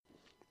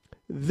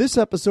This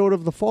episode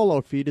of the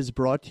Fallout Feed is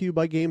brought to you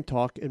by Game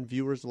Talk and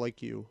viewers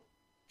like you.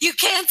 You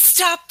can't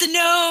stop the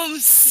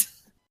gnomes!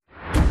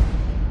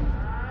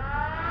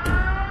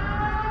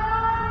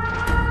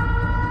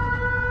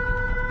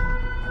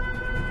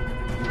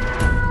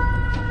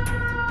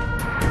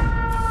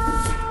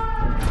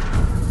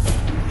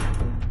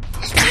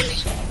 It's coming.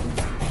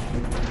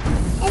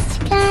 It's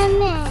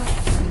coming.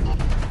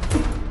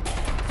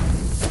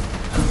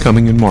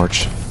 Coming in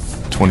March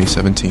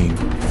 2017,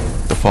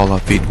 the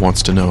Fallout Feed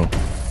wants to know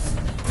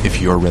if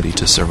you're ready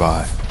to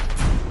survive.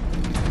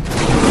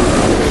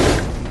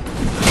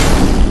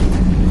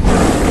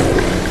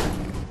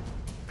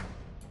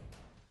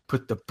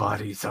 Put the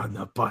bodies on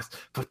the bus.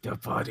 Put the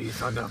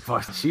bodies on the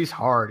bus. She's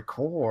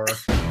hardcore. The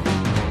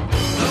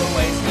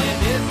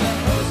wasteland is the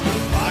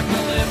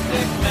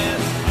post-apocalyptic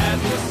mess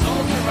as the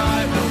sole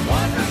survivor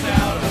wanders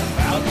out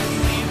about to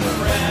see the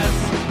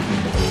rest.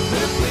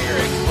 Nuclear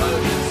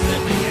explosions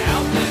sending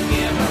out the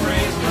gamma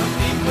rays from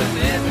deep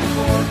within the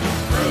core,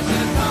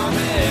 frozen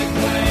atomic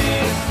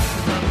waves.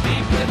 From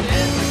deep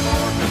within the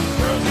core,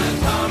 frozen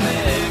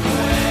atomic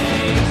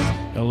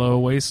waves. Hello,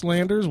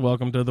 Wastelanders.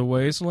 Welcome to the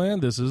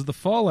Wasteland. This is the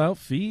Fallout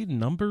Feed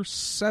number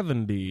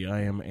 70.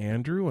 I am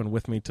Andrew, and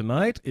with me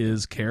tonight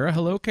is Kara.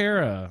 Hello,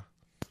 Kara.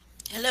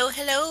 Hello,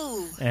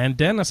 hello. And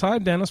Dennis. Hi,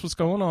 Dennis. What's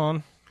going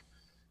on?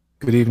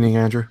 Good evening,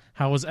 Andrew.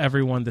 How was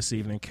everyone this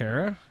evening,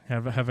 Kara?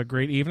 Have a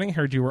great evening.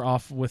 Heard you were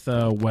off with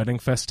wedding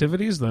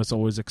festivities. That's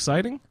always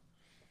exciting.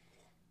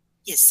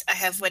 Yes, I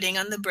have wedding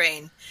on the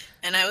brain,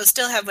 and I will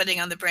still have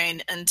wedding on the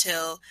brain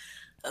until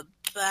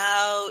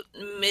about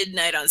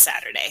midnight on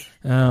Saturday.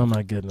 Oh,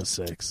 my goodness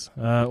sakes.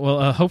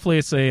 Hopefully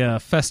it's a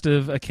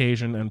festive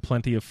occasion and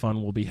plenty of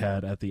fun will be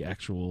had at the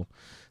actual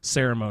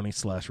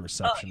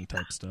ceremony/reception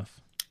type stuff.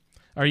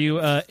 Are you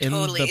in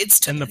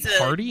the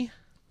party?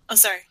 Oh,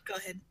 sorry. Go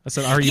ahead. I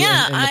said, are you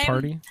in the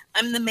party?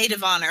 I'm the maid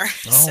of honor.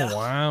 Oh,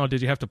 wow.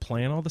 Did you have to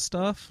plan all the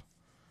stuff?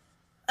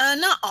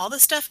 Not all the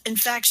stuff. In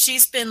fact,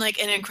 she's been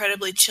like an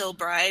incredibly chill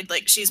bride.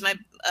 Like she's my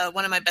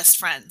one of my best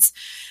friends,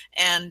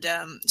 and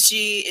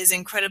she is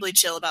incredibly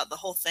chill about the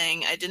whole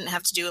thing. I didn't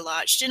have to do a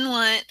lot. She didn't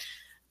want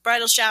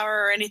bridal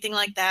shower or anything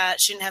like that.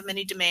 She didn't have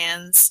many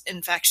demands.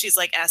 In fact, she's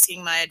like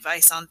asking my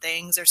advice on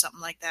things or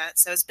something like that.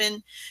 So it's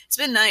been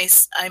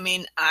nice. I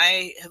mean,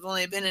 I have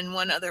only been in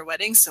one other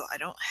wedding, so I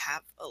don't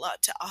have a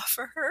lot to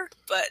offer her,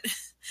 but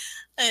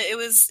it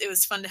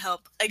was fun to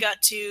help. I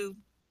got to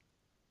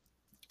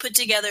put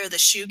together the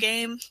shoe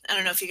game. I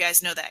don't know if you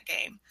guys know that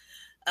game.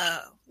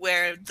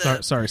 Where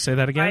the sorry, say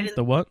that again.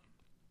 The what?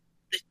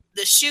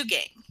 The shoe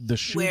game. The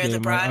shoe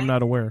game. I'm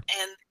not aware.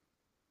 And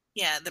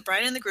yeah, the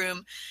bride and the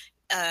groom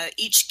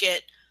each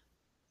get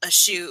a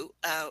shoe.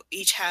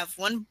 Each have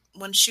one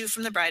shoe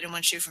from the bride and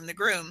one shoe from the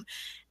groom,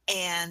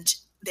 and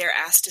they're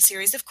asked a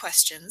series of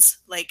questions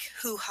like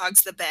who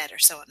hogs the bed or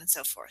so on and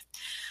so forth.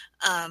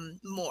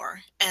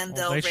 More, and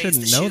they'll raise the shoe.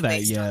 They shouldn't know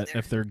that yet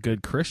if they're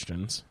good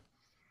Christians.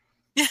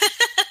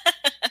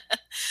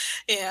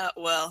 Yeah,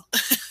 well,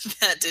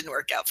 that didn't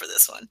work out for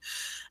this one.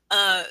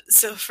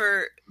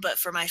 But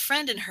for my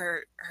friend and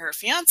her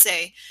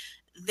fiance,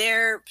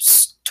 they're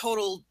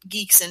total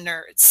geeks and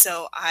nerds.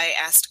 So I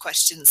asked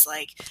questions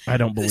like, I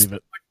don't believe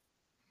it.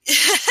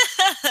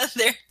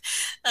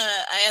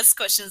 I asked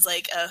questions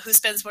like, who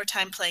spends more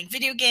time playing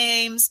video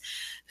games?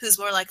 Who's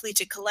more likely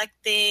to collect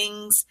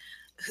things?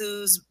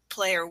 Who's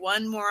player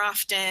one more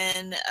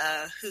often,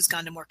 who's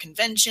gone to more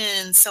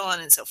conventions, so on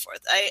and so forth.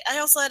 I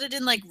also added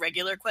in like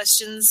regular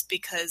questions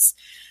because,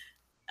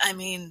 I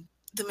mean,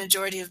 the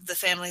majority of the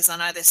families on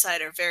either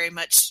side are very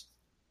much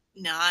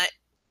not,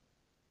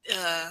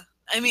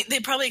 they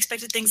probably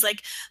expected things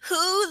like,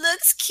 who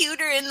looks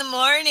cuter in the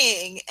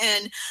morning?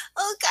 And,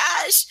 oh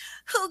gosh,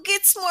 who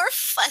gets more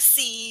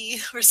fussy?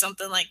 Or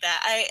something like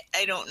that.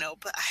 I don't know,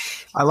 but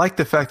I like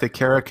the fact that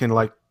Kara can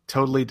like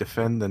totally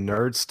defend the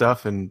nerd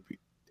stuff and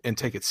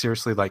take it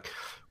seriously, like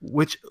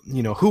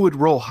who would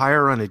roll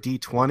higher on a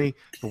D20?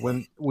 But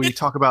when we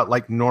talk about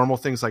like normal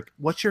things like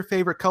what's your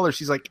favorite color,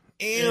 she's like,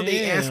 ew,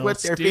 they asked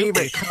what their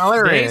favorite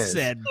color is.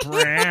 They said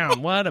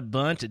brown. What a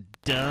bunch of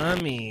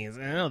dummies.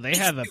 Oh, they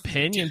have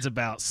opinions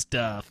about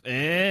stuff.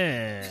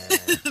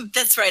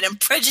 That's right, I'm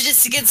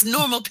prejudiced against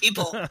normal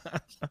people.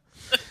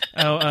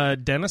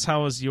 Dennis,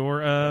 how has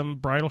your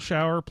bridal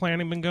shower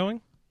planning been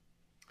going?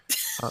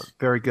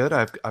 Very good.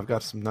 I've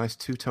got some nice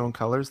two-tone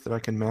colors that I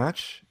can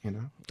match,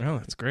 Oh,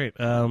 that's great.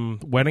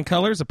 Wedding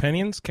colors,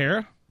 opinions,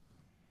 Kara?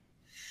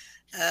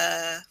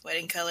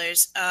 Wedding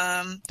colors.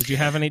 Did you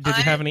have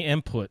any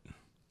input?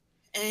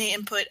 Any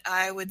input,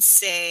 I would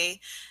say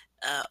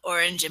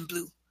orange and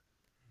blue.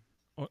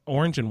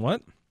 Orange and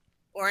what?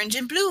 Orange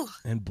and blue.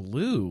 And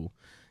blue.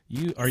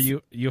 Are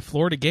you a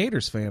Florida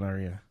Gators fan, are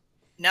you?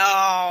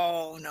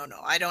 No.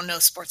 I don't know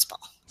sports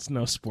ball. It's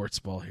no sports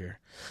ball here.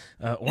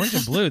 Orange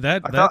and blue.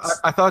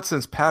 I thought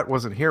since Pat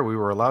wasn't here, we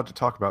were allowed to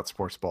talk about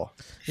sports ball.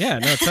 Yeah,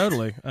 no,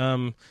 totally.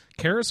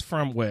 Kara's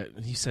from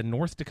what? You said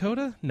North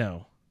Dakota?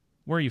 No.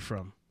 Where are you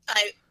from?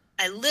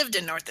 I lived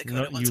in North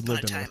Dakota once upon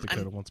a time. You lived in North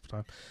Dakota once upon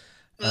a time.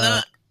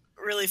 Not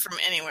really from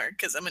anywhere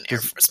because I'm an Air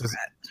Force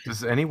brat.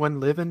 Does anyone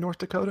live in North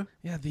Dakota?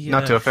 Yeah,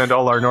 Not to offend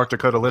all our North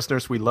Dakota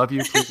listeners, we love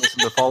you. Please listen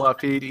to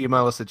Fallout Feed.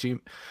 Email us at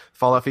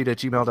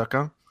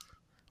falloutfeed@gmail.com.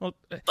 Well,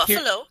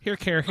 Buffalo. Here,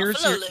 Kara. Here's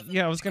Buffalo your. live in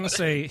Yeah, I was gonna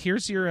say.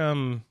 Here's your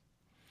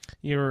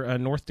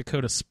North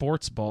Dakota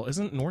sports ball.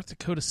 Isn't North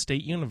Dakota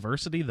State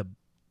University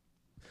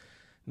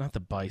not the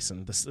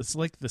Bison? It's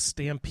like the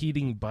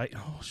stampeding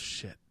Oh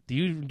shit. Do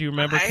you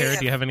remember, Kara?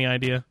 Do you have any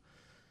idea?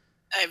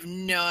 I have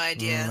no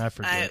idea. I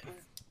forget.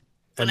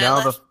 And now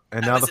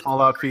the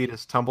Fallout Feed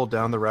has tumbled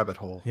down the rabbit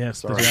hole.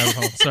 Yes, Sorry. the rabbit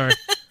hole. Sorry.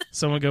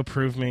 Someone go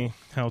prove me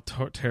how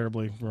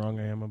terribly wrong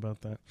I am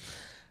about that.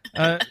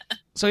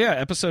 So yeah,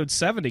 episode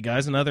 70,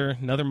 guys. Another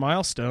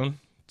milestone.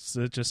 It's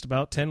just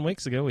about 10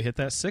 weeks ago we hit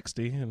that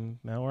 60, and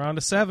now we're on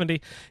to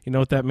 70. You know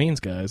what that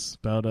means, guys?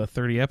 About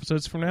 30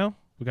 episodes from now,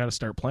 we got to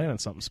start planning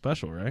something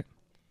special, right?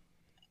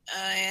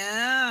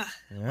 Yeah.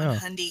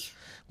 Hundy.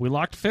 We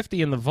locked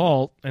 50 in the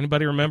vault.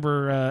 Anybody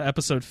remember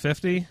episode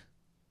 50?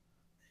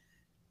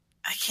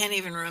 I can't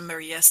even remember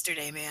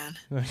yesterday, man.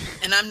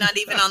 And I'm not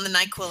even on the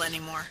NyQuil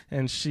anymore.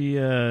 And she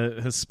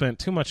has spent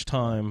too much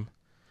time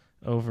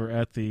over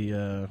at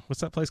the,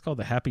 what's that place called?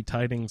 The Happy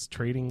Tidings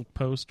Trading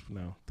Post?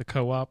 No, the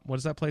Co-op. What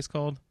is that place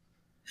called?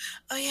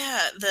 Oh, yeah,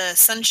 the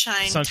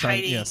Sunshine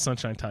Tidings. Yeah,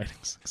 Sunshine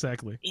Tidings.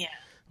 Exactly. Yeah.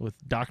 With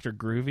Dr.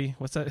 Groovy.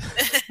 What's that?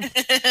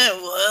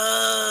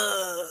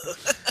 Whoa.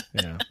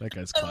 Yeah, that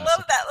guy's classic. I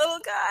love that little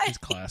guy. He's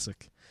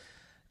classic.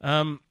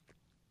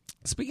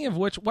 Speaking of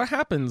which, what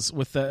happens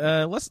with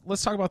the?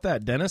 Let's talk about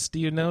that. Dennis, do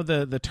you know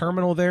the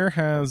terminal there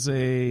has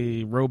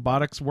a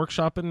robotics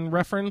workshop in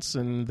reference,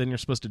 and then you're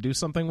supposed to do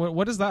something?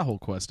 What is that whole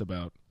quest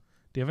about?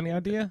 Do you have any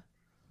idea?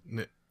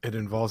 It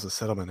involves a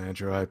settlement,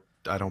 Andrew.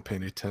 I don't pay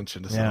any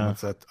attention to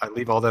settlements. I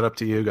leave all that up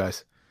to you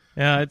guys.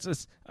 Yeah,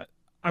 it's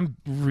I'm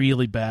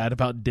really bad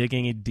about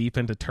digging deep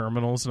into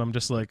terminals, and I'm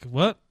just like,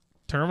 what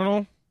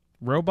terminal?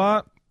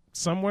 Robot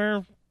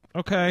somewhere?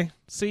 Okay,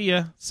 see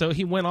ya. So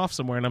he went off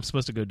somewhere, and I'm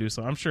supposed to go do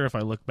so. I'm sure if I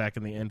look back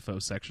in the info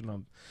section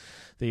on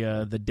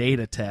the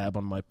data tab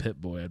on my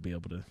Pip-Boy, I'd be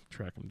able to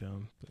track him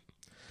down. But,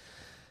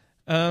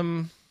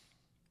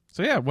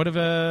 so yeah, what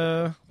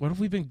have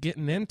we been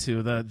getting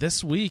into?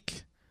 This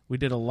week we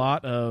did a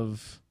lot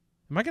of.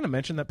 Am I going to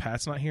mention that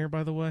Pat's not here?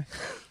 By the way,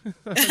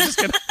 are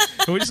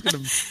we just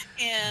gonna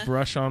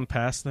brush on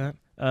past that?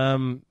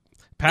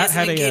 Pat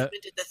had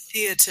engagement in the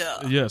theater.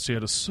 Yes, he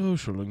had a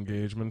social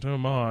engagement. Oh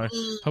my!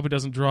 Hope he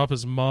doesn't drop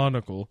his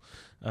monocle.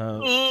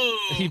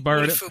 He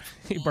borrowed it.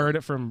 He borrowed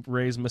it from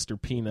Ray's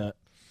Mr. Peanut.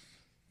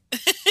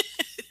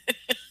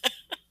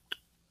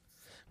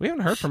 We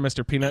haven't heard from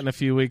Mr. Peanut in a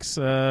few weeks.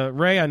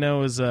 Ray, I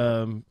know, is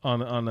on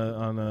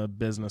a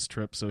business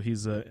trip, so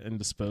he's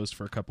indisposed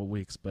for a couple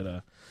weeks.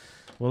 But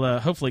we'll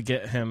hopefully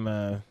get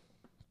him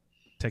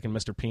taking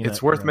Mr. Peanut.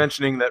 It's worth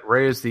mentioning that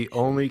Ray is the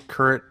only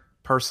current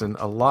person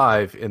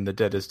alive in the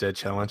Dead is Dead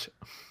challenge.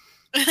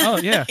 Oh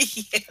yeah,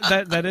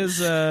 that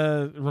is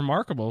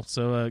remarkable.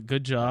 So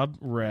good job,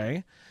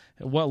 Ray.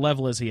 What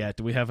level is he at?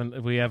 Do we have an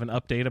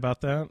update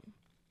about that?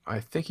 I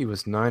think he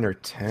was 9 or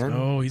 10.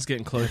 Oh, he's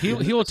getting close. He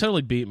will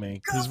totally beat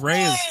me because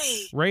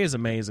Ray is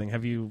amazing.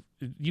 Have you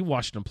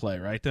watched him play,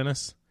 right,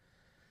 Dennis?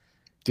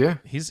 Yeah,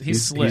 he's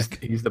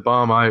slick. He's the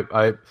bomb.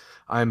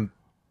 I'm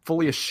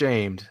fully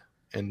ashamed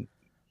and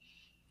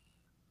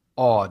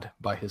awed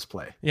by his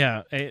play.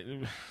 Yeah.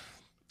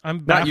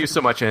 I'm not you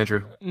so much,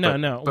 Andrew.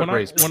 No. But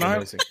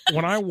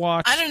when I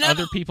watch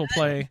other people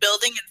play,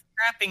 building and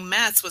scrapping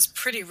mats was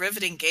pretty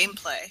riveting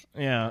gameplay.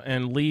 Yeah,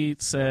 and Lee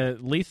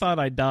thought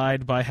I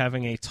died by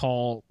having a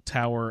tall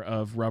tower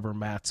of rubber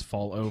mats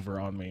fall over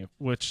on me,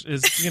 which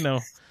is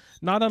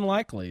not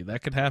unlikely.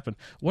 That could happen.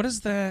 What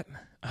is that?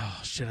 Oh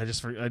shit! I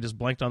just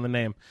blanked on the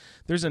name.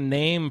 There's a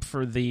name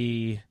for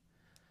the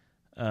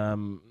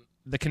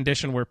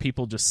condition where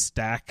people just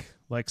stack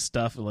like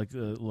stuff, like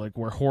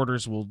where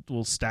hoarders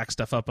will stack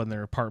stuff up on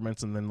their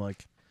apartments and then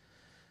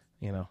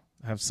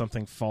have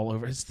something fall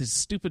over. It's these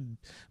stupid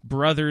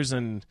brothers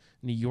in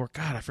New York.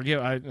 God, I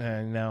forget.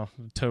 Now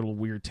total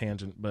weird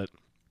tangent, but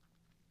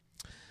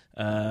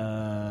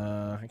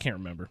I can't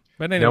remember.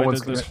 But anyway,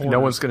 no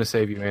one's going to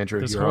save you,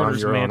 Andrew. You're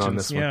on on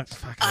this one. Yeah,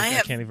 I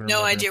have can't even no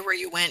remember. idea where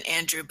you went,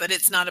 Andrew, but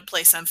it's not a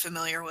place I'm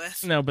familiar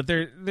with. No, but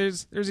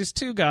there's these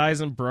two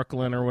guys in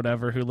Brooklyn or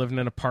whatever who lived in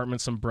an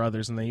apartment, some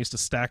brothers, and they used to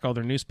stack all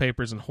their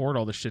newspapers and hoard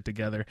all this shit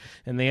together.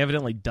 And they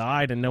evidently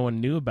died, and no one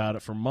knew about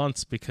it for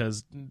months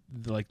because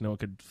no one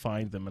could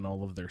find them and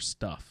all of their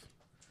stuff.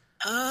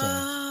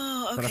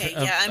 Oh, okay.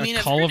 A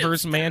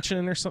Culliver's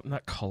mansion or something.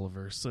 Not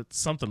Culliver's. It's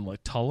something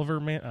like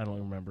Tulliver man. I don't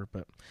remember.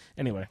 But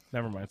anyway,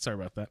 never mind. Sorry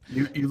about that.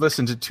 You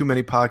listen to too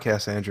many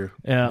podcasts, Andrew.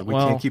 Yeah, we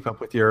can't keep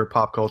up with your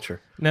pop culture.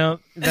 No,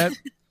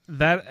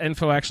 that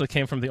info actually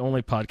came from the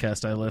only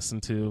podcast I listen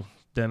to,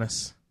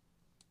 Dennis.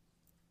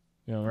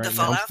 Right? The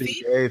Fallout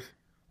Feed?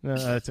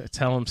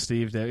 Tell him,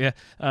 Steve. Dave.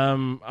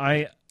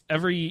 Yeah.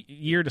 Every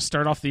year to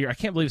start off the year, I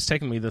can't believe it's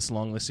taken me this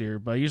long this year,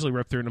 but I usually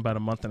rip through it in about a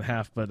month and a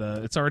half, but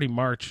it's already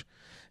March,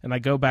 and I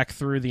go back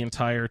through the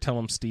entire Tell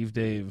 'em Steve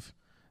Dave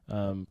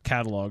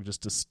catalog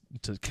just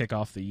to kick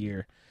off the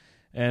year.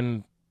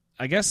 And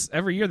I guess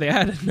every year they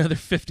add another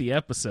 50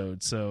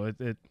 episodes, so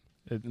it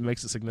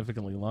makes it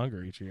significantly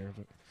longer each year.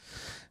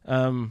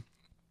 But,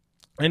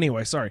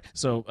 anyway, sorry.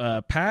 So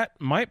Pat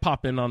might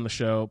pop in on the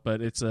show,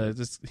 but it's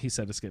he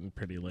said it's getting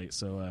pretty late,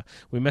 so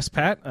we miss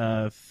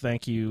Pat.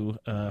 Thank you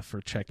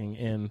for checking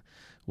in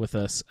with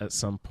us at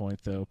some point,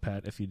 though,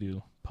 Pat. If you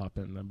do pop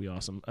in, that'd be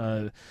awesome.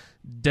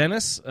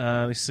 Dennis,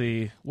 let's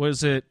see,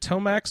 was it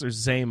Tomax or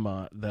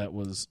Zaymot that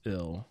was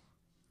ill?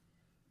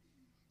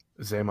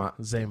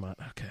 Zaymot.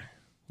 Okay.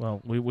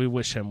 Well, we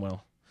wish him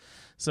well.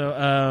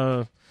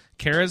 So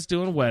Kara's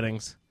doing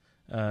weddings.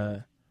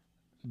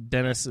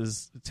 Dennis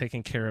is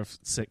taking care of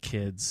sick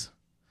kids,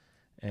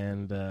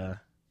 and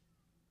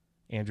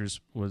Andrews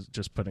was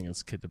just putting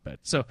his kid to bed.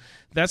 So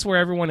that's where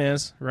everyone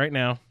is right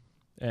now,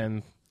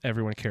 and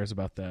everyone cares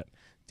about that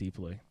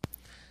deeply.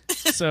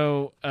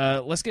 So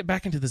let's get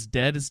back into this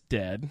Dead is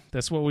Dead.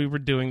 That's what we were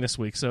doing this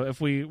week. So if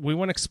we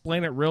want to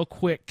explain it real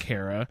quick,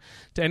 Kara,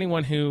 to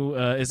anyone who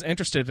is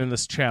interested in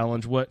this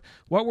challenge, what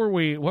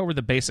were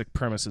the basic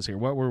premises here?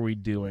 What were we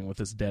doing with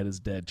this Dead is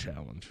Dead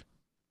challenge?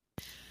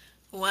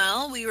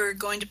 Well, we were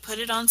going to put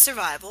it on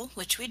survival,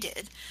 which we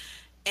did,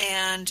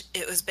 and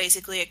it was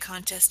basically a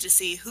contest to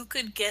see who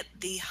could get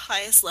the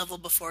highest level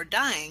before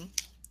dying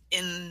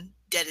in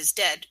Dead is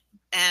Dead.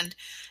 And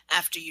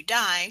after you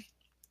die,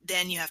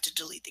 then you have to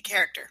delete the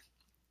character.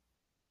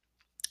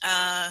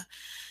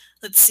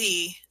 Let's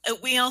see.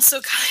 We also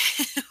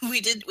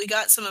we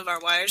got some of our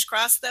wires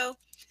crossed, though,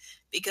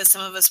 because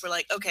some of us were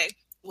like, okay,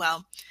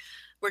 well,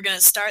 we're going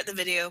to start the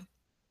video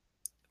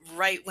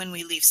right when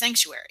we leave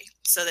Sanctuary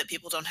so that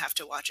people don't have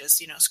to watch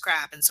us,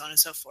 scrap and so on and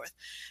so forth.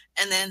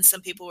 And then some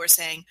people were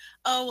saying,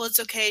 oh, well, it's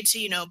okay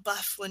to,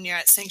 buff when you're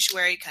at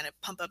Sanctuary, kind of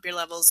pump up your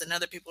levels. And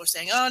other people were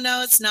saying, oh,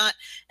 no, it's not.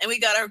 And we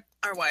got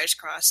our wires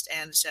crossed.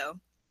 And so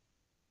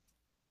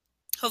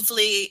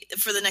hopefully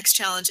for the next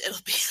challenge,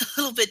 it'll be a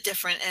little bit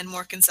different and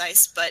more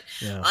concise. But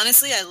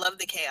honestly, I love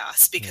the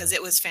chaos because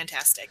it was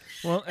fantastic.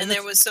 Well, and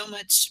there was so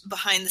much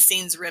behind the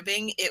scenes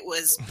ribbing. It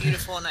was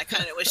beautiful, and I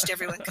kind of wished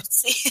everyone could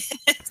see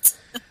it.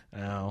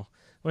 Oh,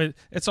 well,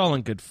 it's all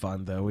in good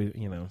fun, though.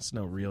 It's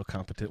no real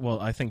competition. Well,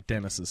 I think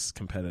Dennis is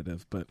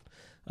competitive, but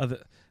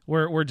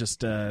we're just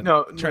trying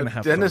to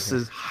have Dennis fun.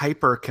 Is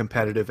hyper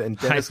competitive, and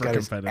Dennis got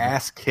his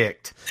ass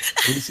kicked.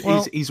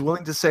 He's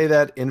willing to say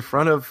that in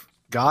front of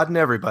God and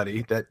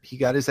everybody that he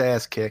got his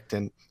ass kicked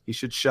and he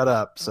should shut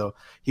up. So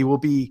he will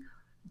be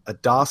a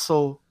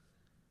docile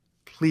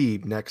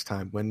plebe next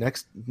time. When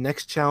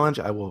next challenge,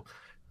 I will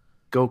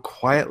go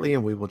quietly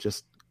and we will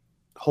just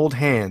hold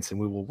hands and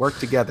we will work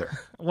together.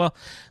 Well,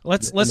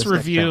 let's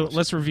review.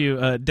 Let's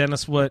review,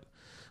 Dennis. What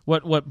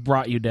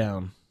brought you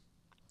down,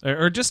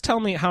 or just tell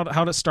me how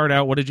did it start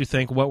out? What did you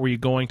think? What were you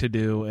going to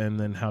do, and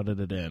then how did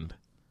it end?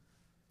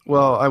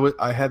 Well,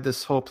 I had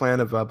this whole plan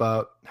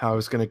about how I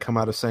was going to come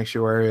out of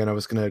Sanctuary and I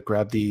was going to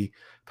grab the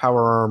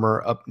power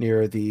armor up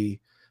near the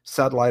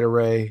satellite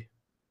array.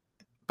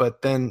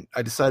 But then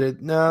I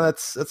decided, no,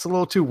 that's a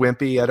little too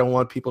wimpy. I don't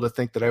want people to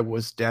think that I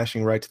was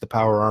dashing right to the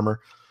power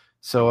armor.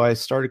 So I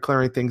started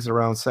clearing things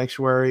around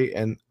Sanctuary,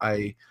 and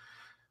I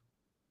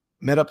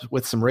met up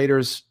with some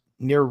raiders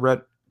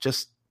near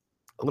just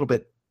a little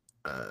bit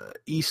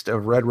east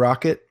of Red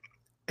Rocket,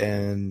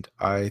 and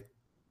I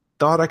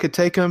thought I could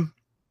take them.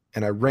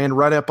 And I ran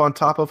right up on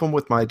top of them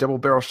with my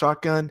double-barrel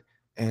shotgun,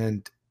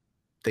 and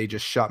they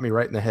just shot me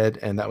right in the head,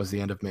 and that was the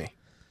end of me.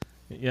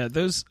 Yeah,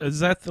 is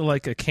that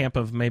like a camp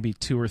of maybe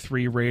 2 or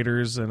 3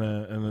 raiders, and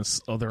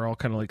they're all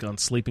kind of like on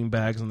sleeping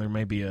bags, and there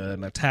may be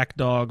an attack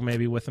dog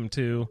maybe with them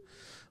too,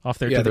 off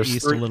there to the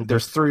east a little bit.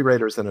 There's 3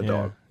 raiders and a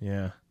dog.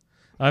 Yeah,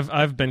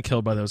 I've been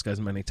killed by those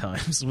guys many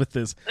times with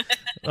this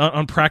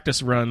on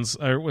practice runs,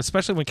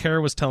 especially when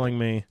Kara was telling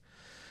me,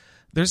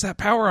 there's that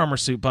power armor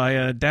suit by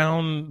a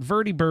down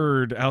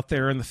vertibird out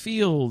there in the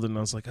field. And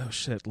I was like, oh,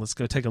 shit, let's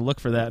go take a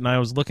look for that. And I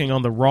was looking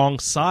on the wrong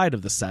side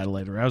of the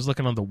satellite array. I was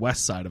looking on the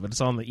west side of it.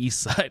 It's on the east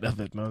side of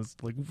it. And I was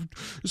like,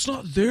 it's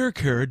not there,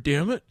 Kara,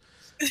 damn it.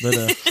 But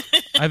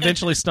I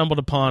eventually stumbled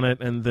upon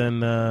it and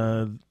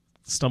then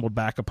stumbled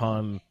back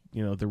upon,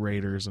 the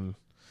raiders. And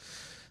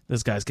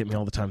those guys get me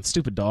all the time.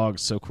 Stupid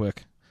dogs, so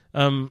quick.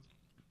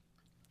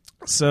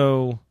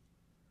 So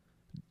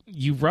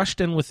you rushed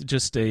in with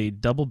just a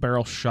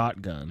double-barrel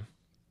shotgun.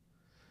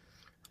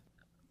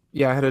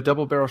 Yeah, I had a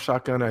double-barrel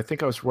shotgun. I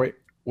think I was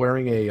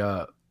wearing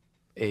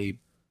a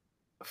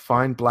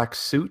fine black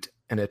suit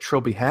and a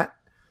trilby hat.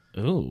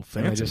 Ooh, fancy.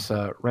 And I just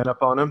ran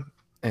up on him,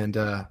 and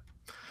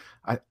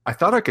I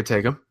thought I could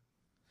take him.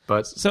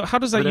 But so how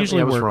does that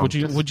usually work? Wrong.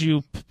 Would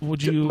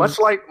you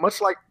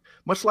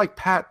much like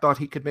Pat thought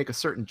he could make a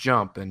certain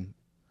jump, and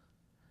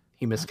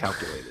he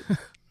miscalculated.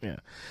 Yeah,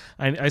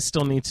 I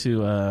still need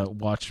to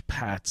watch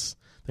Pat's.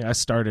 I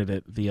started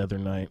it the other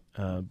night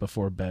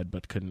before bed,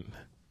 but couldn't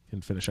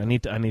finish. I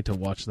need to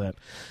watch that.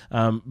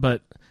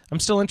 But I'm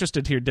still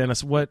interested here,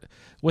 Dennis. What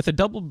with a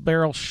double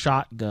barrel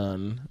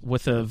shotgun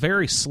with a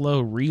very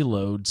slow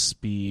reload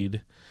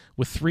speed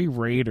with 3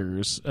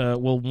 raiders,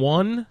 will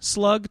one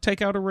slug take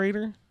out a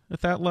raider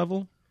at that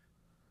level?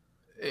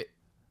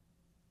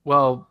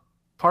 Well,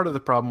 part of the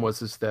problem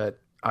is that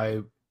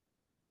I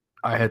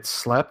had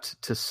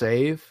slept to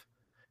save,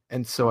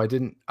 and so I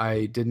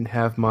didn't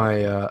have my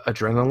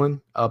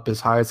adrenaline up as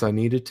high as I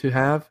needed to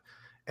have,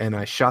 and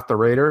I shot the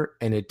raider,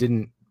 and it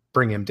didn't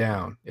bring him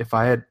down. If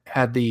I had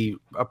had the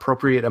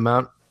appropriate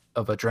amount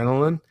of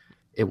adrenaline,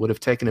 it would have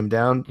taken him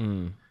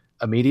down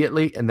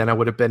immediately, and then I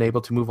would have been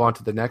able to move on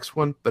to the next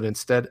one. But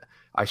instead,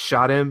 I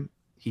shot him.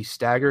 He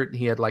staggered.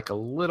 He had like a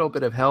little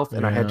bit of health,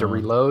 and I had to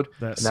reload,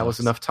 and that was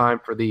enough time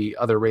for the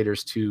other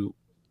raiders to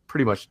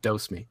pretty much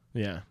dose me.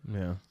 Yeah.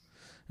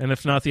 And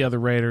if not the other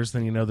raiders,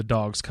 then the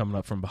dog's coming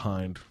up from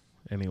behind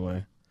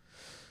anyway.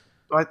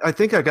 I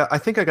think I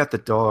got the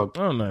dog.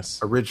 Oh, nice.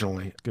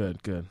 Originally,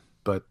 good.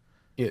 But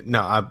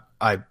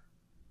I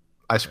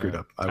screwed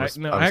up. I was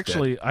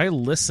actually, dead. I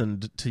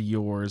listened to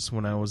yours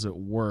when I was at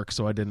work,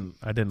 so I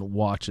didn't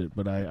watch it,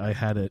 but I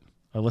had it.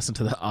 I listened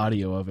to the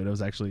audio of it. It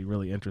was actually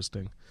really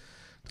interesting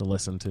to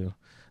listen to.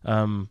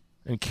 And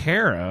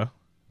Kara,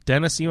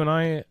 Dennis, you and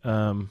I,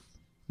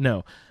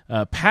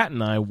 Pat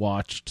and I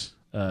watched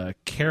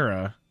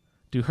Kara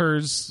do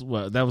hers.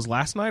 What, that was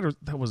last night, or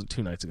that wasn't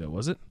 2 nights ago?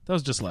 Was it? That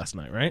was just last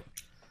night, right?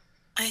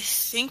 I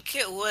think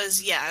it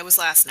was. Yeah, it was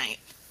last night.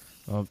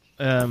 Well,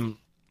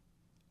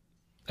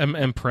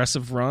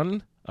 impressive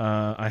run.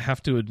 I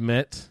have to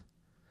admit.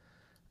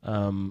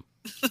 Well,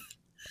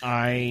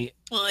 I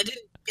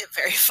didn't get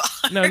very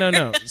far.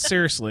 No.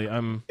 Seriously,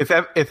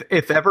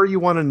 If ever you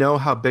want to know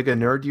how big a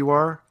nerd you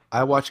are,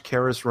 I watched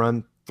Kara's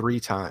run 3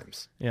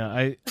 times.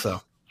 Yeah,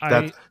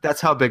 that's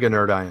how big a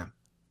nerd I am.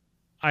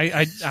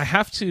 I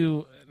have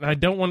to. I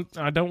don't want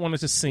it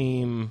to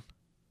seem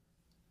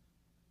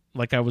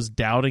like I was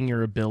doubting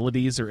your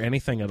abilities or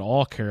anything at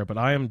all, Kara. But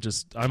I'm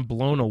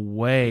blown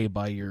away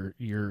by your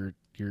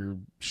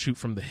shoot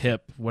from the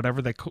hip,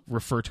 whatever they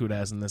refer to it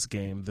as in this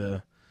game.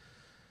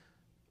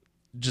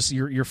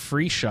 Your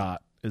free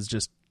shot is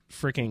just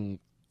freaking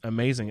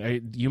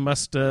amazing. You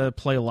must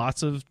play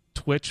lots of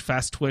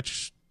fast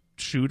twitch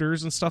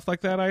shooters and stuff like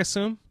that, I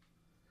assume.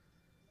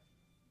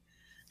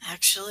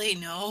 Actually,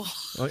 no.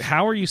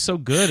 How are you so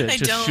good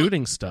at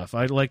shooting stuff?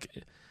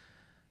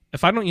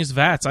 If I don't use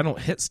VATS, I don't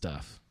hit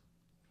stuff.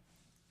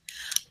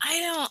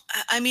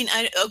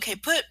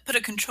 Put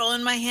a control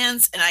in my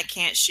hands and I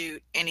can't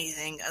shoot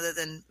anything other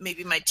than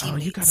maybe my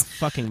teammates. Oh, you got a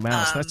fucking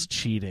mouse. That's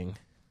cheating.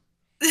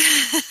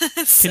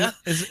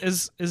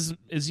 Is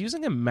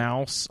using a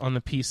mouse on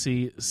the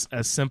PC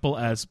as simple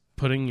as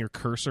putting your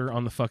cursor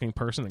on the fucking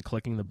person and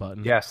clicking the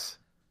button? Yes.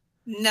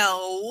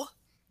 No.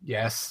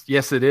 Yes,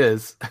 it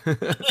is. I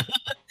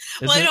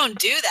don't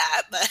do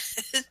that, but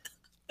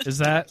is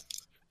that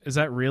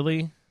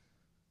really?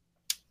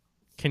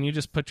 Can you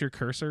just put your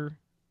cursor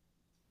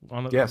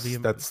on it? Yes,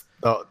 that's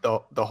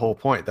the whole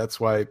point. That's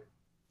why,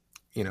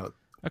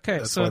 Okay,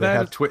 that's so why they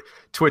have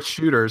Twitch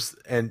shooters,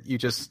 and you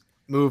just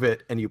move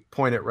it and you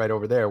point it right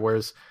over there.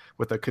 Whereas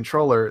with a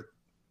controller,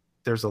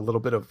 there's a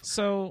little bit of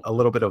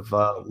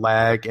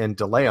lag and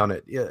delay on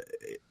it.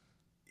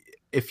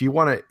 If you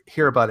want to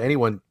hear about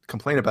anyone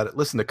complain about it,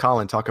 listen to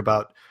Colin talk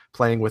about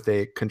playing with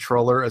a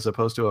controller as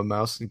opposed to a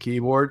mouse and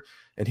keyboard,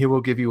 and he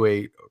will give you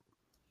a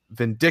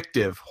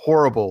vindictive,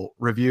 horrible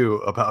review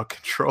about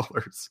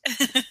controllers.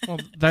 Well,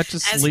 that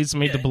just leads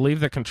me to believe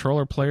that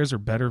controller players are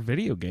better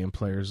video game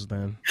players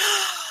then.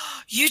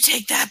 You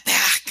take that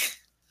back.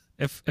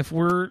 If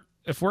we're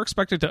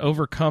expected to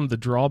overcome the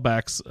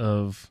drawbacks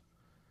of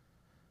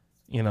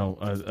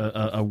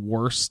a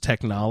worse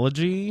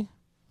technology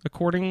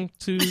according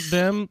to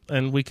them,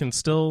 and we can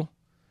still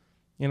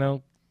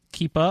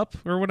keep up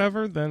or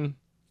whatever, then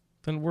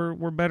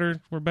we're better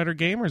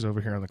gamers over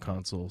here on the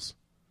consoles.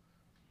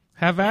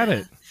 Have at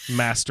it,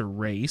 Master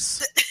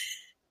Race.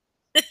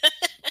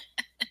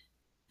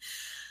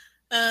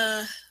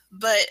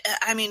 But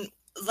I mean,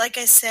 like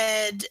I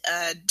said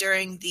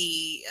during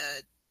the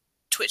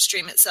Twitch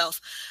stream itself,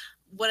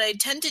 what I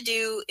tend to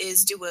do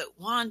is do what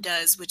Juan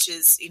does, which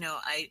is,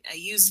 I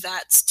use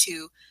VATS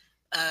to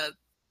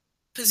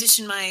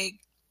position my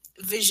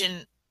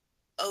vision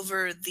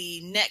over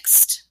the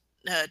next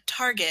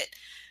target,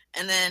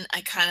 and then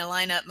I kind of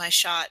line up my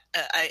shot.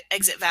 I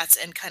exit VATS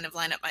and kind of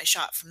line up my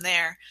shot from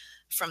there,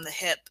 from the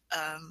hip.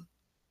 And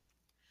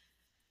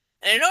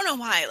I don't know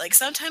why. Like,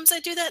 sometimes I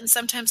do that, and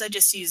sometimes I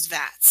just use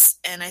VATS.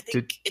 And I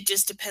think it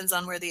just depends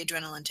on where the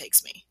adrenaline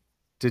takes me.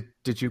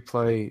 Did you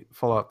play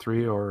Fallout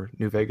 3 or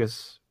New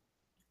Vegas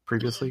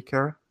previously,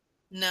 Kara?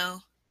 No.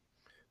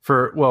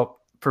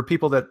 For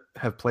people that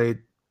have played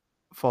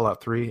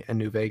Fallout 3 and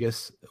New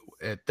Vegas,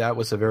 that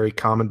was a very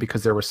common,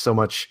 because there was so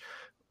much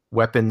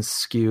weapons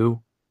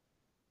skew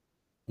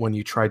when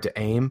you tried to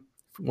aim.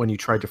 When you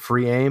tried to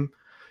free aim,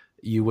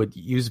 you would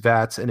use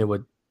VATS and it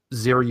would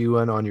zero you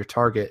in on your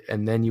target,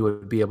 and then you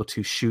would be able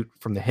to shoot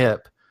from the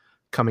hip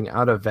coming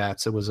out of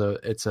VATS.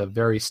 It's a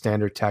very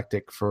standard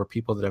tactic for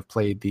people that have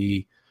played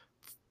the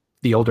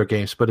older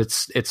games, but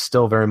it's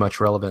still very much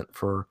relevant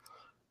for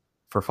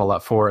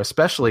Fallout 4,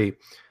 especially.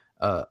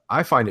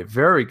 I find it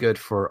very good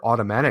for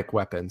automatic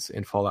weapons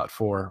in Fallout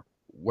 4,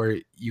 where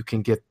you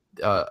can get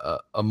a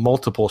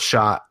multiple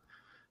shot,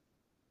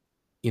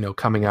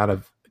 coming out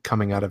of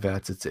coming out of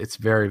vets. It's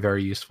very,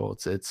 very useful.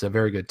 It's a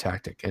very good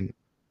tactic, and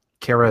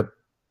Kara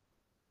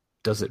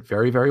does it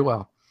very, very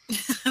well.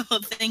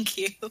 Well, thank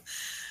you.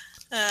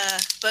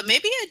 But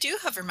maybe I do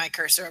hover my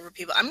cursor over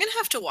people. I'm gonna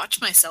have to watch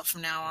myself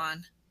from now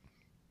on.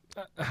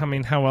 I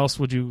mean, how else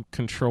would you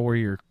control where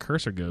your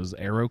cursor goes?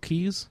 Arrow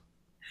keys?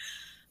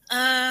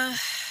 That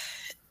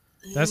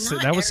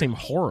would seem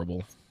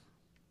horrible.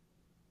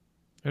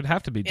 It would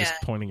have to be just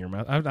pointing your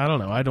mouse. I don't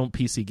know. I don't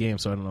PC game,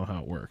 so I don't know how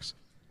it works.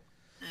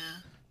 Yeah.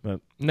 But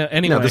no,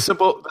 anyway. No,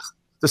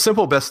 the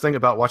simple best thing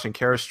about watching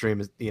Kara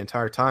stream is the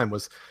entire time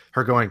was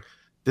her going,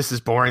 "This is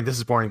boring. This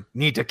is boring.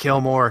 Need to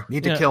kill more.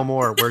 Need to kill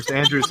more." Whereas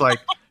Andrew's like,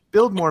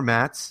 "Build more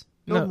mats.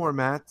 Build more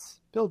mats.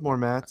 Build more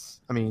mats."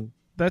 I mean,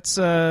 that's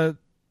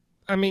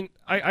I mean,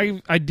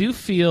 I do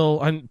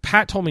feel.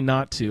 Pat told me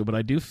not to, but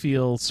I do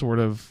feel sort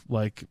of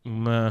like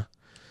a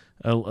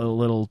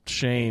little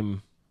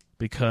shame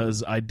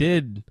because I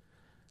did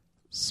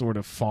sort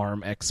of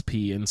farm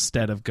XP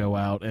instead of go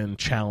out and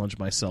challenge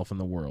myself in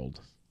the world.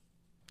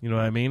 You know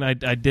what I mean? I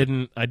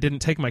didn't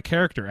take my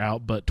character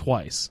out, but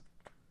twice.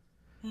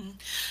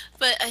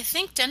 But I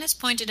think Dennis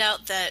pointed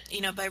out that,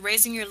 by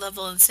raising your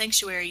level in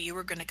Sanctuary, you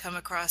were going to come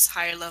across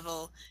higher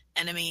level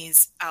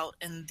enemies out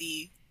in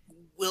the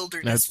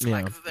wilderness, for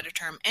lack of a better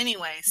term,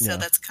 anyway. So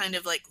that's kind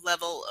of like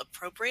level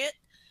appropriate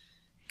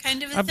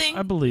kind of a thing.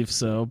 I believe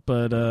so,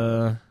 but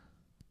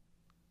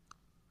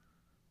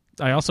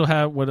I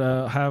also would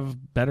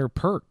have better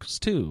perks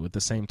too at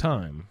the same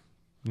time.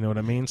 You know what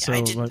I mean? Yeah, so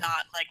I did not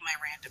like my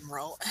random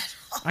roll at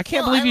all. I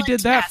can't believe you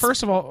did that.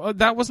 First of all,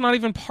 that was not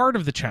even part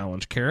of the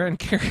challenge, Kara. And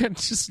Kara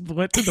just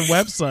went to the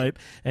website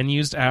and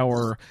used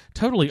our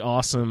totally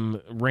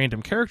awesome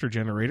random character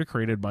generator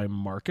created by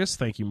Marcus.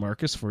 Thank you,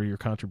 Marcus, for your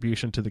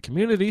contribution to the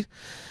community.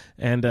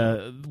 And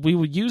we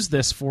would use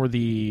this for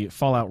the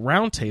Fallout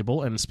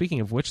Roundtable. And speaking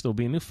of which, there'll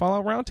be a new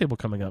Fallout Roundtable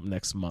coming up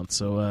next month.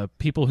 So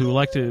people who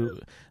like to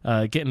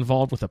get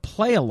involved with a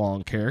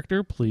play-along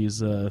character,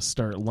 please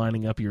start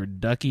lining up your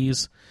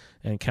duckies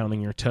and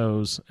counting your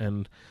toes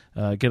and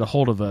get a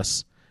hold of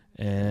us,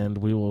 and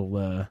we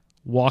will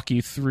walk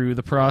you through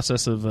the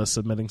process of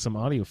submitting some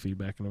audio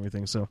feedback and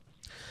everything. So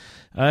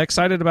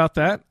excited about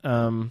that.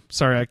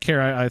 Sorry,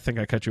 Kara, I think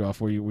I cut you off.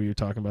 Were you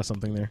talking about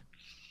something there?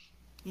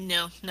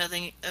 No,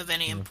 nothing of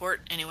any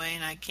import anyway,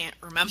 and I can't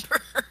remember.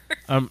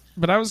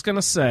 But I was going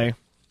to say,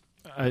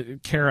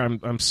 Kara,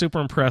 I'm super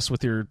impressed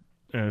with your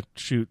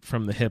shoot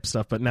from the hip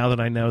stuff, but now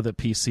that I know that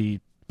PC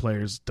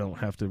players don't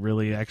have to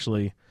really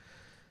actually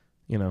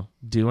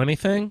do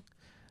anything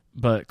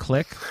but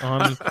click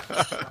on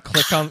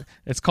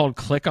it's called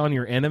click on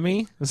your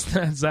enemy. Is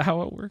that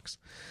how it works?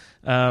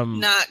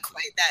 Not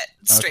quite that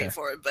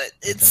straightforward, but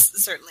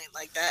it's certainly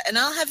like that. And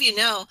I'll have you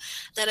know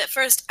that at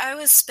first I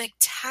was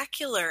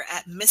spectacular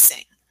at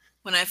missing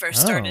when I first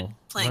started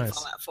playing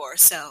Fallout 4.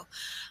 So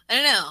I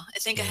don't know. I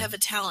think I have a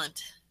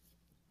talent.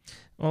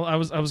 Well, I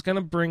was going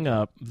to bring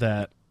up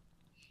that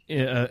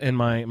in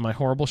my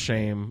horrible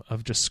shame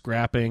of just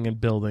scrapping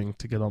and building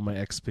to get all my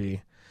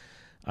XP,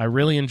 I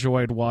really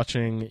enjoyed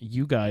watching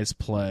you guys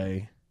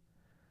play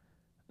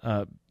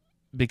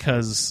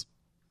because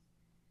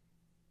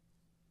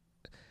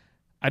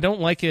I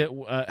don't like it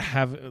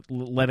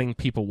letting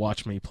people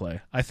watch me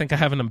play. I think I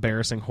have an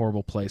embarrassing,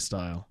 horrible play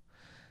style.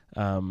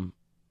 I'm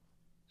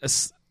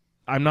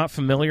not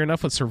familiar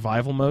enough with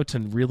survival mode to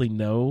really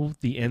know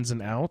the ins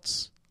and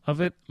outs of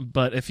it,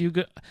 but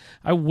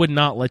I would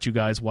not let you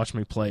guys watch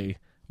me play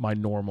my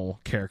normal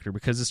character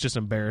because it's just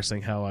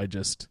embarrassing how I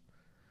just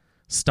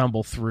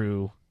stumble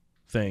through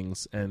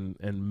things and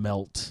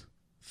melt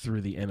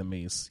through the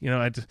enemies.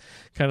 I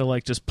kind of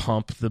like just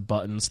pump the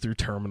buttons through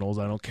terminals.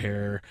 I don't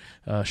care.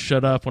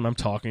 Shut up when I'm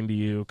talking to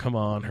you. Come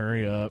on,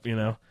 hurry up.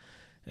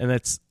 And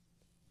it's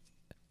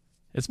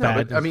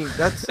bad. But, I mean,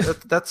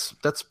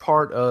 that's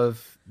part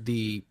of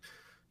the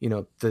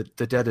the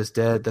Dead is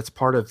Dead. That's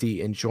part of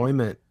the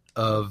enjoyment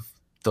of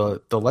the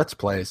Let's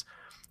Plays.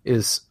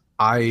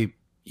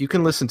 You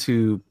can listen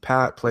to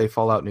Pat play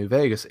Fallout New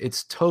Vegas.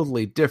 It's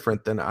totally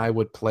different than I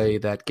would play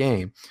that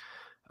game.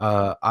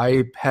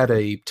 I had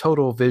a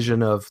total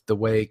vision of the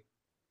way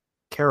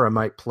Kara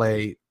might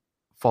play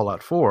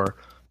Fallout 4,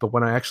 but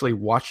when I actually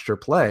watched her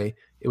play,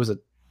 it was a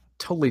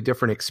totally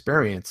different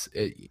experience.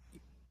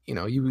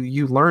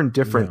 You learn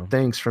different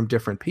things from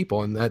different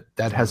people, and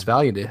that has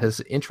value. It has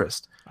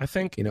interest. I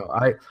think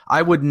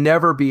I would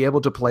never be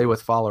able to play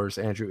with followers,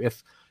 Andrew.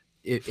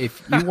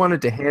 If you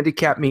wanted to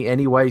handicap me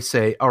anyway,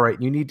 say, all right,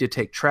 you need to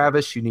take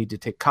Travis, you need to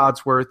take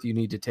Codsworth, you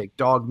need to take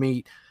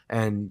Dogmeat,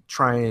 and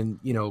try and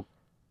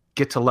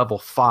get to level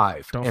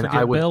 5. Don't and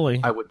forget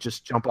Billy. I would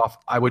just jump off.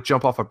 I would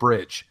jump off a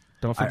bridge.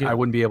 Don't forget. I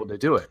wouldn't be able to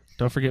do it.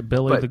 Don't forget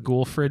Billy, the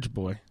ghoul fridge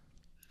boy.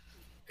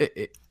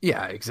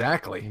 Yeah,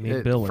 exactly.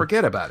 Billy.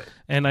 Forget about it.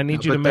 And I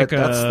need you to make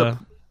I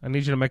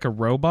need you to make a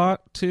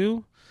robot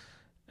too.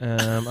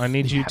 I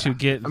need you to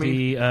get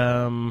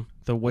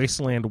the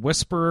Wasteland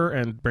Whisperer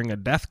and bring a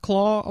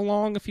Deathclaw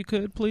along if you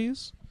could,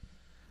 please.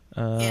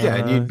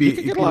 And you'd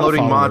be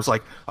loading mods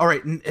like, all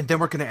right, and then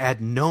we're going to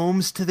add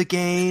gnomes to the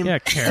game. Yeah,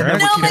 Kara.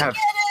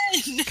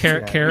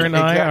 Kara and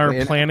I exactly.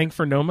 are planning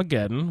for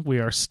Nomageddon. We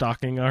are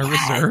stocking our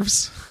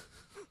reserves.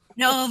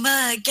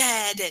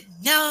 Nomageddon!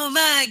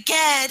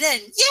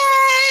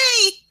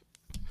 Yay!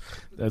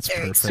 That's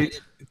Very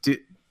perfect.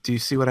 Do you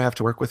see what I have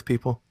to work with,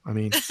 people? I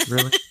mean,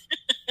 really?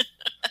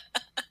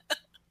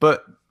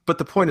 But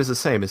the point is the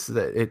same. Is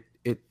that it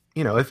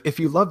if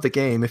you love the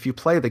game, if you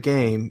play the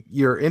game,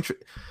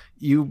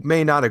 you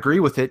may not agree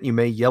with it. You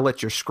may yell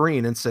at your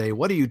screen and say,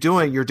 "What are you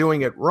doing? You're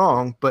doing it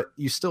wrong." But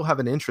you still have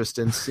an interest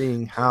in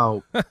seeing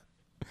how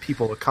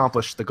people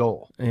accomplish the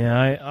goal. Yeah,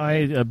 I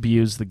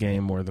abuse the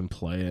game more than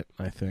play it,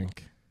 I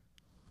think.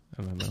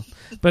 I don't know.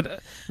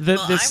 But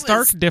the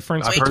stark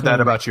difference I've heard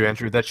that about you,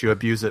 Andrew, that you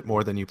abuse it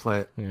more than you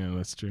play it. Yeah,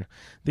 that's true.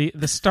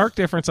 The stark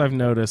difference I've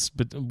noticed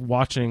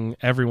watching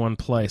everyone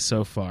play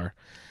so far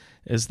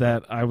is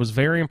that I was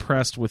very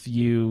impressed with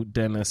you,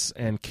 Dennis,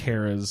 and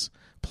Kara's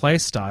play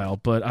style,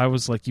 but I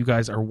was like, you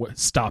guys are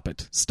stop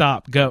it.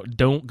 Stop.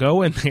 Don't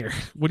go in there.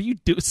 What do you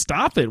do?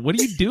 Stop it. What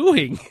are you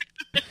doing?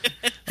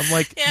 I'm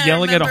like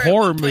yelling at a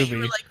horror movie. You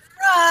were like,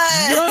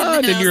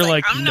 run! And you're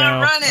like, I'm no,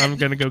 not running. I'm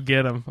gonna go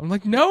get him. I'm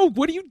like, no,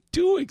 what are you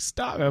doing?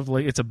 Stop! I'm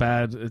like,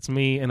 it's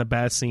me in a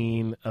bad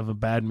scene of a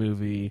bad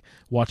movie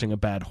watching a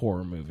bad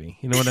horror movie.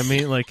 You know what I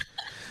mean? Like,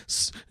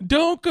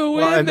 don't go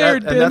in there,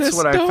 Dennis. And that's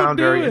what I found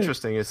very it.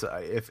 interesting is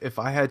if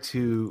I had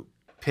to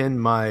pin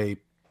my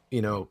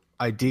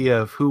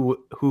idea of who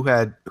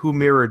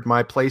mirrored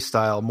my play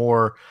style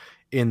more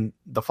in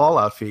the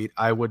Fallout feed,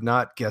 I would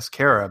not guess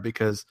Kara,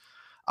 because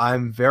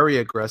I'm very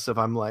aggressive.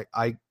 I'm like,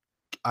 I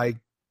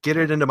get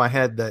it into my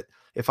head that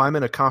if I'm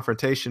in a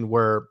confrontation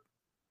where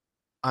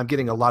I'm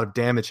getting a lot of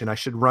damage and I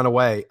should run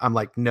away, I'm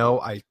like,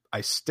 no, I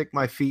stick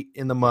my feet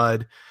in the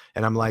mud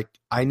and I'm like,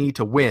 I need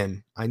to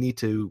win. I need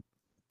to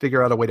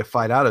figure out a way to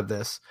fight out of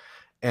this.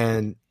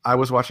 And I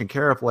was watching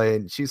Kara play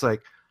and she's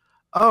like,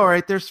 all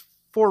right, there's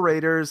 4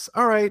 raiders.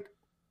 All right,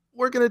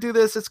 we're going to do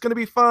this. It's going to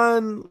be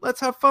fun. Let's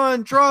have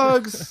fun.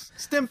 Drugs,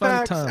 stim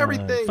packs,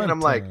 everything. And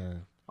I'm like,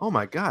 oh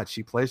my God,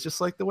 she plays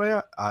just like the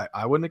way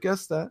I wouldn't have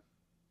guessed that.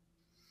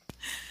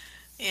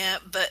 Yeah,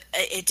 but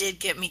it did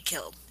get me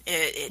killed.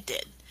 It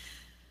did.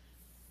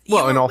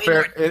 Well, in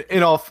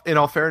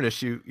all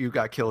fairness, you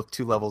got killed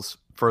 2 levels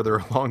further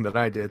along than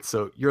I did,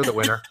 so you're the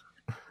winner.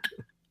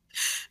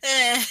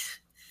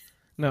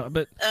 No,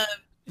 but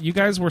you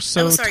guys were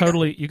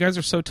you guys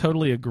are so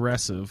totally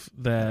aggressive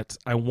that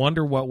I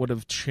wonder what would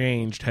have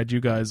changed had you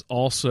guys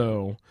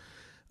also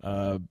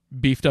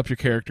beefed up your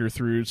character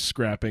through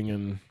scrapping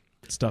and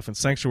stuff in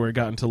Sanctuary,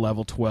 gotten to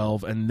level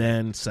 12, and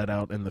then set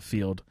out in the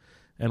field.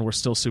 And we're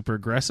still super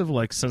aggressive.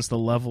 Like, since the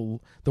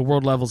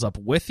world levels up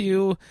with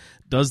you,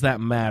 does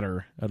that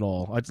matter at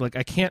all?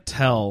 I can't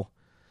tell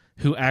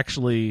who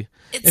actually.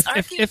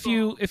 If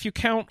you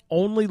count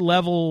only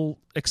level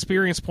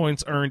experience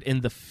points earned in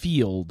the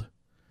field,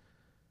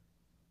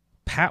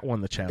 Pat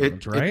won the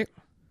challenge, right?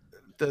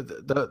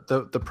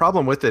 The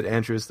problem with it,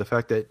 Andrew, is the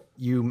fact that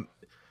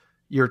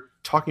you're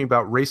talking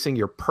about racing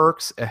your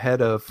perks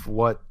ahead of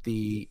what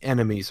the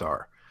enemies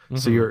are.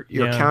 So you're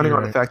counting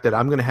on the fact that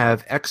I'm going to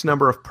have X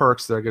number of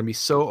perks that are going to be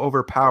so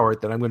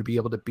overpowered that I'm going to be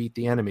able to beat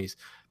the enemies.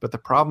 But the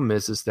problem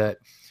is that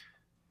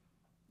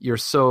you're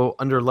so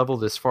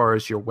underleveled as far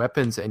as your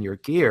weapons and your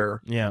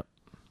gear. Yeah.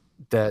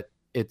 That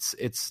it's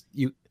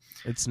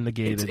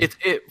negated.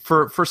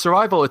 For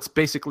survival, it's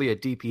basically a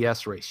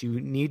DPS race. You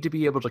need to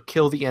be able to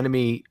kill the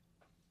enemy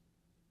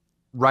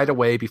right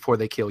away before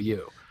they kill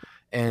you.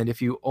 And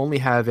if you only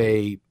have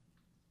a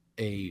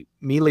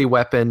melee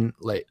weapon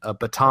like a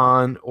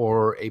baton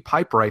or a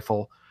pipe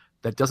rifle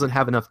that doesn't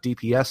have enough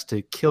DPS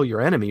to kill your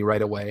enemy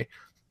right away,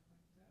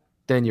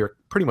 then you're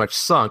pretty much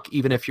sunk,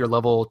 even if you're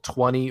level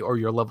 20 or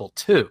you're level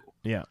 2.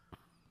 Yeah.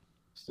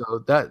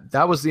 So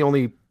that was the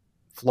only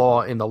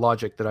flaw in the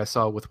logic that I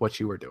saw with what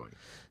you were doing.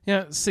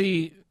 Yeah,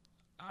 see,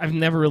 I've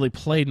never really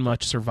played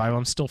much survival.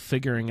 I'm still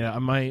figuring it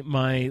out. My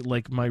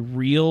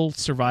real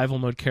survival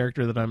mode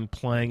character that I'm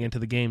playing into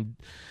the game,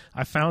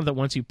 I found that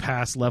once you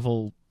pass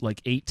level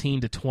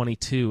 18 to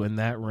 22 in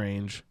that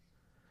range,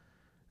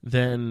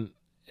 then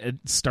it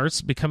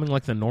starts becoming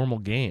like the normal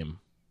game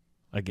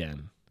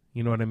again.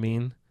 You know what I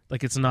mean?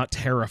 Like, it's not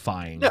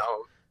terrifying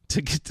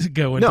to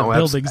go into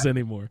buildings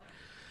anymore.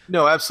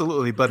 No,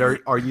 absolutely. But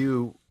are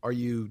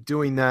you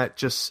doing that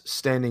just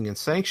standing in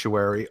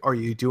Sanctuary? Are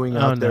you doing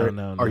out there?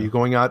 No. Are you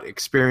going out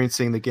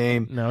experiencing the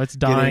game? No, it's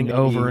dying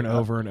over and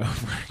over and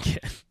over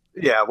again.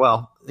 Yeah,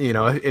 well,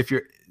 if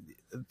you're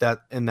that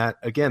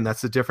again,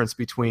 that's the difference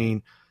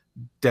between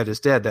Dead is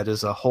Dead. That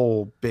is a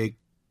whole big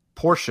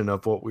portion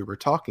of what we were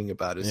talking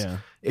about.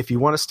 If you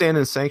want to stand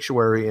in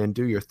Sanctuary and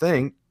do your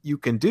thing, you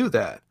can do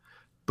that.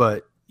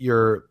 But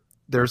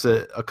there's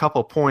a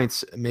couple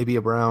points, maybe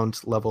around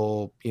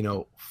level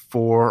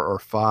 4 or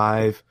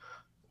 5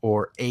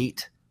 or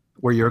 8,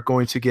 where you're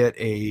going to get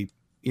a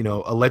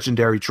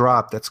legendary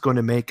drop that's going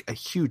to make a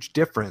huge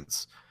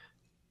difference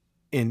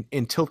in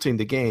tilting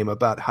the game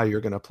about how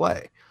you're going to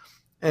play.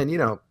 And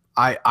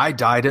I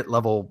died at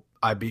level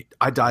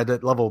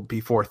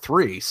before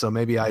 3, so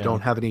maybe I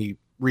don't have any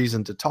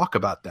reason to talk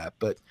about that.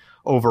 But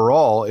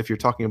overall, if you're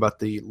talking about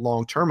the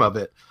long term of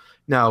it,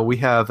 now we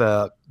have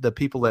the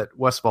people at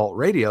West Vault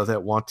Radio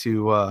that want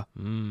to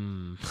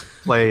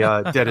play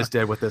Dead is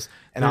Dead with us,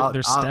 and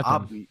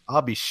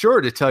I'll be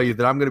sure to tell you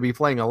that I'm going to be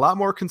playing a lot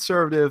more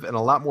conservative and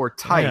a lot more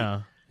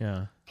tight.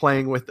 Yeah.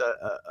 Playing with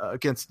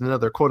against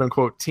another quote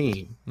unquote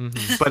team,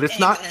 but it's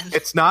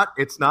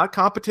not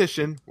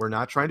competition. We're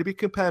not trying to be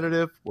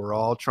competitive. We're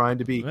all trying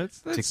to be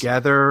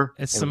together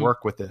and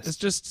work with this. It's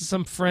just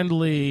some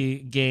friendly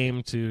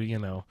game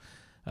to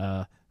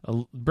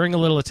bring a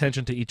little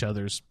attention to each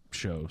other's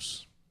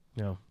shows.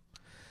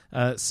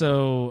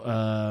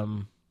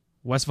 So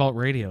West Vault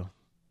Radio,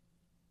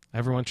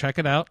 everyone check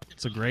it out.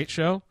 It's a great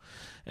show.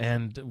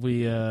 And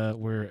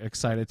we're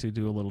excited to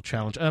do a little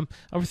challenge. I'm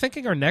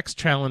thinking our next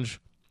challenge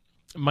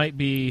might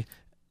be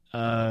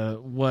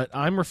what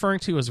I'm referring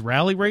to as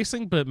rally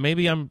racing, but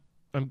maybe am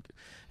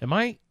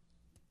I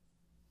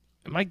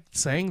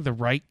saying the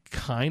right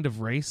kind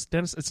of race,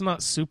 Dennis? It's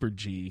not Super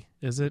G,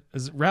 is it?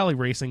 Rally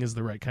racing is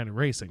the right kind of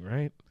racing,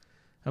 right?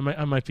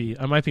 I might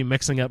be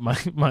mixing up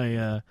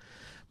my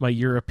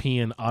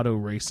European auto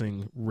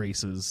racing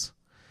races.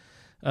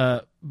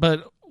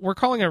 But we're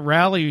calling it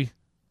rally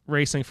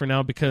racing for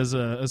now because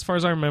as far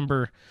as I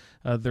remember,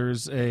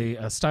 there's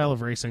a style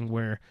of racing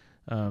where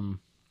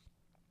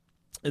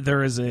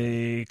there is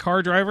a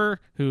car driver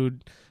who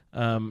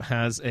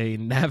has a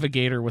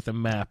navigator with a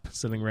map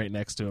sitting right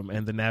next to him,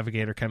 and the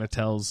navigator kind of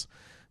tells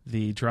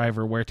the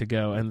driver where to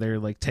go, and they're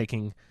like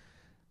taking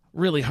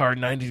really hard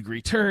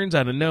 90-degree turns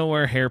out of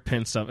nowhere,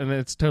 hairpin stuff, and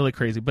it's totally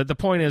crazy. But the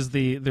point is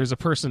there's a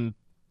person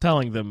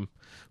telling them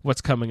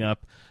what's coming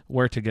up,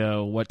 where to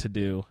go, what to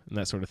do, and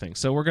that sort of thing.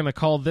 So we're going to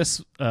call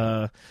this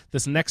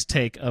this next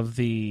take of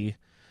the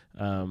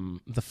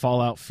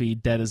Fallout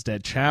feed Dead is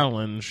Dead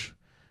challenge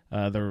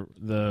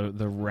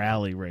the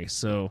rally race.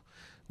 So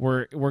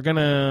we're going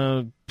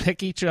to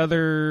pick each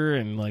other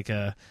and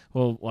how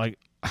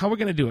are we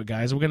going to do it,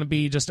 guys? We're going to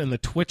be just in the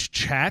Twitch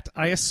chat,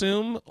 I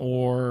assume,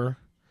 or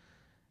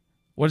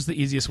what is the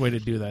easiest way to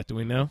do that? Do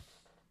we know?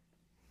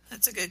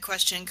 That's a good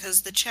question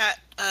because the chat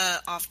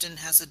often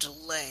has a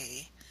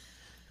delay.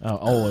 Oh,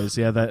 always,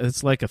 yeah. That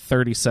it's like a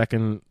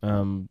 30-second,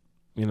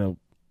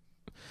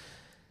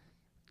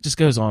 just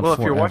goes on. Well,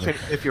 forever.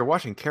 if you're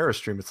watching Kara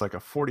stream, it's like a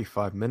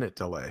 45-minute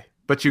delay,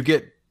 but you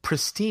get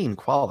pristine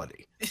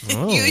quality.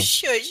 Oh. You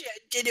sure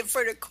did it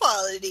for the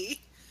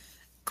quality.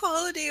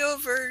 Quality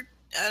over,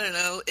 I don't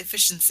know,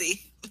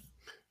 efficiency.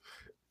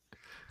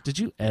 Did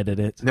you edit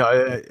it?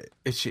 No,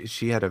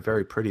 she had a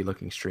very pretty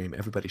looking stream.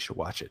 Everybody should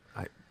watch it.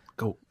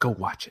 Go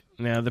watch it.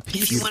 Now the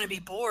PC. If you want to be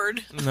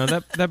bored. No,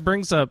 that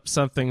brings up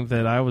something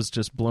that I was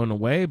just blown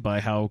away by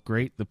how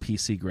great the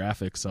PC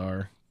graphics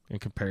are in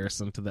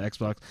comparison to the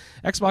Xbox.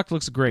 Xbox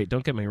looks great.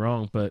 Don't get me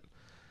wrong, but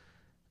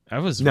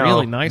that was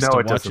really nice to watch. No,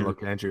 it doesn't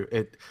look, Andrew.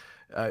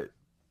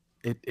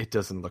 It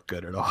doesn't look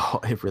good at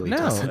all. It really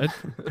doesn't.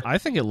 I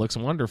think it looks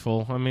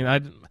wonderful. I mean, I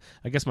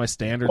guess my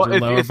standards are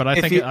lower, but I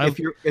think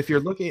if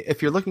you're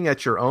looking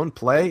at your own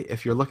play,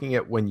 if you're looking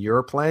at when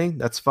you're playing,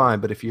 that's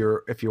fine. But if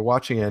you're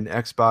watching an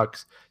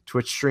Xbox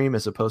Twitch stream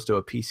as opposed to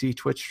a PC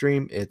Twitch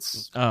stream,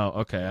 it's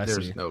okay. I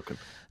see.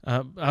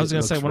 I was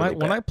going to say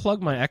when I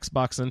plug my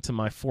Xbox into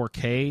my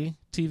 4K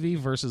TV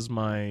versus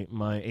my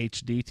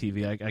HD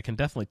TV, I can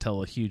definitely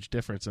tell a huge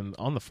difference. And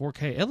on the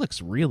 4K, it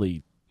looks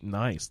really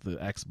nice. The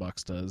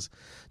Xbox does.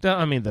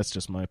 I mean, that's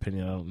just my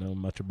opinion. I don't know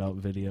much about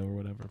video or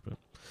whatever, but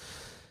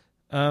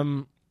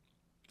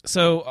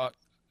so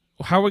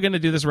how are we going to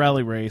do this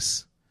rally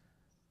race?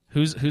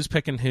 Who's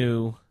picking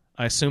who?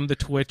 I assume the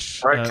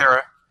Twitch. All right,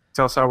 Kara,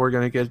 tell us how we're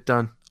going to get it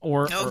done.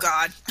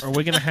 God, are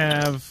we going to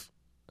have?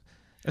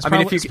 If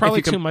you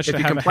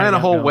can plan a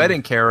whole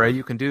wedding, Kara,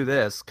 you can do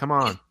this. Come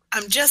on.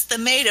 I'm just the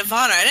maid of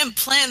honor. I didn't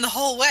plan the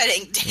whole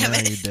wedding. Damn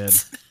it! You did.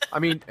 I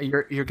mean,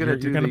 you're going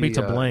to be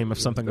to blame if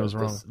something goes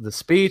wrong. The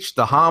speech,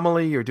 the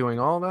homily, you're doing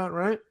all that,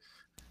 right?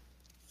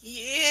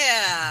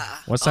 Yeah.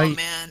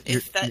 Man,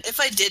 if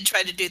I did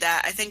try to do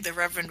that, I think the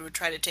Reverend would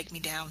try to take me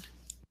down.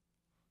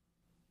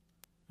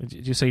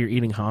 Did you say you're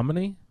eating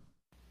hominy?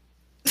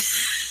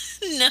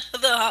 No,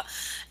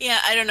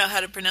 I don't know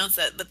how to pronounce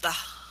that, but the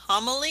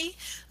homily,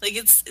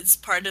 it's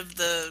part of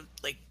the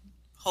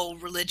whole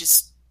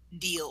religious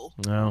deal.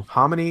 No,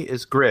 hominy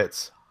is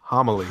grits.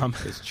 Homily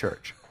is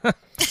church.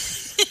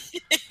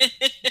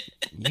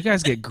 You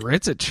guys get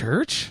grits at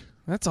church?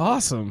 That's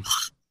awesome.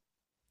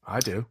 I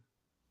do.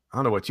 I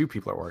don't know what you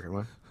people are working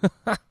with.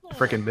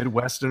 Freaking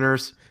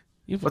Midwesterners.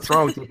 What's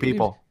wrong with you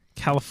people?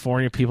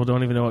 California people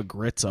don't even know what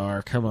grits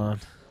are. Come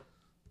on.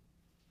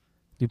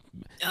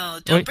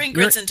 Don't bring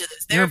grits into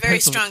this. There are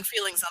very strong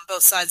feelings on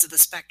both sides of the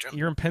spectrum.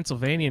 You're in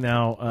Pennsylvania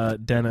now,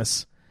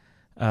 Dennis.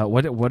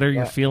 What are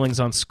your feelings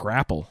on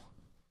Scrapple?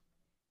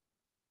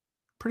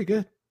 Pretty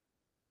good.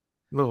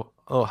 A little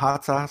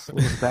hot sauce, a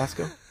little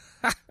Tabasco.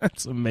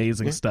 That's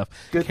amazing stuff.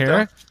 Good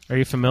Kara, stuff. Are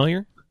you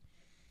familiar?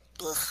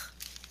 Ugh.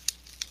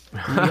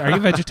 Are you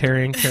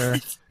vegetarian, Kara?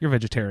 You're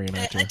vegetarian,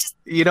 aren't you?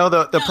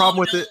 The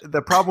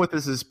problem with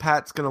this is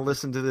Pat's going to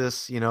listen to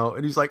this,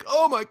 and he's like,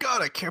 "Oh my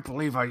god, I can't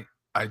believe I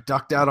I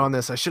ducked out on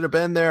this. I should have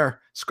been there.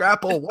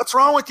 Scrapple, what's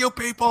wrong with you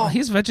people? Well,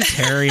 he's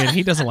vegetarian.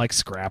 He doesn't like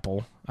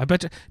Scrapple. I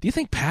bet you. Do you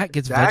think Pat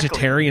gets Exactly.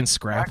 vegetarian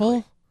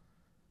Scrapple?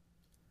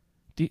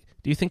 Do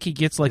you think he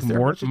gets like Is there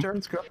more?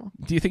 vegetarian Scrapple?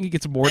 Do you think he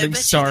gets Morning bet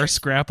you Star there's-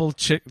 Scrapple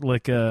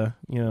like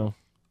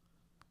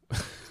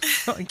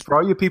like For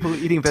all you people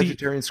eating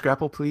vegetarian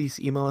Scrapple, please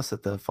email us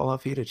at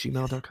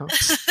thefalloutfeed@gmail.com.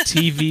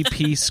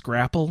 TVP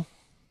Scrapple?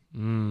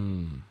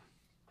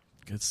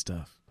 Good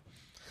stuff.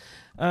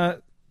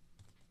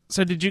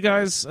 So did you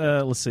guys?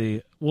 Let's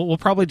see. We'll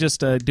probably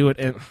just do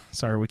it.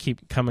 Sorry, we keep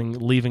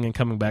leaving and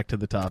coming back to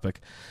the topic.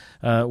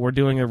 We're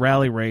doing a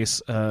rally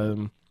race.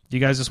 Do you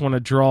guys just want to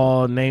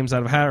draw names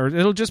out of a hat, or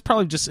it'll just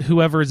probably just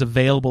whoever is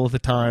available at the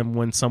time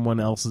when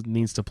someone else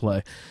needs to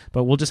play?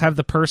 But we'll just have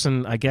the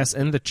person, I guess,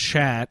 in the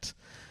chat,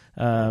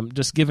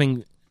 just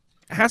giving.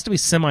 It has to be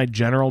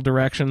semi-general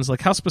directions.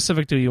 Like, how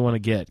specific do you want to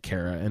get,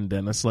 Kara and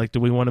Dennis? Like, do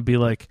we want to be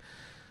like,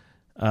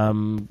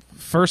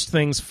 first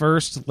things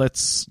first?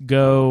 Let's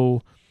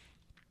go.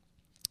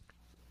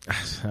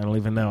 I don't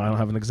even know. I don't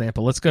have an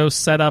example. Let's go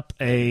set up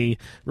a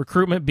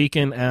recruitment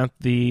beacon at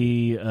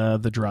the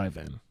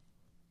drive-in,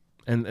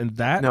 and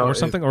that or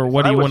something. Or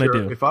what do you want to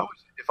do? If I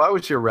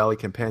was your rally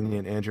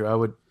companion, Andrew, I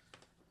would.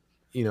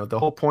 The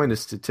whole point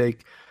is to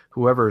take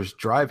whoever's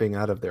driving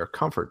out of their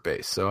comfort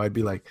base. So I'd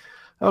be like,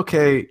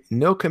 okay,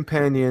 no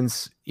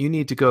companions. You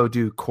need to go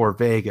do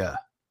Corvega,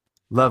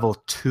 level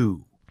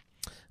 2,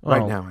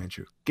 right now,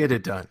 Andrew. Get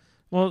it done.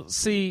 Well,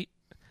 see,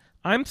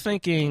 I'm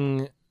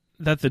thinking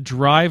that the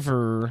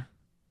driver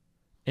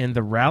in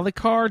the rally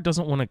car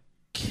doesn't want to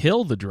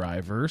kill the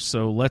driver,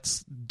 so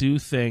let's do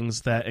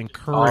things that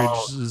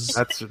encourages.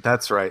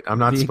 That's right. I'm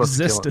not supposed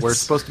to kill him.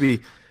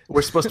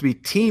 We're supposed to be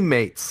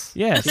teammates.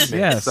 Yes, Teammates.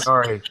 yes.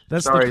 Sorry,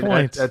 That's the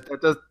point.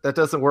 That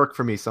doesn't work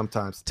for me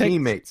sometimes.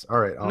 Teammates. All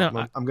right.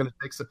 I'm going to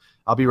take some.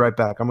 I'll be right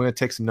back. I'm going to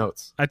take some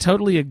notes. I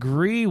totally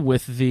agree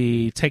with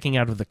the taking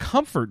out of the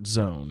comfort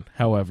zone.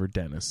 However,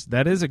 Dennis,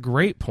 that is a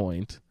great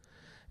point.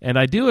 And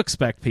I do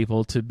expect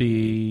people to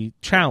be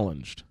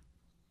challenged.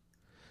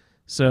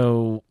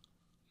 So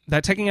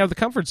that taking out of the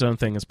comfort zone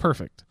thing is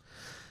perfect.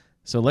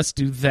 So let's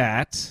do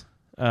that.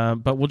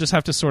 But we'll just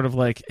have to sort of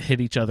like hit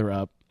each other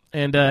up.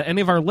 And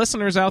any of our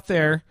listeners out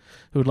there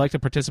who would like to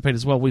participate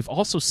as well, we've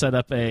also set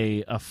up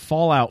a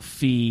Fallout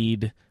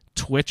Feed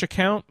Twitch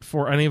account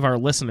for any of our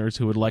listeners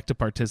who would like to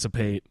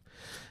participate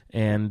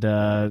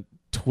and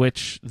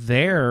Twitch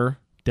their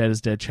Dead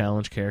is Dead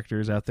Challenge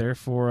characters out there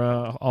for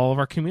all of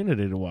our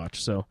community to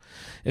watch. So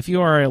if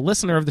you are a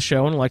listener of the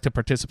show and would like to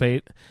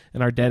participate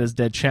in our Dead is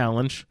Dead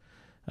Challenge,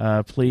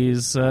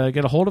 please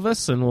get a hold of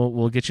us and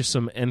we'll get you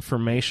some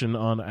information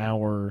on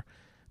our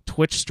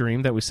Twitch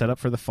stream that we set up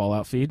for the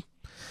Fallout Feed.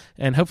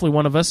 And hopefully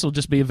one of us will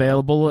just be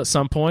available at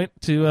some point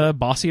to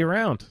boss you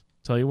around,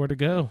 tell you where to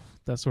go,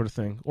 that sort of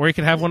thing. Or you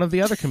could have one of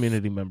the other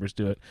community members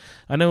do it.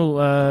 I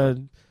know...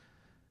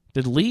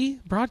 did Lee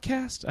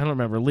broadcast? I don't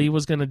remember. Lee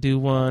was going to do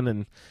one,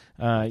 and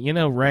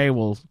Ray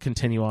will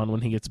continue on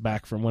when he gets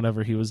back from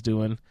whatever he was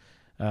doing.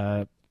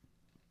 But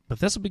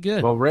this will be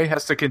good. Well, Ray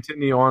has to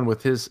continue on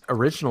with his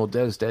original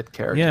Dead is Dead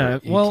character. Yeah,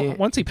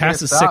 once he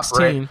passes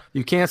 16...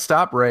 You can't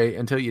stop Ray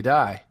until you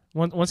die.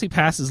 Once he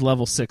passes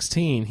level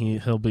 16,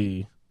 he'll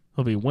be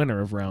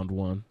winner of round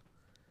 1.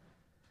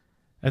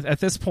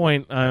 At this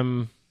point,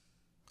 I'm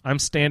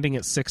standing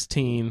at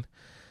 16.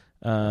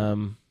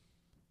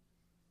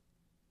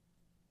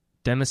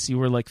 Dennis, you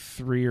were like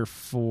 3 or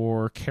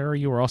 4. Kara,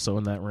 you were also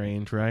in that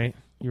range, right?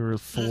 You were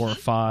 4 or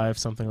 5,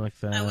 something like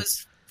that. I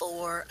was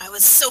 4. I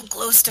was so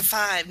close to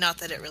 5. Not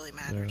that it really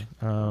mattered.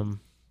 I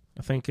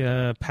think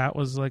Pat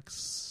was like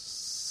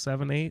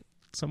 7, 8,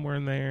 somewhere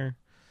in there.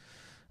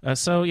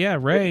 So yeah,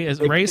 Ray's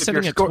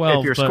sitting at 12.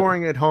 If you're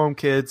scoring at home,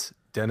 kids,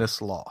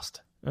 Dennis lost.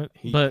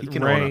 He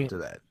can own up to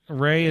that.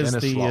 Ray is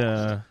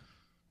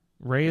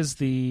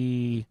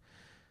the.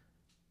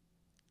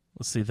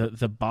 Let's see,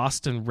 the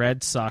Boston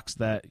Red Sox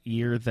that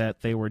year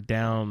that they were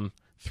down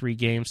 3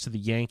 games to the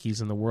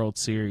Yankees in the World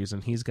Series,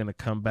 and he's going to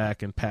come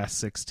back and pass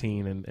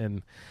 16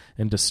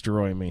 and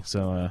destroy me.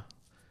 So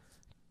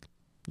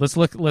let's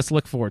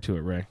look forward to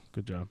it, Ray.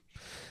 Good job.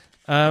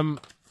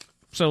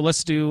 So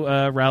let's do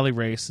Rally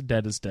Race.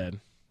 Dead is Dead.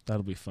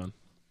 That'll be fun.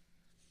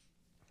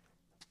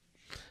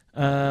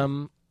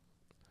 So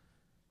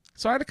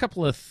I had a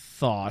couple of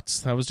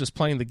thoughts. I was just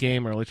playing the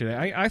game earlier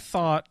today. I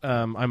thought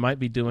I might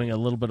be doing a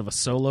little bit of a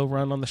solo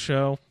run on the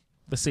show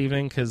this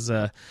evening because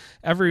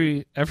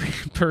every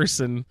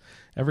person,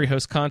 every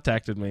host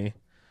contacted me,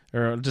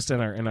 or just in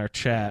our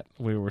chat,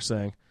 we were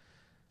saying,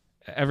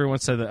 everyone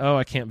said that,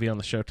 I can't be on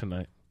the show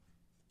tonight.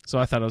 So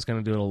I thought I was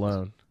going to do it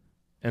alone.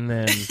 And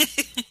then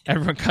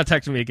everyone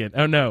contacted me again.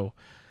 Oh, no,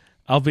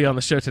 I'll be on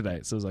the show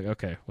tonight. So I was like,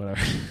 okay,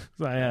 whatever.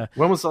 So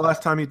when was the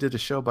last time you did a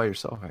show by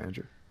yourself,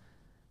 Andrew?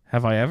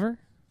 Have I ever?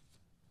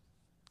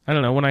 I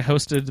don't know. When I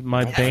hosted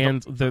my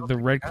band, the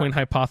Red Queen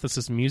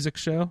Hypothesis music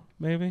show,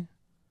 maybe.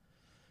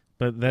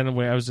 But then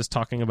I was just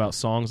talking about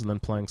songs and then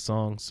playing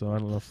songs, so I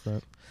don't know if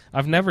that...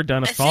 I've never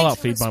done a Fallout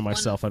feed by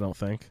myself, I don't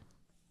think.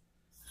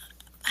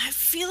 I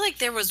feel like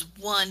there was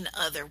one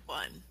other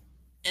one.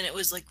 and it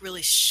was like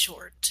really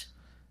short.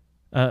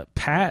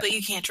 Pat, But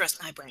you can't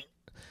trust my brain.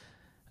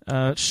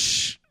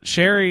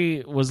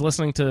 Sherry was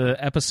listening to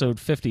episode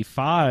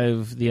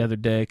 55 the other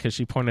day because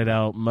she pointed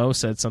out Mo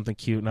said something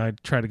cute, and I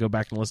tried to go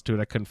back and listen to it.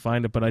 I couldn't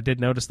find it, but I did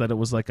notice that it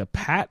was like a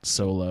Pat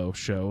solo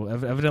show.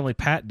 Evidently,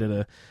 Pat did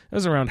it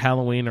was around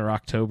Halloween or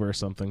October or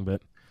something.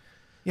 But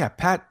Yeah,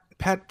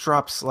 Pat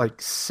drops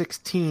like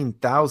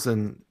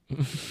 16,000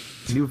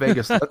 New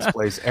Vegas Let's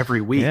Plays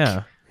every week.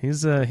 yeah,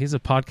 he's a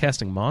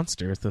podcasting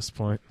monster at this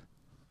point.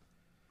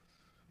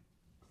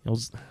 He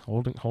was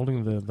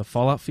holding the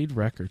Fallout feed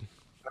record.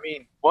 I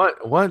mean,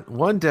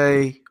 one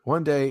day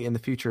in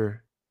the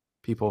future,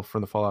 people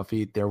from the Fallout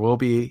feed, there will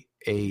be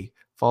a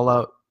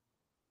Fallout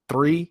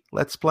 3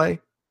 Let's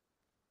Play.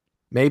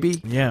 Maybe.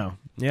 Yeah.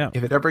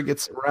 If it ever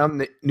gets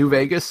around New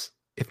Vegas,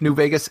 if New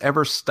Vegas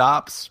ever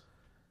stops,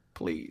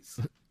 please.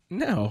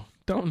 No,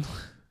 don't.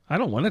 I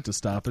don't want it to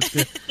stop. It's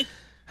good.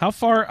 How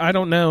far? I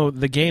don't know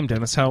the game,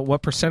 Dennis.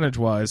 What percentage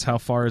wise? How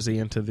far is he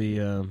into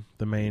the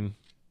main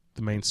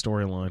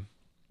storyline?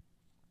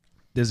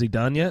 Is he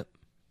done yet?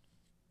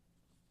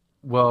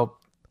 Well,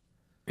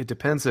 it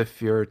depends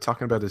if you're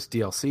talking about his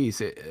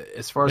DLCs.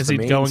 As far as Is the he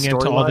main going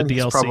into all the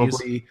storyline,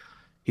 DLCs?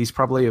 he's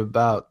probably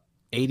about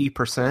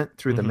 80%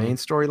 through the main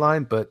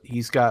storyline, but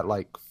he's got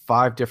like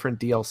 5 different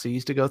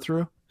DLCs to go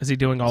through. Is he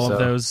doing all of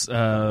those?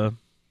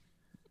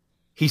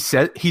 He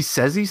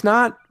says he's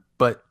not,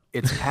 but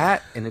it's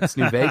Pat and it's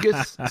New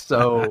Vegas,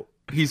 so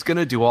he's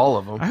gonna do all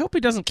of them. I hope he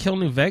doesn't kill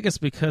New Vegas,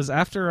 because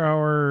after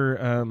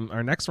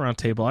our next round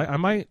table, I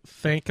might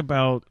think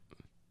about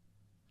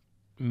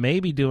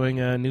maybe doing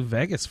a New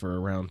Vegas for a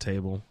round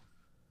table.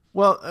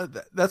 Well,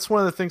 that's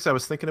one of the things I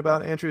was thinking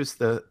about, Andrew, is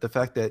the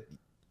fact that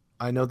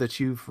I know that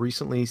you've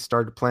recently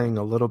started playing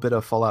a little bit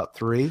of Fallout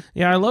 3.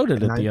 Yeah, I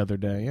loaded it the other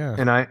day. Yeah,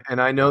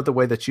 and I know the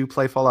way that you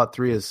play Fallout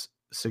 3 is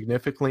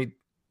significantly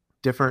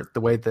different the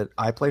way that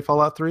I play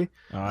Fallout 3.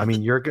 I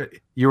mean,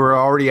 you were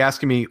already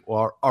asking me,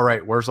 well, all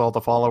right, where's all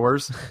the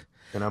followers?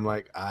 And I'm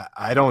like,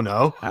 I don't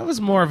know. That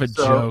was more of a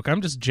joke.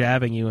 I'm just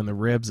jabbing you in the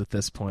ribs at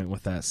this point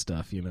with that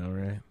stuff,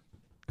 right?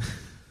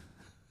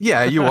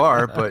 Yeah, you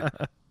are,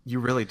 but you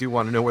really do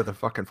want to know where the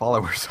fucking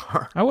followers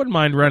are. I wouldn't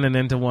mind running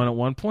into one at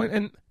one point.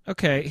 And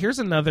okay, here's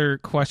another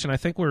question I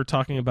think we were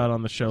talking about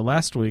on the show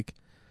last week.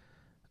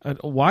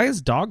 Why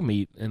is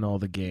Dogmeat in all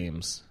the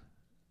games?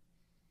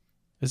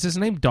 Is his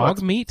name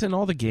Dogmeat in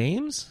all the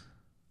games?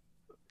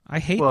 I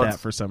hate that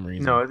for some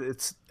reason. No,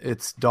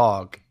 it's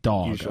Dog.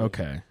 Dog. Usually.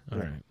 Okay. All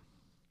right.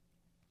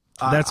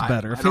 That's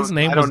better. If his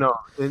name I was... don't know.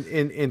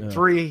 In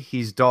 3,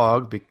 he's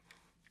Dog,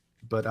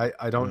 but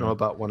I don't know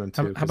about 1 and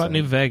 2. How about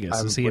New Vegas?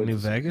 Is he in New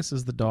Vegas?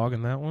 Is the dog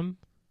in that one?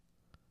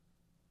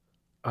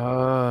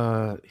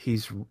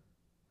 He's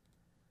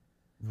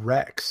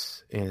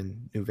Rex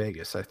in New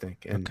Vegas, I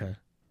think. And okay.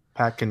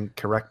 Pat can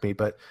correct me,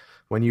 but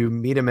when you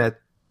meet him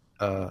at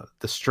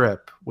the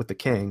Strip with the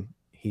King,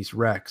 he's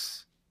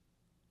Rex,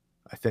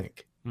 I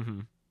think.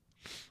 Mm-hmm.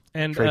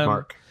 And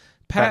trademark.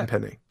 Pat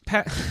pending.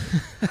 Pat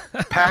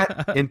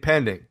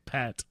impending.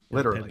 Pat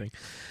literally.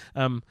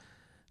 Impending.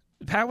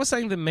 Pat was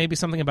saying that maybe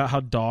something about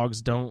how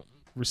dogs don't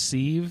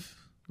receive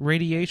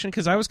radiation,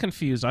 because I was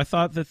confused. I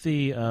thought that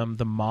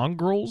the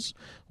mongrels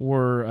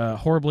were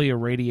horribly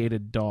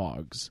irradiated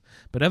dogs,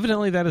 but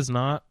evidently that is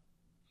not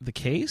the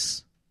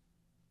case.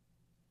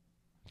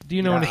 Do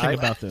you know anything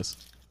about this?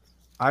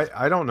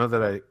 I don't know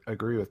that I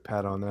agree with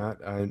Pat on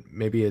that.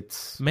 Maybe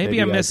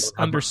I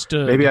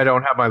misunderstood. Maybe I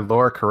don't have my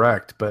lore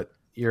correct, but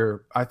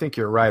I think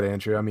you're right,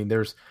 Andrew. I mean,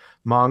 there's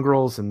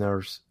mongrels and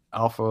there's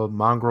alpha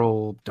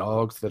mongrel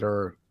dogs that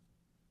are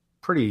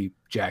pretty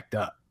jacked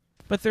up.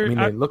 But they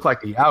look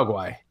like the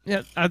Yaogwai.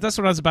 Yeah, that's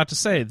what I was about to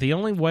say. The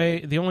only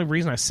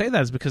reason I say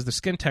that is because the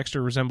skin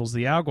texture resembles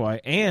the Yaogwai,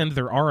 and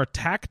there are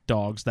attack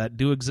dogs that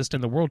do exist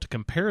in the world to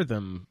compare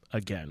them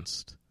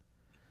against.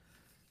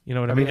 You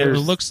know what I mean? It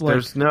looks like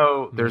there's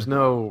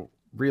no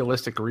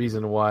realistic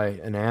reason why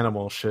an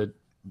animal should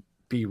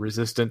be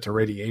resistant to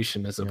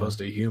radiation as opposed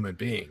to a human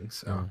being.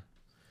 So,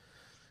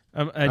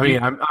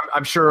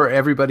 I'm sure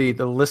everybody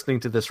that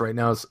listening to this right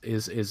now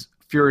is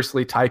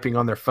furiously typing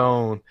on their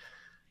phone,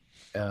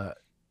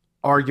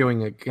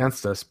 arguing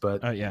against us.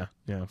 But yeah,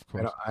 of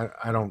course.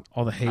 I don't.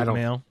 All the hate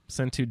mail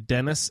sent to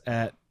Dennis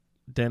at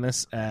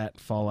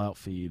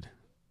falloutfeed.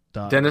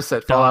 Dennis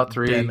at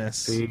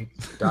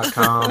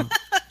fallout3feed.com.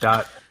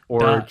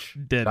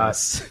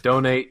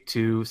 .donate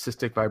to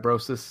cystic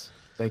fibrosis.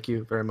 Thank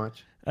you very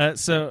much.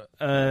 So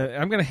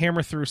I'm going to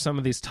hammer through some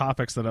of these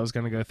topics that I was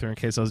going to go through in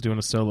case I was doing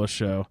a solo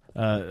show.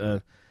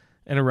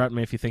 Interrupt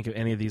me if you think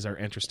any of these are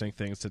interesting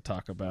things to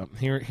talk about.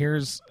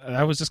 Here's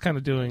I was just kind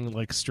of doing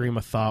like stream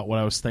of thought what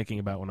I was thinking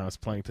about when I was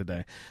playing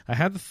today. I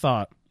had the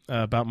thought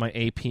about my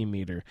AP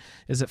meter.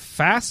 Is it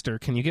faster?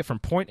 Can you get from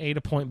point A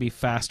to point B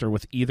faster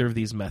with either of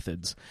these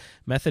methods?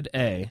 Method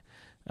A,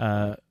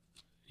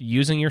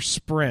 using your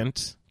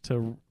sprint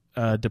to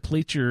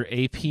deplete your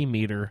AP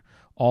meter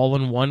all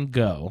in one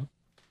go,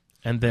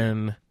 and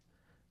then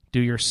do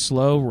your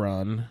slow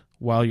run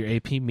while your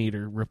AP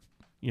meter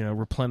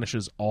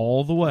replenishes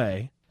all the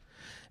way,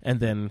 and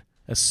then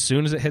as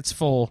soon as it hits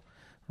full,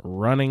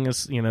 running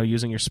as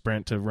using your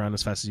sprint to run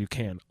as fast as you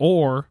can.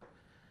 Or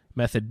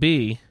method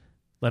B,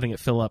 letting it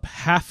fill up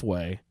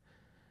halfway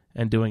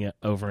and doing it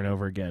over and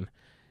over again.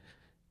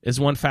 Is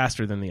one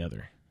faster than the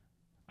other?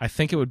 I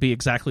think it would be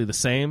exactly the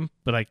same,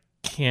 but I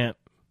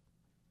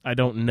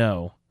don't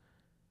know.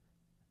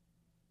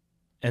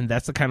 And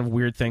that's the kind of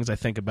weird things I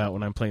think about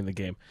when I'm playing the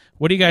game.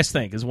 What do you guys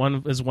think? Is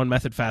one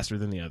method faster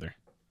than the other?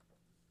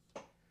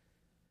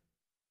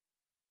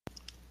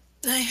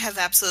 I have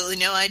absolutely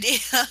no idea.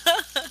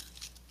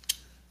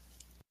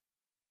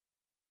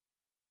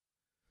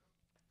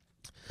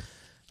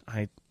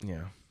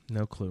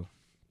 No clue.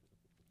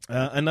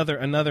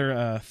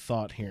 Another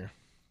thought here.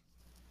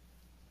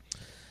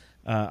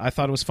 I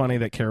thought it was funny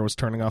that Kara was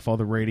turning off all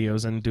the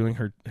radios and doing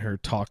her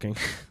talking.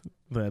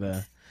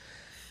 That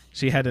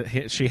she had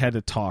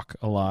to talk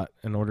a lot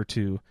in order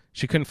to.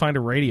 She couldn't find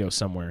a radio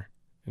somewhere,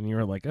 and you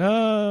were like,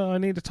 "Oh, I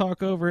need to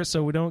talk over it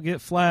so we don't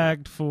get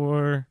flagged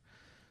for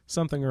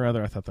something or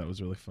other." I thought that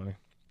was really funny.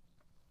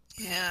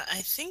 Yeah,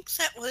 I think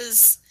it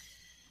was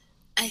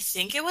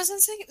in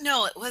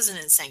no, it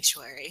wasn't in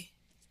Sanctuary.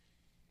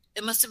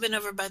 It must have been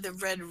over by the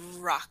Red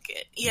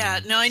Rocket. Yeah,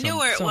 no, I knew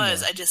where it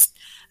was.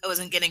 I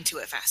wasn't getting to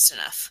it fast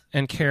enough.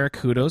 And Kara,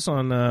 kudos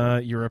on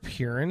your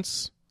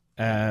appearance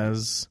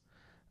as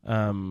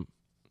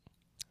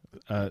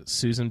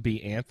Susan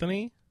B.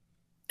 Anthony.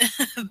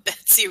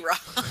 Betsy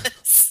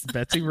Ross.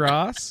 Betsy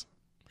Ross.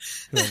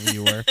 Whoever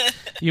you were.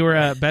 You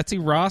were Betsy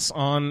Ross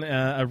on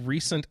a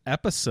recent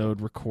episode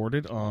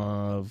recorded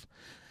of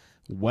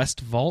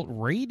West Vault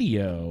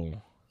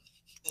Radio.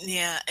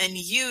 Yeah, and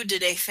you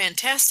did a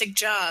fantastic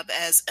job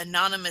as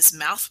Anonymous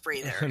Mouth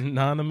Breather.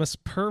 Anonymous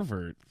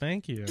Pervert.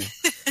 Thank you.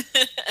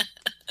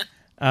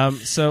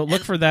 So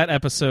look for that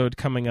episode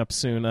coming up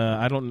soon.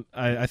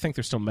 I think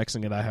they're still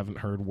mixing it. I haven't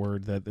heard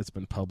word that it's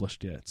been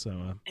published yet.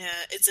 So yeah,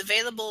 it's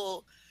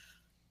available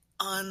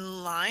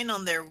online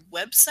on their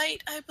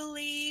website, I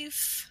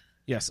believe.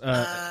 Yes.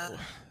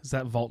 Is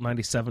that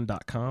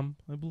vault97.com,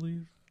 I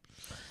believe?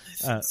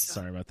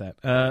 Sorry about that.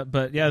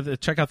 But yeah,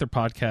 check out their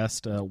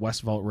podcast,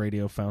 West Vault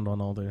Radio, found on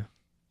all the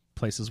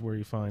places where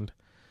you find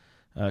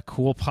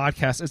cool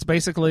podcasts. It's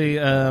basically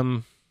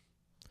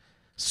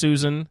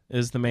Susan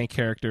is the main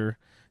character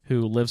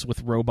who lives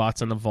with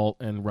robots in a vault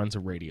and runs a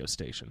radio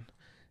station.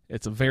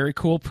 It's a very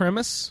cool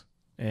premise,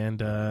 and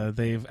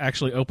they've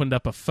actually opened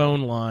up a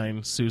phone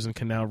line. Susan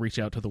can now reach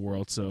out to the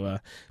world, so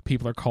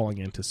people are calling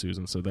into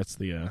Susan. So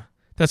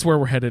that's where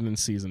we're headed in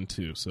season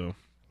 2. So.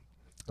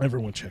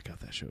 Everyone check out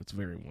that show. It's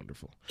very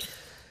wonderful.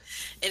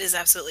 It is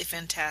absolutely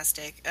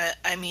fantastic.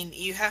 I mean,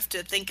 you have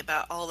to think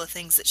about all the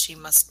things that she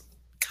must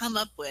come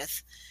up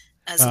with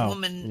as a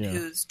woman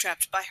who's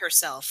trapped by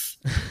herself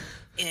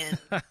in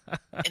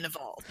a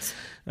vault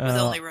with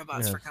only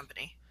robots for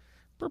company.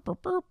 Burp,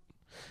 burp, burp.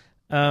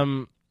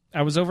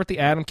 I was over at the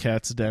Adam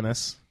Cats,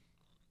 Dennis.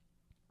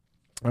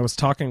 I was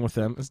talking with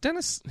them. Is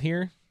Dennis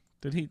here?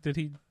 Did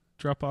he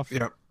drop off?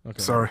 Yeah.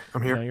 Okay. Sorry,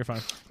 I'm here. No, you're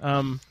fine.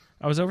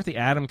 I was over at the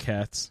Adam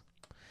Cats.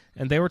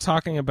 And they were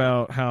talking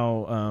about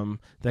how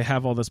they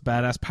have all this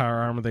badass power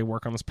armor. They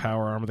work on this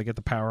power armor. They get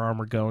the power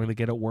armor going. They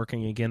get it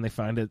working again. They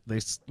find it.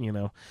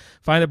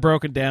 Find it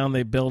broken down.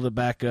 They build it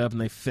back up, and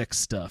they fix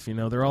stuff.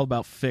 They're all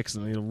about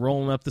fixing.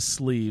 Rolling up the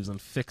sleeves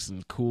and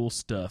fixing cool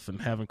stuff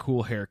and having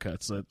cool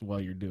haircuts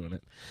while you're doing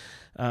it.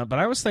 But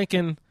I was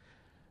thinking,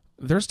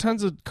 there's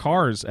tons of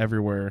cars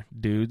everywhere,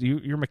 dude.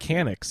 You're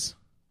mechanics.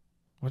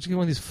 Why don't you get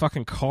one of these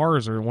fucking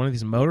cars or one of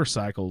these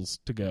motorcycles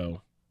to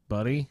go,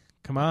 buddy?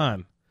 Come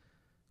on.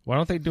 Why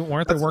aren't they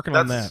working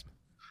on that?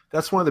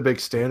 That's one of the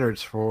big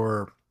standards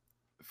for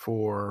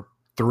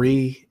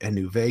 3 and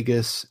New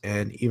Vegas,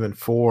 and even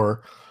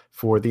 4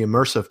 for the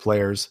immersive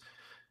players.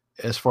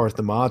 As far as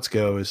the mods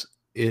goes,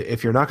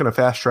 if you're not going to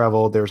fast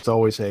travel, there's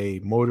always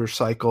a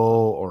motorcycle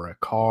or a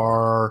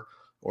car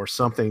or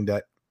something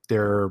that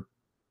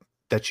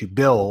you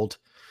build.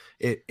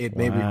 It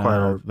may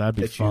require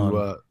that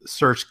you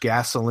search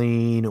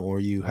gasoline, or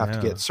you have to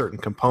get certain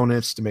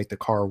components to make the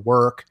car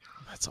work.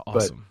 That's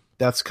awesome. But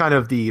that's kind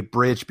of the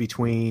bridge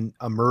between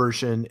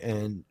immersion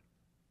and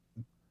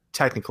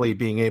technically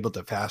being able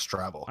to fast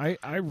travel. I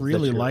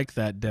really like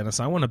that, Dennis.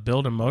 I want to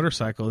build a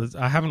motorcycle.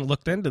 I haven't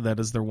looked into that.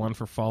 Is there one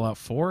for Fallout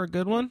 4, a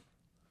good one?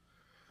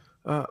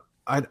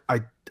 I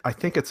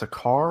think it's a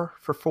car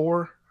for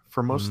 4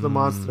 for most of the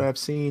mods that I've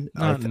seen.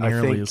 Not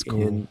nearly as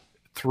cool. In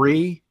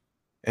 3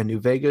 and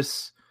New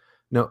Vegas,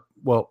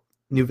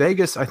 New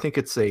Vegas, I think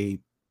it's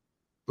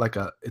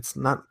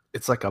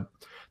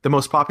the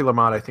most popular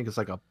mod, I think, is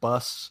like a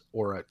bus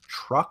or a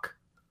truck.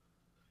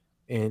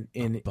 And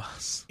in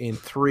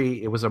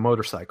 3, it was a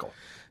motorcycle.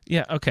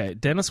 Yeah, okay.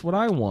 Dennis, what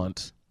I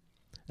want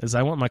is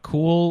my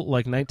cool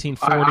 1940s.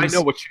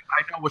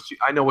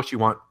 I know what you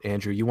want,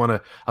 Andrew. You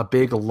want a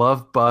big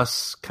love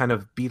bus, kind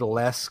of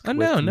Beatlesque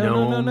with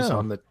gnomes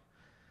on the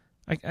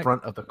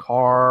front of the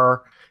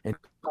car and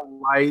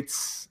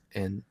lights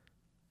and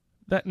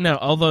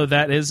although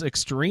that is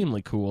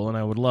extremely cool, and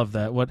I would love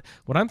that. What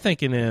I'm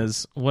thinking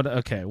is what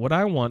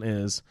I want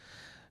is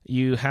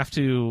you have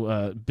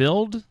to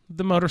build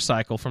the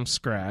motorcycle from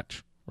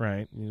scratch,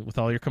 right? With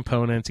all your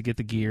components, you get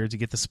the gears, you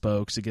get the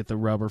spokes, you get the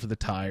rubber for the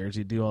tires,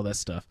 you do all that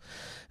stuff.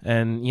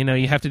 And,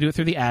 you have to do it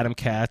through the Atom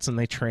Cats, and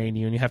they train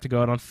you, and you have to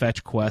go out on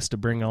fetch quests to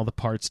bring all the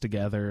parts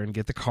together and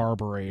get the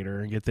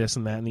carburetor and get this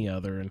and that and the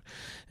other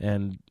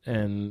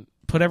and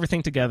put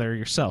everything together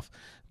yourself.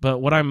 But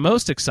what I'm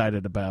most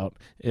excited about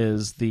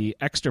is the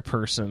extra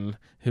person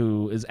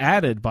who is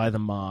added by the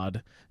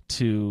mod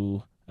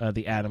to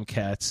the Atom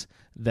Cats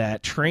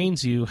that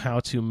trains you how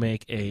to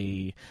make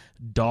a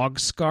dog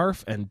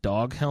scarf and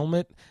dog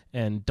helmet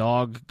and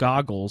dog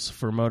goggles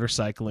for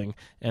motorcycling,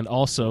 and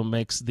also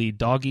makes the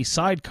doggy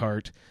side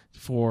cart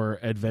for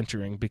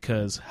adventuring,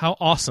 because how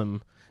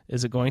awesome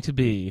is it going to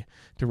be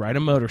to ride a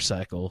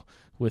motorcycle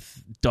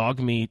with dog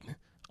meat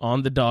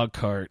on the dog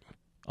cart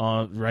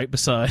right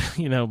beside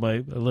my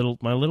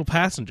little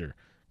passenger.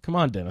 Come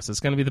on, Dennis.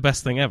 It's going to be the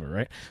best thing ever,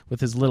 right? With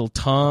his little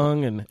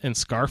tongue and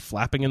scarf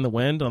flapping in the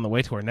wind on the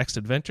way to our next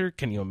adventure.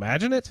 Can you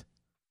imagine it?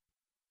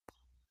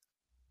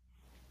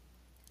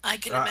 I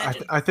can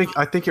imagine. I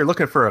think you're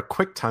looking for a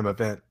quick time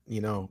event,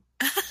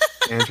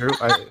 Andrew.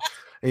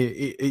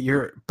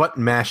 You're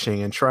button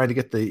mashing and trying to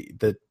get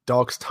the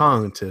dog's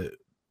tongue to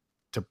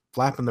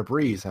flap in the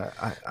breeze.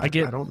 I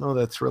don't know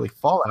that's really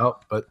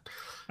Fallout, but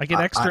I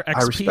get extra XP.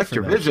 I respect for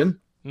your that. vision.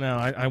 No,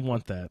 I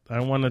want that. I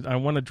want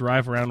to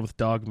drive around with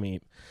dog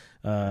meat,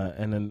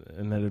 and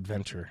an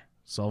adventure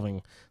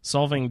solving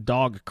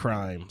dog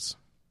crimes.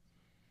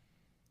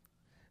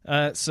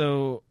 But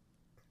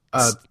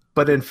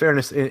in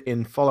fairness,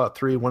 in Fallout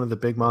 3, one of the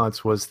big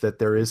mods was that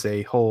there is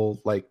a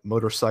whole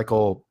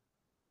motorcycle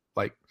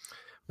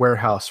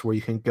warehouse where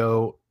you can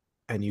go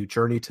and you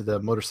journey to the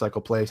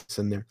motorcycle place,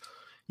 and there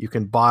you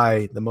can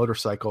buy the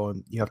motorcycle,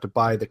 and you have to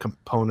buy the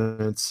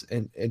components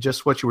and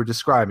just what you were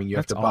describing. You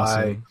have to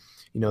buy,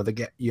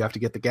 you have to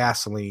get the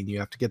gasoline, you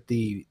have to get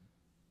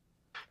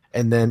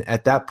and then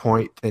at that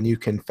point, then you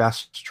can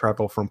fast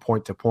travel from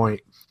point to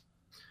point,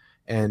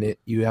 and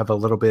you have a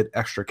little bit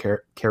extra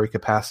carry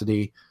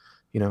capacity,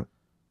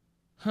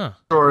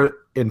 Or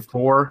in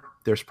 4,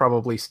 there's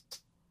probably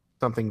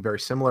something very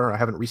similar. I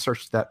haven't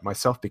researched that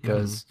myself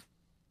because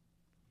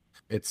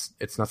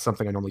it's not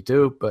something I normally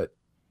do, but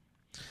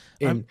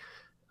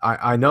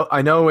I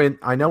know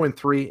in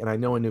 3 and I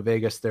know in New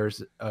Vegas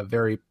there's a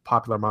very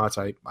popular mods.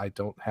 I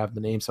don't have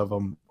the names of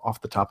them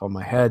off the top of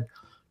my head,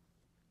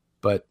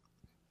 but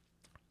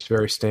it's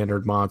very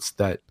standard mods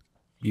that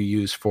you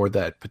use for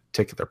that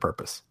particular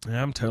purpose.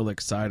 Yeah, I'm totally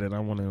excited. I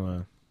want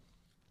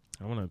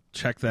to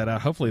check that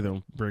out. Hopefully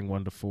they'll bring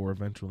 1 to 4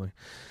 eventually.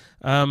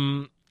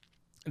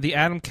 The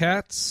Atom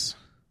Cats,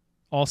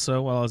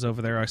 also, while I was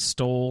over there, I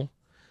stole.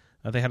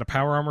 They had a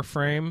power armor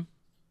frame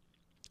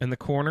in the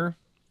corner,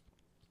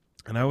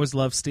 and I always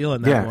loved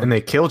stealing that one. Yeah, and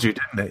they killed you,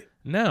 didn't they?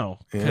 No,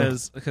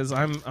 because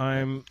I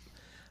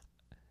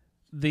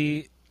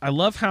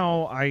love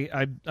how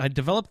I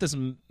developed this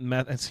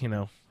method.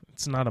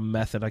 It's not a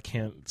method. I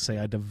can't say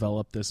I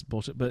developed this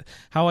bullshit, but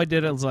how I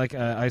did it was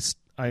I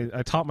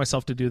taught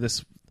myself to do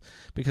this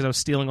because I was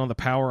stealing all the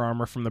power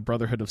armor from the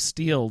Brotherhood of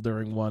Steel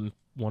during one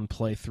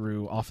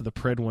playthrough off of the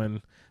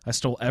Pridwin. I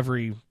stole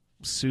every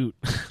suit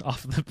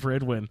off of the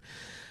Pridwin.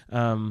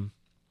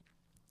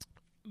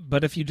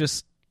 But if you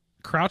just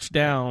crouch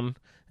down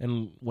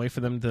and wait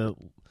for them to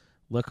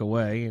look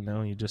away,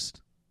 you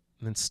just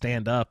then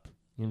stand up,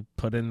 you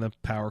put in the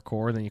power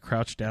core, then you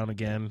crouch down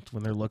again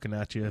when they're looking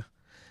at you,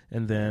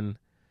 and then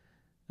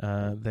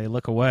they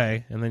look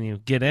away, and then you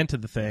get into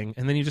the thing,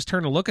 and then you just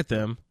turn to look at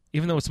them.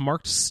 Even though it's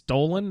marked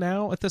stolen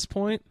now at this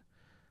point,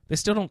 they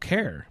still don't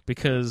care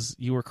because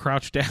you were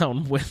crouched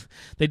down with.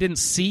 They didn't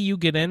see you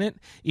get in it,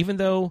 even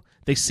though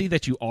they see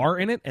that you are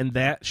in it, and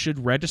that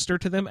should register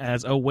to them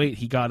as, oh wait,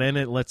 he got in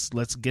it. Let's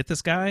get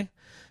this guy.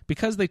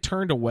 Because they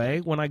turned away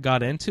when I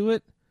got into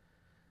it,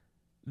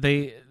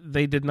 they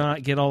did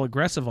not get all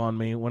aggressive on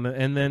me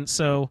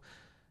so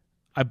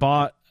I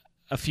bought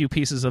a few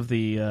pieces of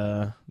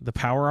the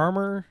power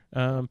armor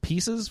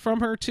pieces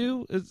from her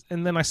too,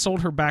 and then I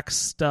sold her back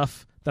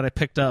stuff that I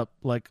picked up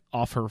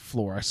off her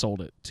floor. I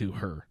sold it to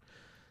her.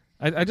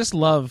 I just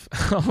love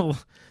how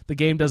the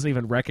game doesn't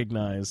even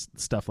recognize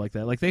stuff like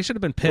that. They should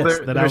have been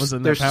pissed that I was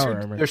in the power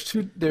armor.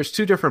 There's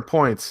two different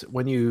points.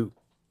 When you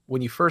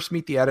first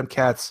meet the Atom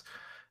Cats,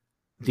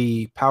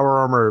 the power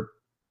armor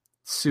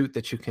suit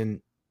that you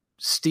can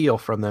steal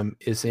from them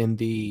is in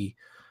the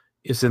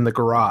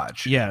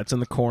garage. Yeah, it's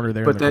in the corner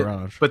there in the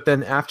garage. But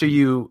then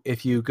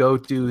if you go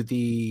do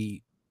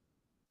the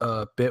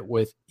bit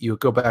with, you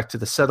go back to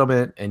the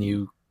settlement and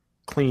you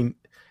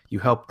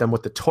help them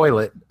with the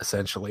toilet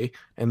essentially,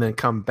 and then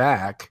come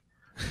back,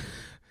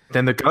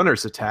 then the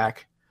gunners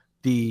attack.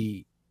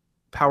 The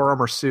power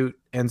armor suit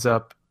ends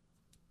up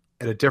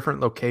at a different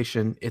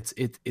location. It's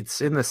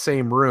in the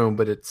same room,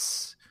 but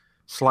it's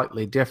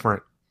slightly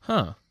different.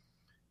 Huh.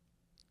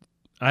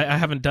 I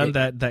haven't done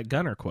that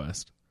gunner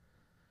quest.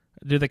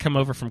 Do they come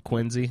over from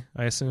Quincy,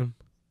 I assume?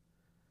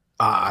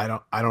 I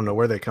don't know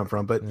where they come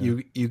from, but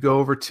yeah. You go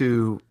over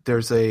to,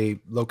 there's a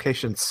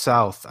location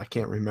south. I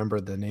can't remember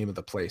the name of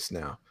the place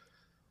now.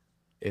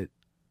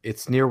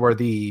 It's near where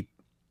the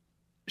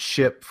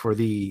ship for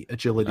the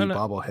agility Oh, no.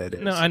 bobblehead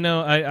is. No, I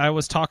know. I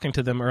was talking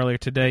to them earlier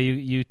today.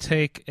 You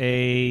take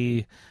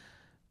a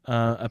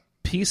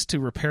piece to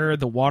repair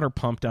the water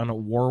pump down at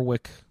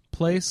Warwick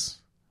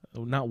Place.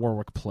 Not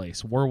Warwick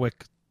Place.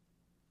 Warwick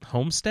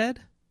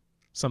Homestead?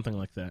 Something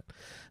like that.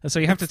 And so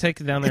you have to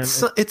take it down there.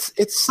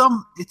 It's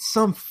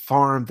some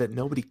farm that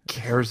nobody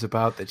cares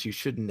about that you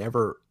should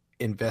never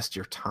invest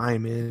your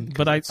time in.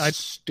 But I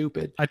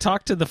stupid. I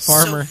talked to the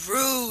farmer. So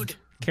rude.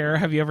 Kara,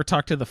 have you ever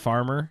talked to the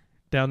farmer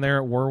down there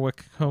at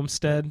Warwick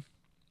Homestead?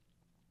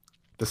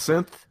 The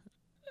synth?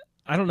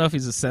 I don't know if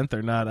he's a synth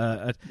or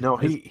not. No,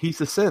 he's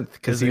a synth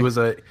because he? he was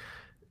a.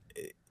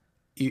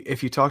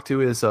 If you talk to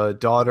his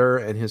daughter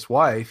and his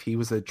wife, he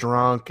was a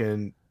drunk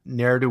and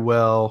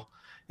ne'er-do-well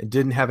and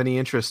didn't have any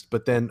interest.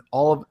 But then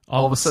all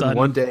of a sudden,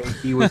 one day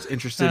he was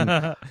interested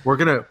in we're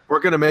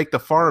gonna make the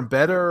farm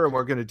better, and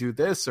we're gonna do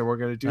this, and we're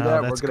gonna do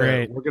that. That's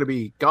we're gonna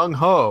be gung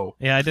ho.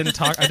 Yeah, I didn't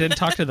talk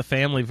to the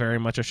family very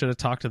much. I should have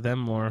talked to them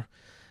more.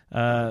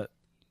 But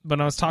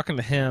I was talking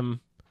to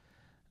him.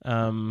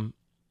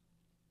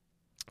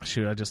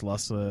 Shoot, I just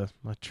lost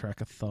my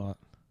track of thought.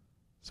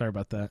 Sorry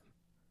about that.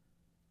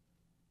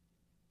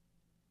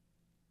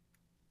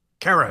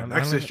 Kara,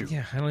 next issue.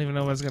 Yeah, I don't even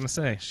know what I was going to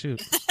say.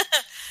 Shoot.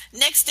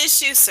 Next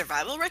issue,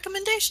 survival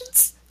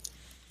recommendations?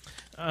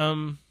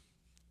 Oh,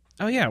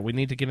 yeah, we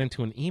need to get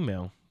into an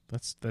email.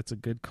 That's a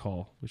good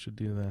call. We should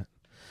do that.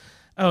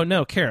 Oh,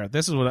 no, Kara,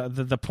 this is what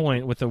the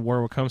point with the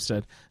Warwick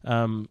Homestead.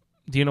 Do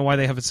you know why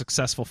they have a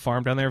successful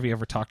farm down there? Have you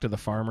ever talked to the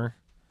farmer?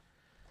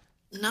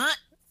 Not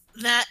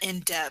that in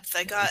depth.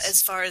 I got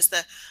as far as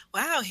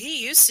wow,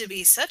 he used to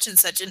be such and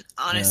such, and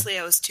honestly,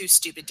 I was too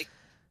stupid to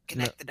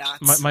connect the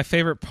dots. My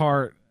favorite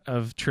part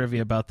of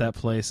trivia about that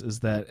place is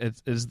that it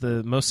is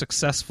the most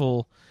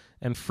successful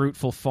and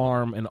fruitful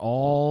farm in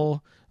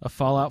all of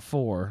Fallout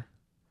 4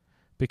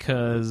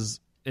 because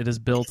it is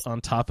built on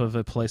top of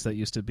a place that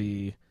used to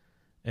be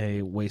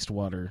a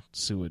wastewater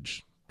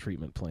sewage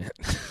treatment plant.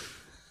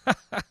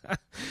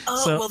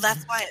 Well,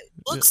 that's why it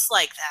looks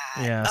like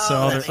that. Yeah,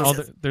 so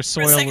there's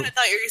soil. For a second, I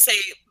thought you were going to say.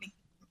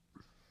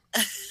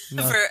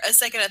 No. For a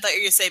second, I thought you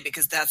were going to say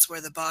because that's where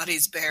the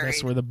body's buried.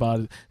 That's where the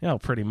body.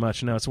 Pretty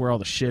much. No, it's where all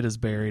the shit is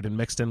buried and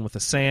mixed in with the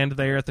sand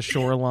there at the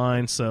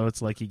shoreline. So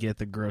it's like you get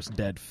the gross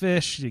dead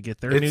fish, you get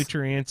their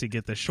nutrients, you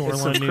get the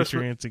shoreline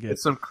nutrients.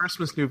 It's some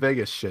Christmas New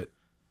Vegas shit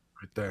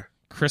right there.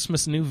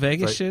 Christmas New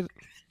Vegas shit.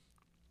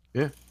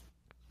 Yeah.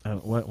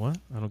 What?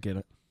 I don't get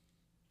it.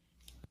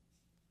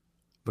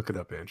 Look it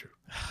up, Andrew.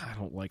 I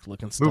don't like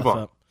looking stuff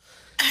up.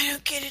 I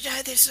don't get it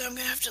either, so I'm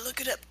going to have to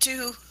look it up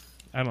too.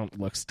 I don't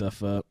look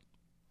stuff up.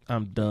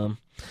 I'm dumb.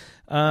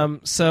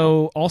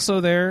 So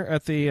also there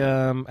at the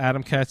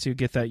Adam Cats, you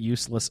get that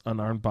useless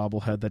unarmed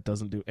bobblehead that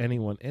doesn't do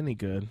anyone any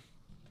good.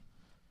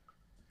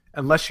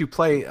 Unless you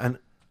play an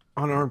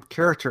unarmed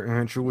character,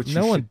 Andrew, which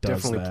you should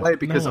definitely play,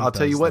 because I'll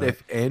tell you what,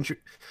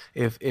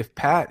 if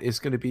Pat is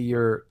going to be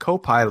your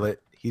co-pilot,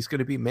 he's going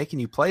to be making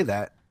you play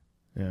that.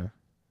 Yeah.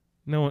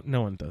 No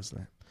one does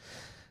that.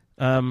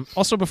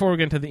 Also, before we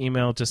get into the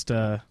email, just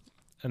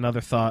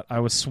another thought. I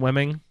was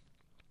swimming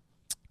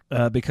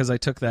because I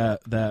took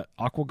that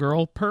Aqua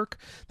Girl perk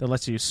that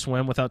lets you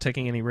swim without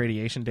taking any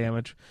radiation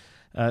damage.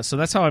 So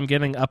that's how I'm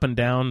getting up and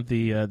down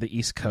the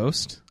east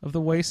coast of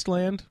the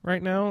wasteland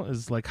right now,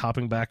 is like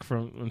hopping back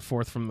and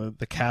forth from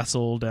the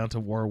castle down to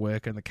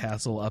Warwick and the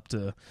castle up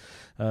to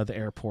the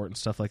airport and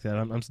stuff like that.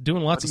 I'm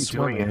doing lots of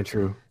swimming. Doing,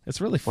 Andrew? It's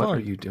really fun. What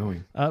are you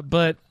doing?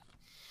 But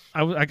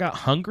I got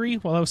hungry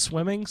while I was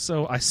swimming,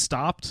 so I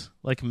stopped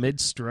like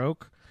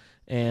mid-stroke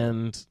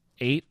and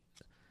ate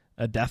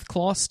a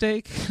Deathclaw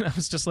steak. I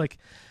was just like,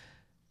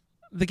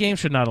 the game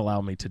should not allow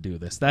me to do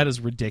this. That is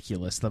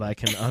ridiculous that I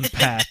can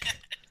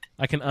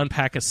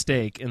unpack a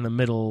steak in the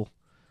middle.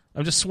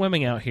 I'm just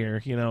swimming out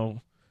here,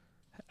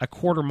 a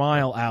quarter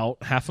mile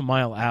out, half a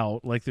mile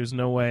out. Like, there's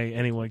no way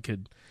anyone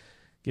could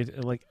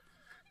get, like,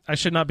 I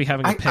should not be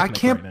having a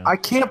picnic right now. I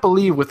can't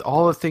believe with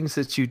all the things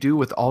that you do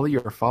with all of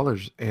your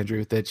followers,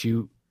 Andrew, that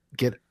you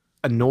get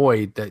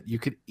annoyed that you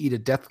could eat a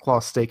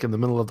Deathclaw steak in the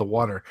middle of the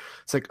water.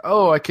 It's like,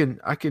 oh, I can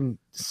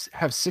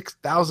have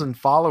 6,000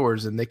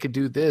 followers and they could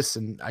do this,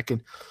 and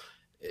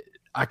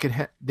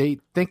they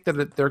think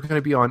that they're going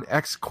to be on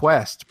X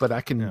quest, but I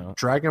can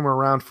drag them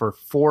around for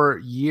 4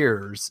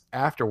 years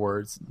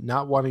afterwards,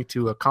 not wanting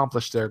to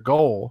accomplish their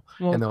goal,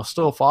 and they'll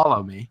still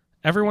follow me.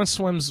 Everyone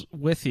swims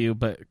with you,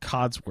 but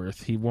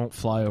Codsworth, he won't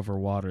fly over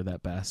water,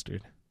 that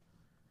bastard.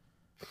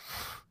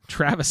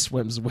 Travis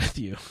swims with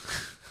you.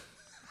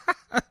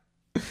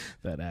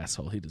 That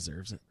asshole, he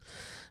deserves it.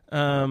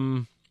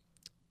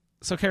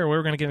 So, Kara, we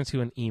were going to get into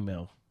an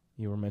email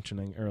you were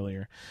mentioning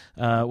earlier.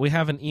 We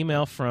have an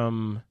email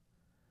from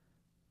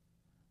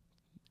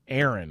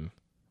Aaron.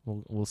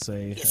 We'll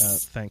say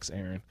thanks,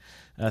 Aaron.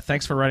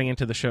 Thanks for writing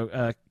into the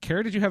show.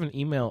 Kara, did you have an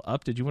email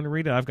up? Did you want to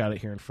read it? I've got it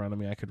here in front of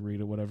me. I could read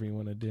it, whatever you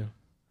want to do.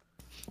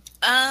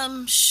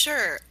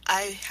 Sure.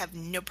 I have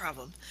no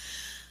problem.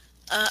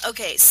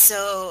 Okay,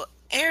 so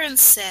Aaron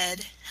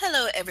said,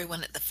 "Hello,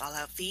 everyone at the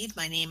Fallout feed.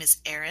 My name is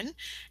Aaron,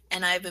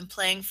 and I've been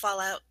playing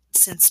Fallout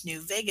since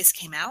New Vegas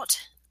came out,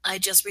 I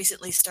just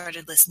recently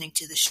started listening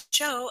to the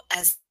show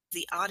as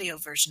the audio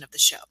version of the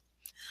show.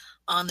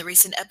 On the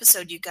recent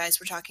episode, you guys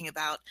were talking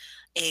about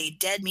a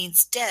Dead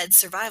Means Dead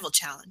survival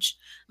challenge.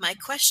 My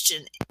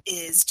question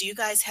is, do you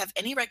guys have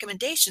any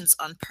recommendations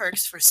on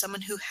perks for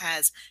someone who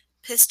has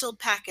Pistol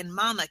Packin'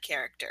 Mama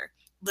character?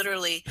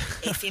 Literally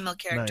a female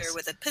character Nice.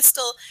 with a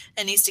pistol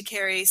and needs to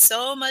carry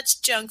so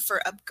much junk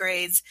for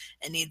upgrades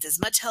and needs as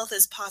much health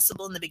as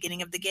possible in the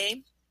beginning of the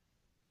game?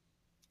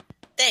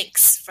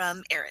 Thanks,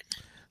 from Aaron.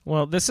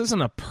 Well, this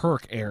isn't a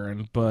perk,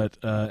 Aaron, but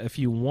if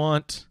you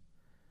want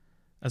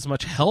as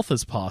much health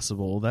as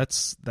possible,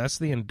 that's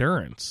the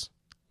endurance,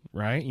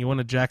 right? You want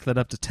to jack that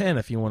up to 10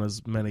 if you want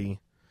as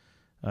many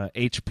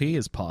HP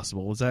as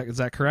possible. Is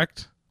that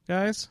correct,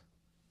 guys?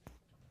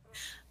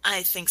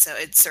 I think so.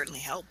 It certainly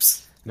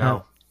helps.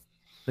 No.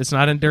 It's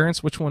not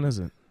endurance? Which one is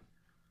it?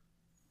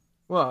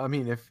 Well, I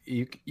mean, if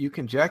you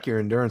can jack your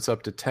endurance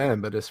up to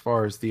 10, but as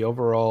far as the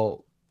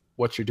overall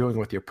what you're doing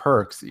with your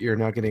perks, you're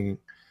not getting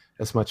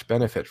as much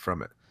benefit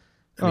from it.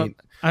 I mean,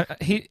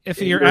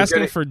 if you're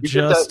asking for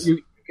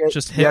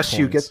just hit yes,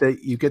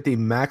 points. you get the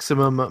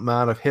maximum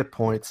amount of hit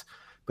points,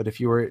 but if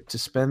you were to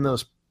spend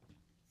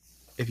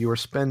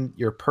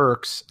your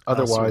perks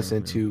otherwise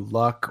into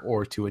luck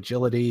or to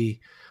agility,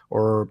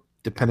 or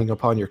depending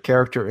upon your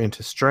character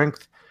into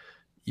strength,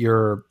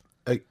 you're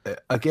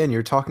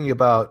talking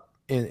about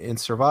in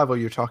survival,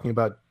 you're talking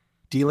about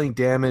dealing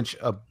damage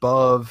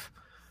above.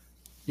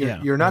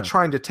 You're not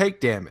trying to take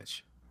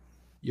damage.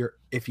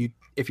 If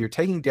you're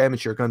taking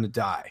damage, you're going to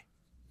die.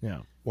 Yeah,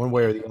 one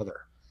way or the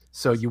other.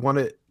 So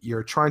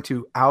you're trying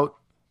to out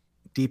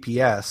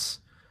DPS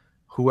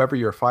whoever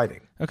you're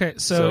fighting. Okay,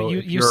 so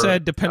you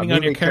said depending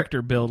on your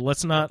character build.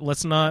 Let's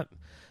not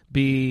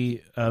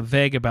be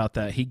vague about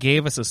that. He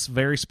gave us a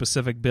very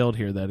specific build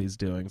here that he's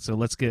doing. So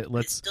let's give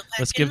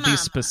these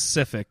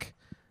specific,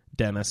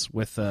 Dennis,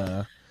 with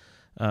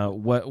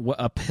what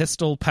a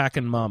Pistol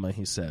Packin' Mama.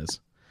 He says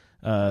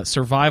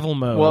survival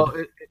mode. Well,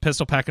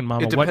 Pistol Packin'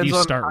 Mama. What do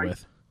you start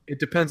with? It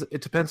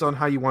depends on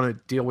how you want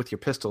to deal with your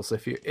pistols.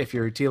 If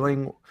you're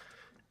dealing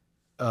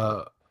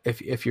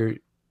if you're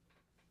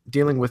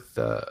dealing with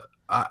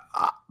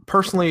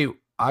personally,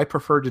 I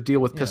prefer to deal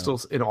with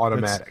pistols in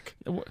automatic.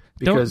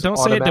 Don't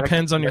say it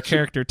depends on your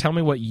character. Tell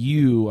me what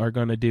you are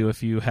going to do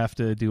if you have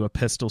to do a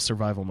pistol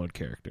survival mode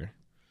character.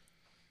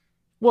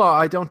 Well,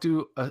 I don't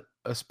do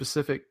a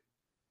specific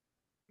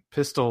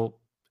pistol.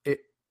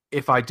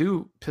 If I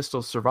do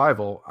pistol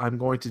survival, I'm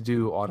going to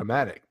do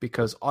automatic,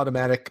 because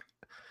automatic,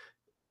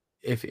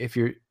 if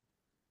you're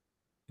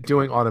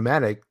doing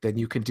automatic, then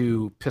you can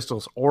do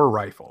pistols or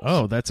rifles.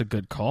 Oh, that's a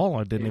good call.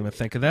 I didn't even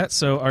think of that.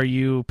 So are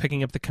you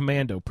picking up the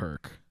commando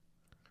perk?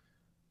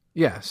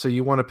 Yeah, so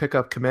you want to pick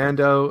up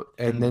commando,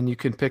 and then you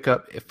can pick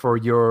up for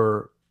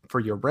your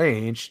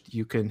range,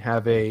 you can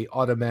have a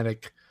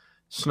automatic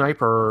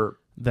sniper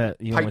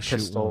that you type only shoot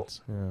pistol once.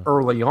 Yeah.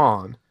 early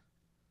on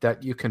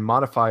that you can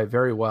modify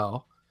very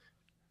well.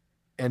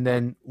 And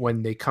then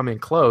when they come in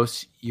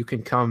close, you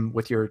can come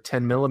with your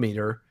 10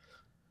 millimeter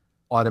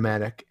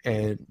automatic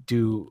and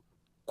do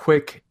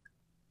quick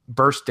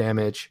burst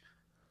damage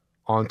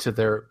onto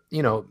their,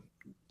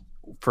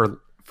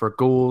 for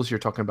ghouls, you're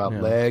talking about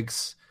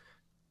legs.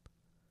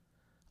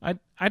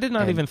 I did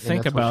not even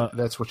think about...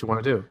 That's what you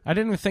want to do. I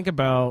didn't even think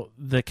about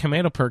the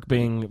commando perk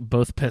being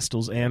both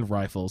pistols and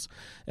rifles.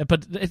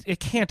 But it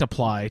can't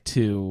apply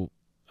to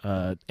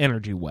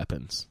energy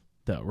weapons,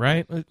 though,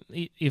 right?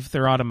 If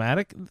they're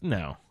automatic,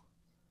 no.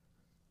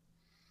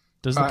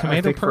 Does the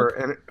commando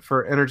perk...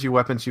 For energy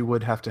weapons, you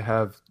would have to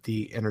have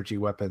the energy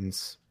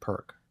weapons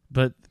perk.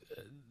 But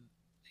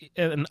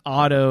an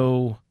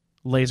auto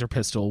laser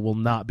pistol will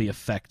not be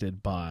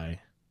affected by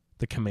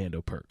the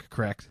commando perk,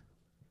 correct?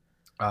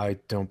 I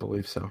don't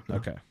believe so. No.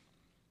 Okay.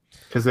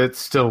 Because it's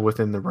still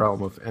within the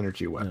realm of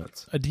energy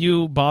weapons. Do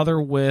you bother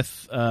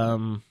with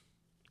gun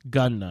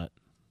nut?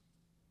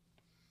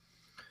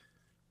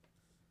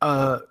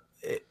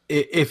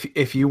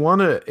 If you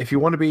want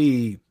to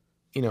be,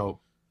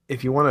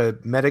 if you want to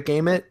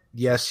metagame it,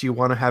 yes, you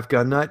want to have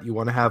gun nut. You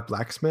want to have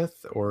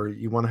blacksmith, or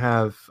you want to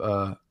have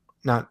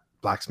not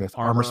blacksmith,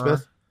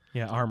 armorsmith.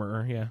 Yeah,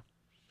 armorer. Yeah.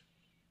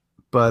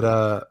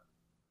 But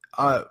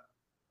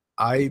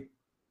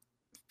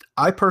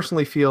I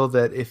personally feel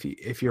that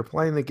if you're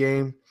playing the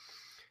game,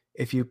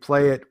 if you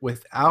play it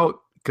without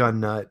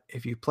gun nut,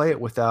 if you play it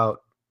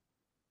without,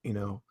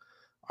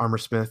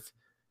 armorsmith,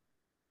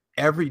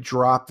 every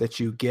drop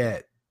that you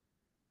get,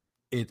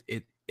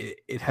 it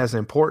has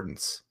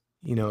importance.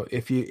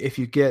 If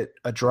you get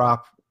a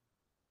drop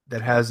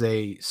that has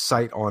a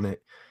sight on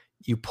it,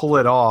 you pull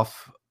it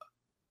off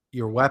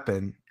your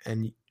weapon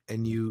and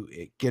you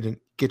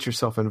get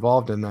yourself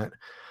involved in that.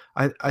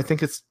 I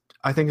think it's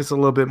a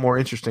little bit more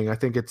interesting. I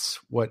think it's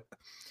what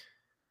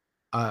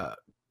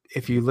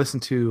if you listen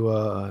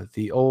to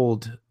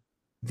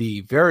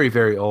the very,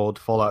 very old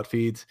Fallout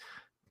feeds,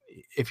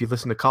 if you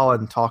listen to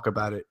Colin talk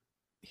about it,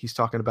 he's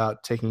talking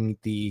about taking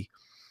he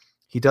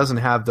doesn't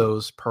have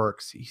those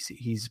perks.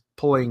 He's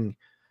pulling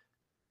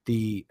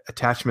the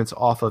attachments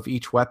off of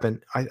each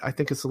weapon, I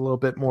think it's a little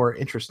bit more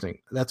interesting.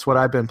 That's what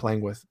I've been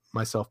playing with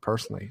myself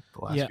personally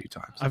the last few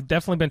times. I've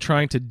definitely been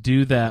trying to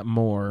do that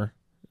more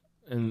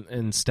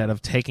instead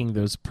of taking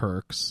those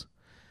perks.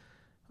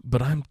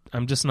 But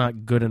I'm just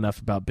not good enough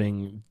about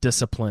being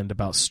disciplined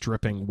about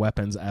stripping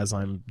weapons as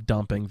I'm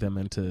dumping them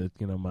into,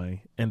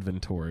 my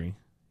inventory.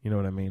 You know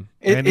what I mean?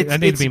 I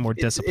need to be more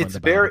disciplined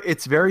about it.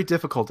 It's very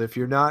difficult. If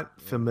you're not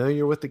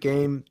familiar with the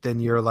game, then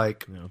you're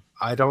like,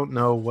 I don't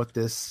know what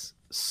this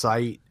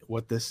site,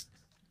 what this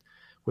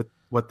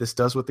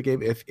does with the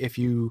game. If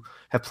you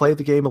have played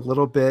the game a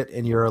little bit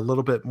and you're a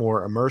little bit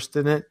more immersed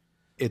in it,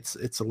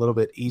 it's a little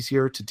bit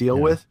easier to deal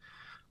with.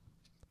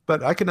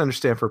 But I can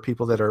understand for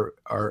people that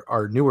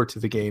are newer to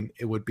the game,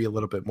 it would be a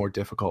little bit more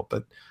difficult.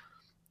 But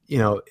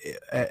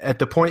at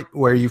the point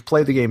where you've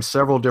played the game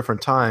several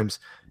different times,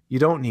 you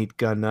don't need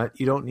gun nut,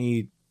 you don't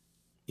need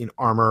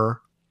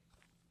armor,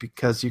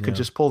 because you can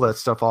just pull that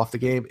stuff off the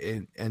game,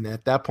 and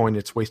at that point,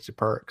 it's wasted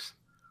perks.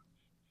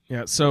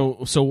 Yeah.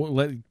 So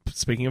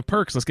speaking of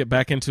perks, let's get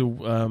back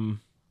into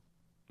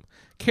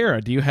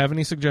Kara. Do you have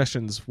any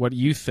suggestions? What do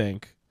you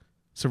think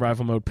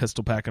survival mode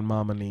Pistol Packin'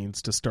 Mama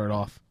needs to start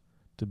off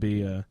to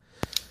be?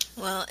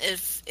 Well,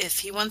 if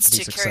he wants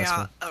to carry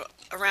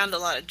around a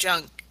lot of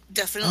junk,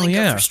 definitely Oh,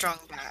 yeah. go for strong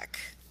back.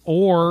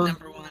 Or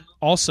Number one.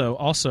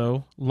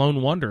 also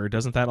Lone Wanderer.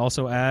 Doesn't that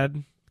also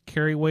add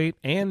carry weight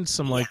and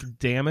some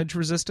damage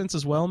resistance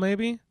as well?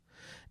 Maybe.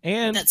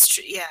 And That's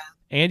true. Yeah.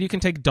 And you can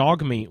take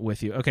dog meat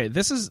with you. Okay,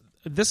 this is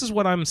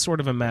what I'm sort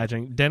of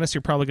imagining. Dennis,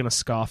 you're probably going to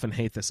scoff and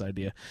hate this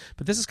idea,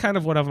 but this is kind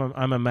of what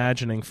I'm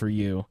imagining for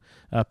you,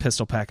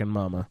 Pistol Packin'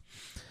 Mama.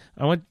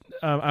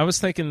 I was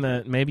thinking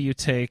that maybe you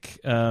take.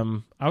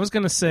 I was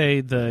going to say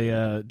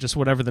the just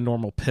whatever the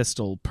normal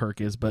pistol perk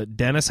is, but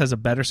Dennis has a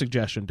better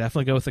suggestion.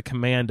 Definitely go with the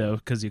commando,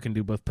 because you can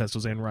do both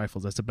pistols and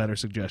rifles. That's a better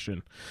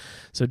suggestion.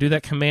 So do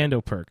that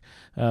commando perk.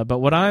 But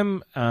what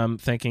I'm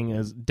thinking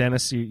is,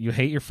 Dennis, you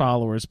hate your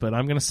followers, but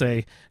I'm going to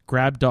say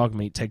grab dog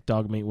meat. Take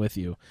dog meat with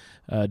you.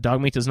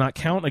 Dog meat does not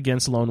count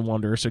against Lone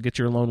Wanderer, so get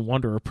your Lone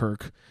Wanderer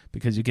perk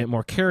because you get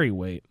more carry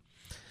weight.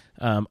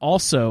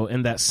 Also,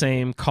 in that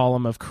same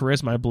column of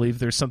charisma, I believe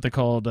there's something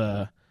called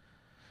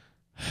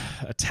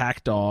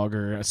attack dog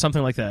or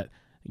something like that.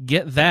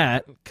 Get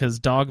that, because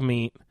dog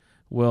meat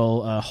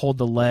will hold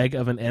the leg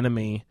of an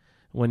enemy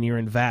when you're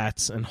in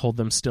VATS and hold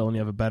them still, and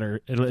you have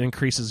it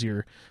increases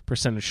your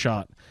percentage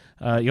shot.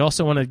 You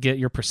also want to get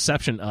your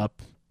perception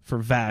up for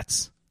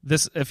VATS.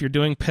 This, if you're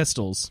doing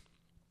pistols,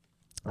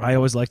 I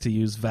always like to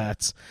use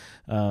VATS.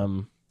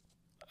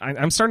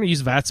 I'm starting to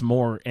use VATS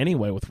more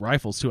anyway with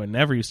rifles too. I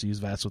never used to use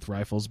VATS with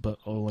rifles, but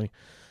only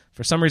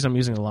for some reason I'm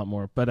using it a lot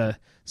more. But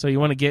so you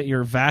want to get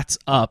your VATS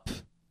up.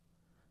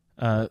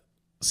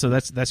 So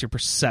that's your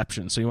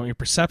perception. So you want your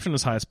perception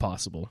as high as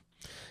possible.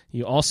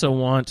 You also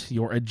want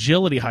your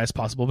agility high as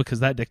possible,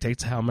 because that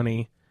dictates how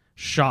many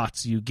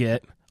shots you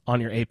get on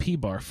your AP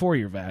bar for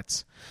your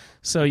VATS.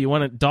 So you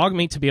want dog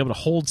meat to be able to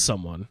hold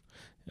someone.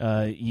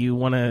 You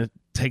want to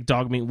take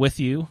dog meat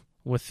with you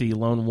with the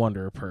Lone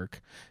Wanderer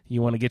perk.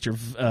 You want to get your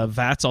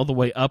VATS all the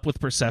way up with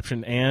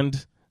perception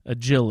and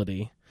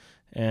agility,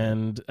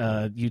 and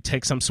you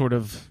take some sort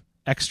of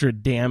extra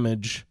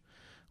damage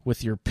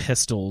with your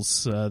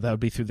pistols. That would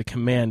be through the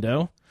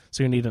commando.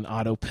 So you need an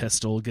auto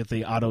pistol, get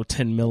the auto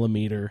 10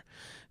 millimeter,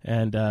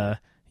 and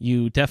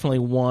you definitely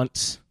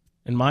want,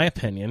 in my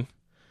opinion,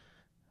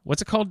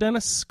 what's it called,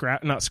 Dennis?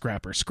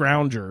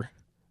 Scrounger.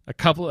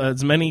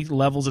 As many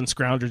levels in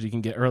Scroungers you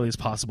can get early as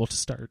possible to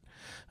start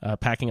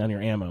packing on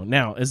your ammo.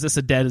 Now, is this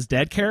a Dead is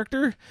Dead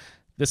character?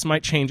 This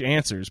might change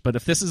answers, but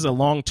if this is a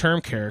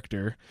long-term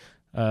character,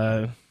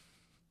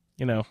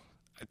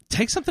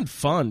 take something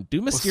fun.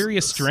 Do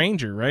Mysterious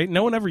Stranger, right?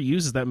 No one ever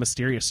uses that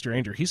Mysterious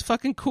Stranger. He's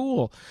fucking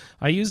cool.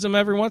 I use him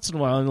every once in a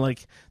while,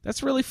 and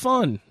that's really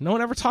fun. No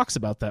one ever talks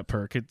about that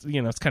perk.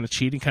 It's kind of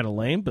cheating, kind of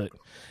lame, but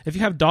if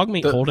you have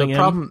Dogmeat holding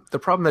him... The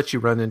problem that you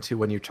run into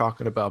when you're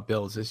talking about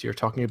builds is you're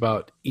talking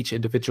about each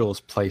individual's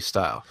play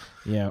style.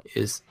 Yeah.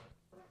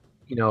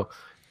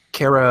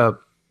 Kara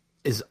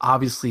is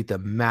obviously the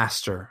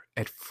master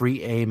at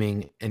free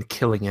aiming and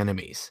killing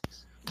enemies.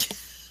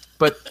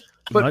 But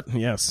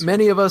yes,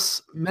 many of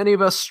us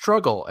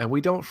struggle, and we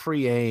don't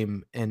free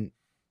aim, and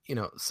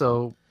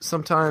so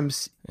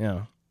sometimes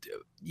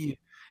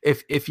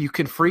if you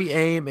can free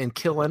aim and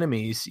kill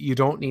enemies, you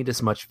don't need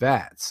as much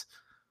VATS.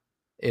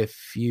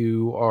 If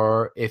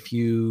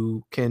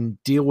you can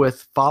deal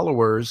with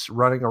followers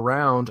running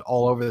around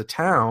all over the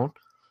town,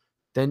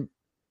 then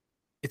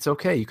it's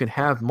okay. You can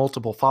have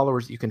multiple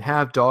followers. You can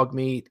have dog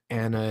meat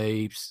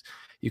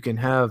you can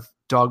have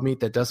dog meat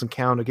that doesn't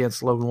count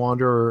against Lone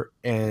Wanderer,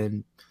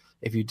 and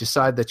if you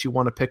decide that you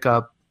want to pick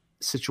up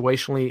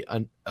situationally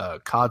a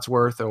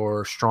Codsworth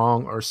or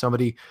Strong or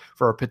somebody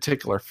for a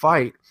particular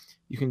fight,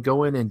 you can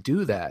go in and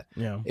do that.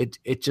 Yeah.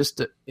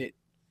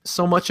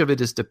 So much of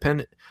it is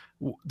dependent.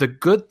 The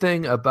good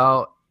thing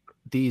about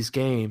these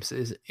games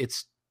is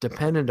it's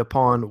dependent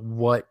upon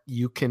what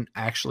you can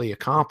actually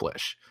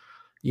accomplish.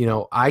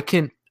 I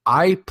can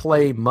I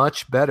play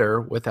much better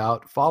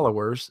without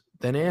followers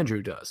than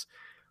Andrew does.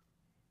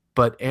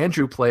 But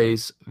Andrew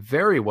plays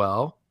very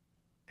well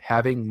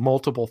having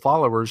multiple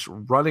followers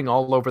running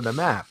all over the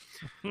map.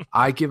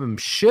 I give him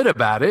shit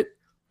about it,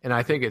 and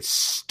I think it's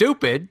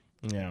stupid,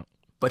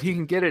 but he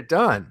can get it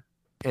done.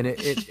 And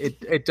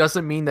it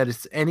doesn't mean that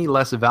it's any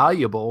less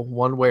valuable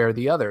one way or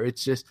the other.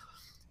 It's just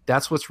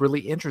that's what's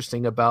really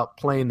interesting about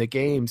playing the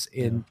games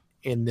in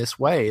this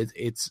way.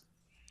 It's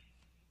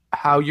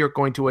how you're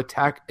going to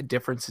attack a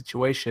different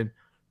situation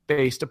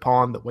based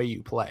upon the way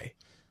you play.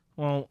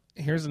 Well,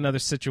 here's another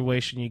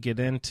situation you get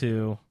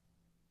into.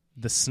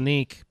 The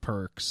sneak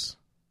perks,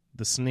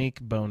 the sneak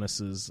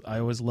bonuses. I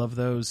always love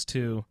those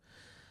too.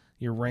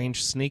 Your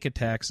ranged sneak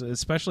attacks,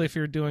 especially if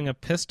you're doing a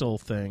pistol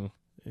thing.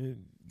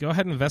 Go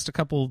ahead and invest a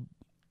couple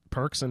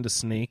perks into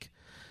sneak.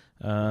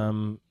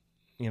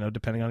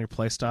 Depending on your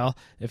play style.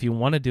 If you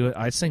want to do it,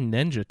 I'd say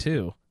ninja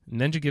too.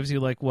 Ninja gives you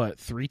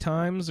 3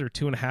 times or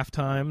 2.5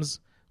 times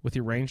with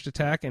your ranged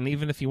attack, and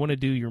even if you want to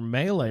do your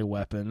melee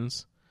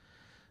weapons,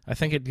 I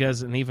think it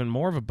does an even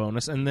more of a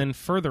bonus. And then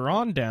further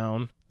on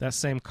down that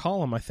same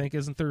column, I think,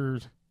 isn't there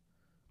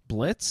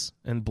Blitz?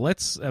 And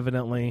Blitz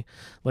evidently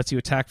lets you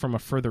attack from a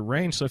further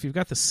range. So if you've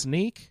got the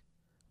sneak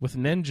with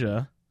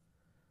ninja,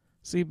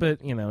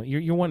 but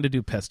you're wanting to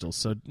do pistols,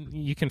 so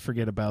you can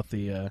forget about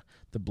the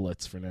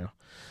Blitz for now.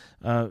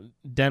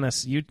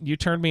 Dennis, you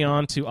turned me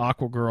on to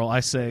Aqua Girl. I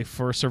say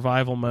for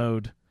survival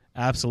mode,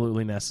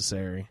 absolutely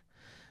necessary.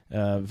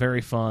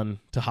 Very fun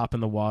to hop in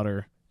the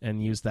water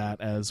and use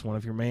that as one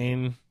of your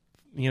main,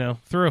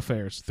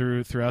 thoroughfares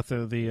throughout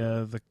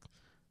the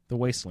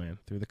wasteland,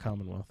 through the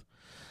Commonwealth.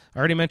 I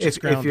already mentioned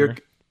Scrounger.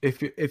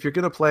 If you're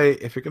gonna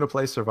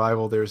play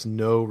survival, there's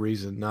no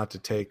reason not to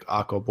take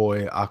Aqua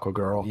Boy, Aqua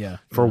Girl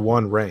for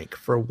one rank.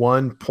 For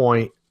 1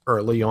 point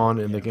early on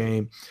in the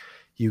game,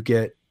 you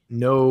get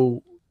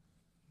no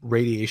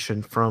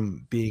radiation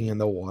from being in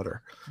the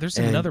water. There's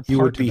another part you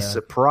would to be that.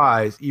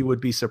 surprised. You would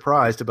be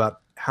surprised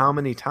about how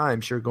many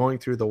times you're going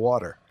through the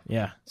water.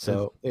 Yeah.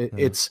 So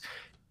it's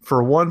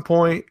for 1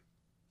 point.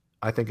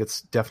 I think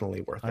it's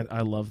definitely worth it.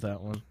 I love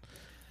that one.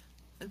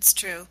 It's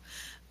true.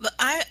 But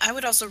I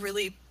would also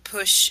really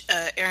push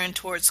Aaron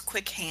towards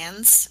quick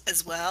hands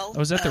as well.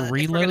 Oh, is that the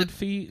reload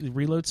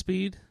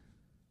speed?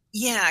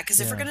 Yeah, because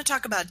if we're going to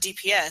talk about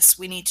DPS,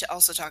 we need to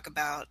also talk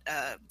about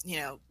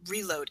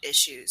reload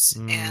issues.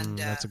 And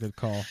that's a good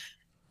call.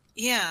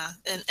 Yeah,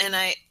 and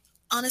I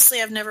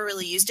honestly I've never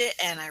really used it,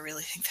 and I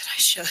really think that I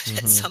should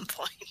at some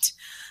point.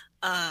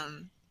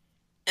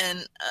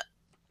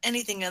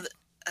 Anything other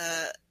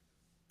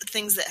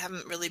things that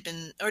haven't really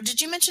been, or did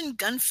you mention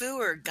Gunfu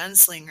or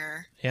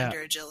Gunslinger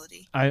under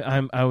agility?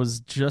 I was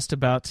just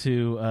about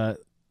to.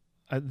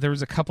 There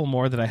was a couple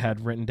more that I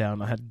had written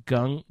down. I had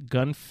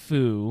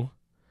Gunfu.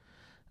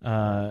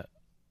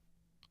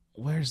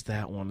 Where's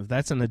that one?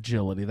 That's an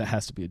agility. That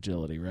has to be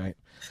agility, right?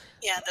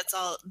 Yeah, that's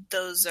all.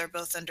 Those are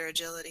both under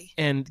agility.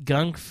 And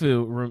Gung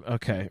Fu,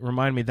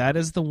 remind me, that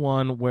is the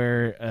one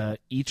where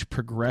each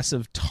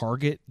progressive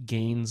target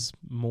gains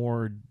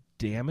more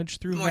damage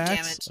through more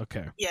VATS? Damage.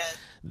 Okay. Yeah.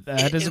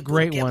 That is a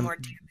great one.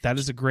 That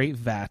is a great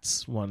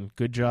VATS one.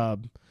 Good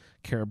job,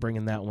 Kara,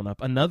 bringing that one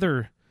up.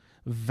 Another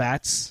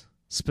VATS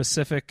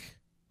specific,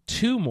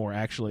 2 more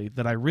actually,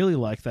 that I really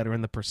like that are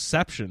in the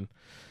perception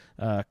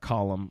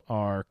column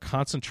are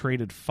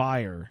concentrated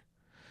fire.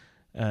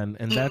 And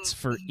that's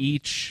for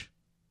each.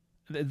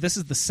 This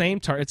is the same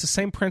target. It's the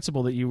same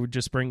principle that you would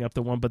just bring up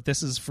the one, but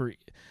this is for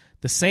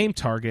the same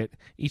target.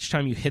 Each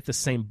time you hit the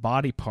same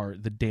body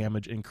part, the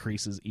damage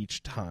increases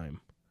each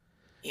time.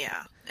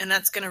 Yeah, and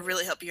that's going to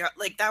really help you out.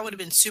 Like, that would have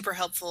been super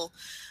helpful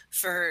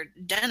for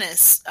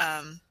Dennis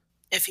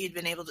if he'd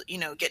been able to,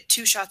 get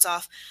 2 shots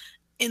off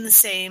in the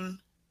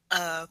same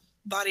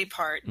body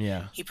part.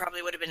 Yeah, he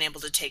probably would have been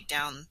able to take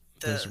down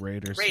those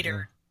Raider.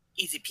 Yeah.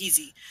 Easy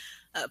peasy.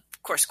 Of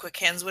course, quick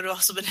hands would have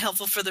also been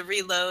helpful for the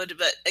reload,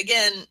 but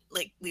again,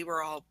 like, we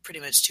were all pretty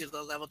much too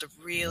low level to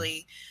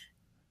really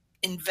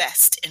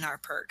invest in our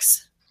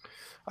perks.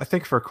 I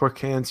think for quick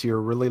hands, you're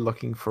really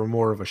looking for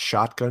more of a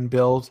shotgun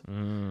build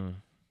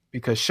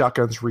because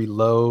shotguns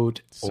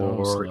reload,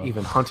 or slow.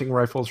 Even hunting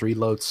rifles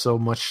reload so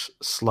much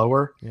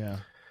slower. Yeah,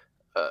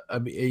 I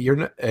mean, you're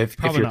not, if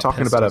you're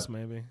talking pistols, about a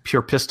maybe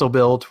pure pistol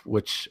build,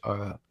 which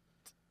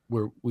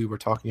we were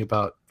talking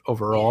about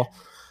overall.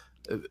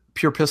 Yeah.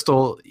 Pure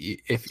pistol,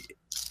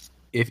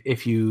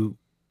 if you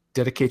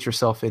dedicate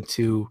yourself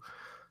into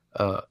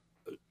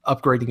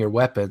upgrading your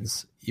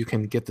weapons, you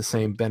can get the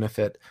same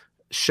benefit.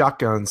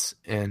 Shotguns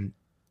and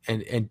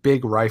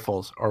big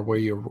rifles are where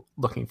you're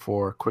looking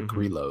for quick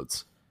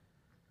reloads.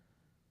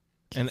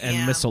 And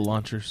missile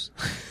launchers.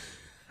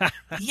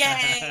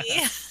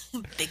 Yay!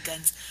 Big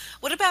guns.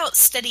 What about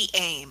steady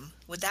aim?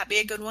 Would that be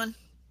a good one?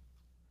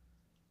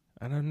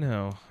 I don't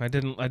know. I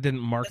didn't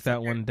mark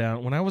that one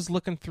down. When I was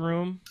looking through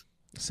them,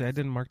 I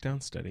didn't mark down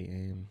steady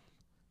aim.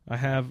 I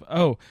have...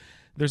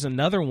 there's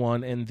another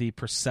one in the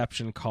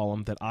perception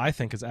column that I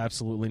think is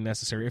absolutely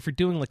necessary. If you're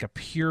doing like a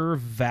pure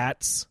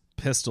VATS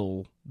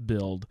pistol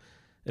build,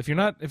 If you're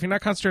not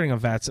concentrating on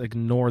VATS,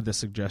 ignore this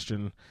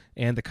suggestion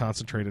and the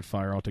concentrated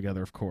fire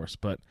altogether, of course.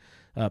 But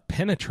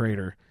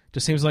Penetrator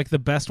just seems like the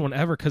best one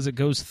ever because it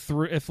goes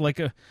through. If like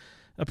a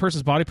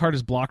person's body part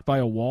is blocked by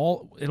a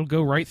wall, it'll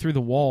go right through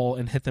the wall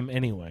and hit them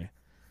anyway.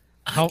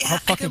 How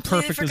fucking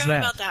perfect is that?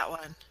 About that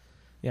one.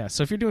 Yeah,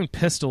 so if you're doing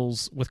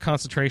pistols with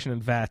concentration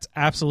and VATS,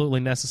 absolutely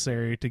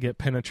necessary to get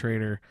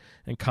Penetrator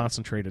and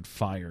concentrated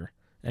fire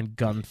and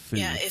gun food.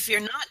 Yeah, if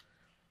you're not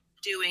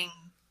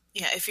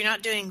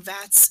doing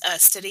VATS,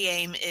 steady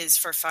aim is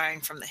for firing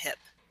from the hip.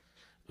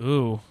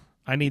 Ooh,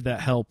 I need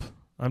that help.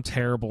 I'm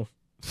terrible.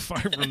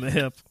 Fire from the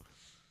hip.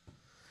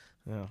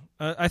 Yeah,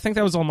 I think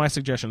that was all my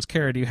suggestions.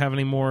 Kara, do you have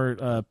any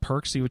more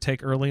perks you would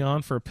take early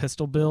on for a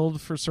pistol build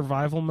for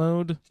survival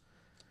mode?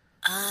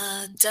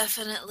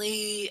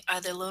 Definitely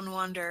either Lone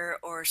Wander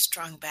or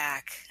Strong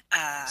Back.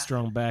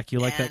 Strong Back. You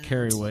like that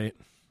carry weight.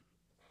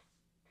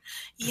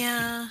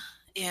 Yeah.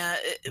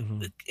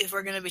 If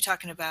we're going to be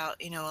talking about,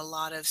 a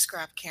lot of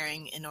scrap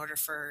carrying in order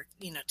for,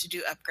 to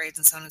do upgrades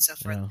and so on and so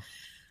forth.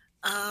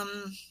 Yeah.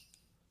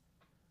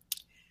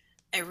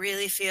 I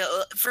really feel,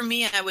 for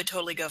me, I would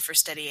totally go for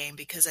steady aim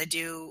because I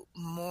do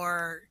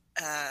more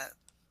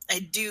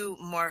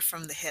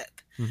from the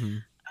hip. Mm-hmm.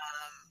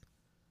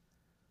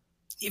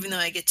 Even though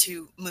I get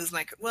to move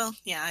I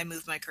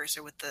move my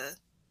cursor with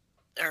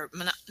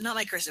not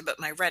my cursor, but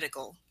my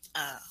reticle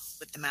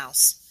with the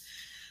mouse.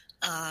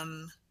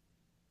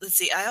 Let's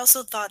see. I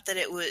also thought that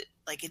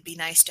it'd be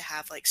nice to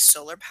have like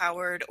solar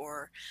powered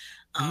or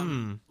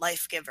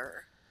life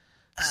giver.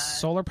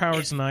 Solar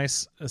powered's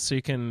nice, so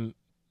you can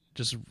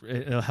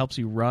it helps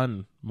you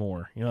run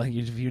more.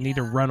 If you need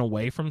to run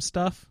away from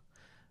stuff,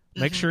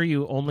 make sure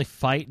you only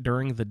fight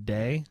during the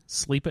day,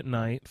 sleep at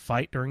night,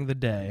 fight during the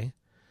day,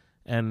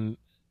 and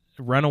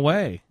run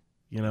away.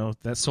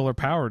 That solar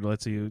powered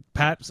lets you.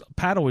 Pat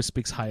always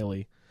speaks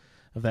highly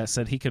of that.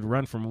 Said he could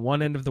run from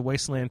one end of the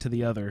wasteland to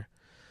the other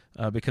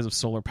because of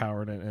solar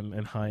powered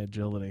and high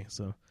agility.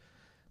 So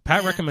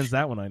Pat recommends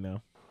that one. I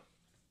know.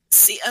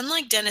 See,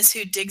 unlike Dennis,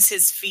 who digs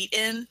his feet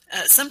in,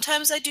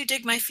 sometimes I do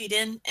dig my feet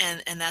in,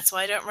 and that's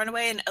why I don't run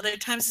away. And other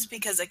times it's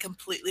because I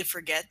completely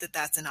forget that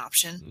that's an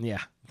option.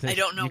 Yeah, I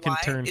don't know why.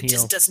 It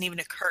just doesn't even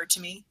occur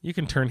to me. You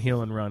can turn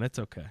heel and run. It's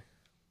okay.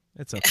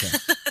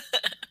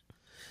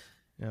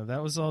 Yeah,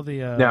 that was all the.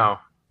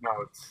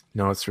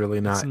 No, it's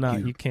really not. It's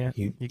not. You can't.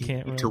 You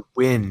can't. Need to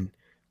win,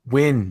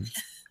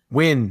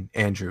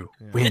 Andrew,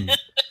 win.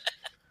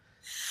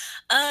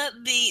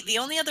 The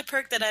only other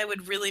perk that I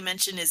would really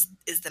mention is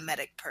the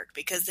medic perk,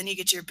 because then you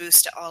get your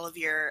boost to all of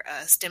your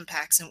stim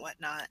packs and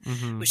whatnot,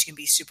 which can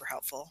be super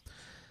helpful.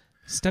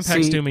 Stim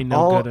packs do me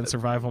no good in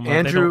survival mode.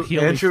 Andrew they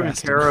don't heal and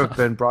Kara have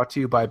been brought to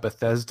you by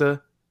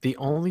Bethesda. The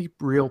only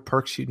real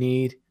perks you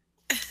need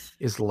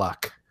is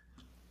luck.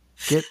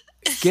 Get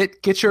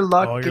your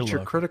luck, get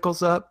your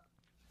criticals up.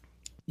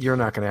 You're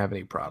not going to have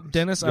any problems.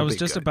 Dennis, I was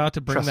just about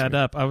to bring that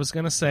up. I was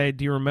going to say,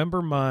 do you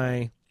remember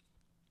my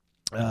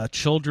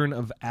Children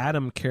of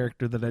Adam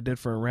character that I did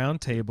for a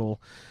round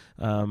table?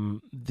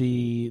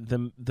 The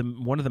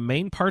one of the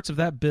main parts of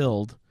that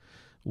build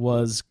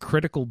was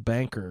Critical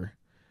Banker,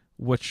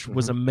 which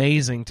was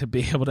amazing to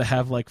be able to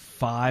have like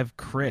 5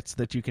 crits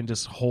that you can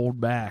just hold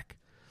back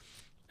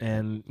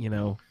and,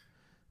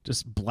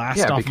 just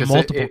blast off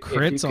multiple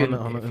crits in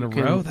a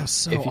row. That's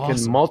so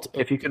awesome.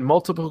 If you can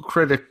multiple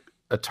crit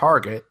a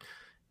target,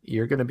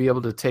 you're going to be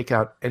able to take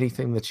out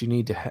anything that you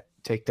need to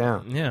take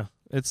down. Yeah,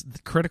 the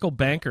Critical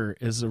Banker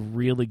is a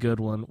really good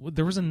one.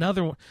 There was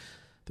another one.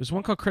 There's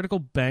one called Critical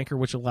Banker,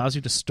 which allows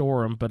you to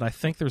store them, but I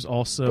think there's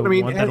also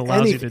one that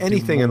allows you to do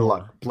anything more. in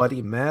luck.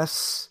 Bloody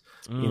Mess,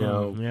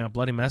 Yeah,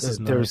 Bloody Mess is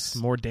nice.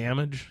 More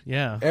damage.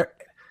 Yeah.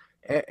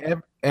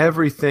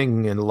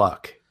 Everything in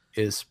luck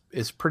is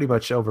pretty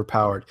much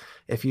overpowered.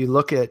 If you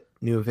look at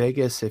New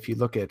Vegas, if you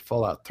look at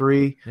Fallout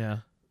 3,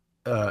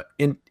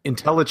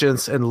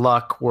 intelligence and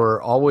luck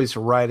were always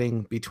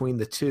riding between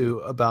the two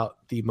about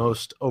the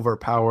most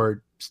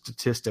overpowered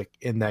statistic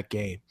in that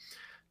game.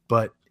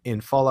 But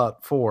in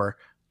Fallout 4,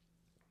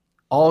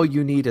 all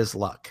you need is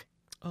luck.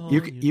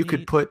 You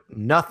could put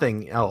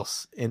nothing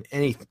else in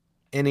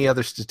any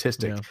other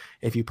statistic. Yeah.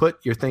 If you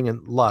put your thing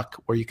in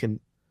luck, where you can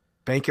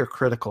bank your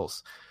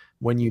criticals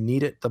when you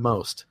need it the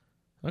most.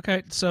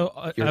 Okay, so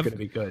you're going to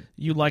be good.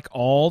 You like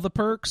all the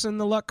perks in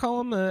the luck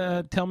column?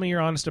 Tell me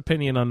your honest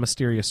opinion on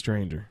Mysterious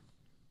Stranger.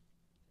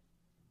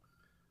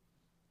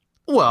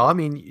 Well, I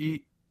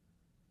mean,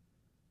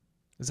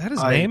 is that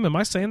his name? Am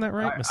I saying that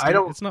right? I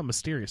don't. It's not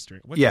Mysterious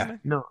Stranger. What's his name?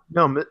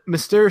 No.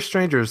 Mysterious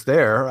Stranger is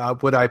there.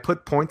 Would I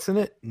put points in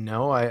it?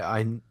 No,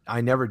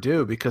 I never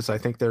do, because I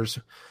think there's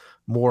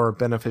more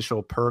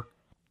beneficial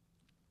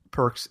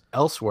perks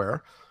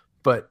elsewhere.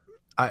 But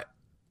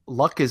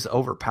luck is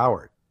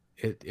overpowered.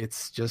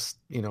 It's just,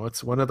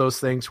 it's one of those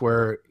things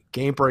where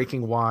game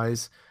breaking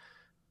wise,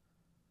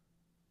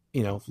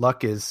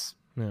 luck is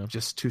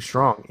just too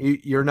strong.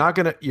 You're not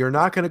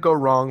gonna go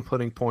wrong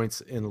putting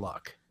points in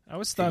luck. I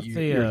always thought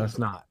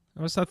not. I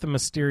always thought the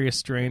Mysterious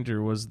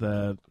Stranger was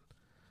that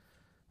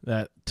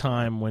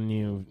time when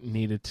you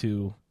needed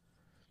to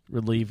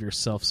relieve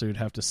yourself, so you'd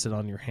have to sit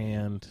on your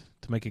hand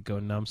to make it go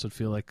numb, so it'd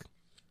feel like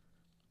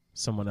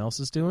someone else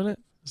is doing it.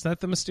 Is that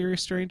the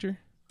mysterious stranger?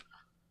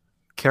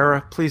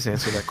 Kara, please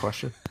answer that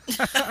question.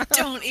 I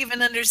don't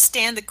even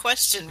understand the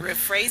question.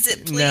 Rephrase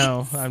it, please.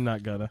 No, I'm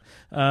not gonna.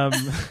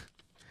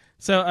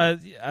 So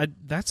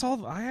that's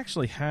all I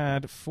actually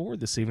had for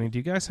this evening. Do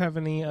you guys have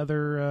any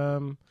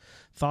other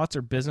thoughts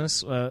or business?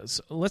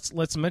 So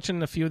let's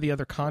mention a few of the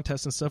other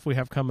contests and stuff we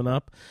have coming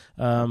up.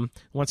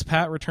 Once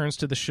Pat returns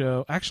to the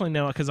show, actually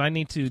no, because I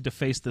need to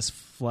deface this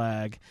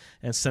flag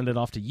and send it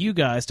off to you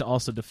guys to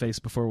also deface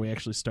before we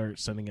actually start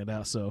sending it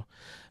out. So,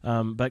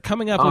 but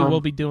coming up, we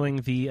will be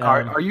doing the.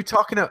 Are you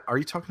talking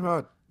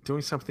about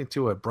doing something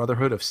to a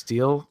Brotherhood of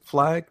Steel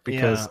flag?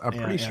 Because I'm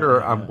pretty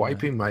sure I'm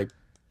wiping my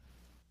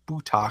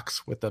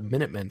buttocks with the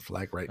Minutemen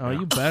flag right now. Oh,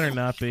 you better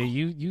not be.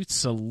 You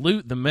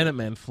salute the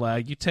Minutemen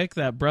flag. You take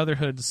that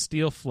Brotherhood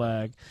Steel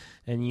flag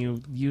and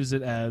you use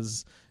it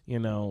as,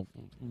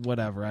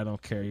 whatever. I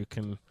don't care. You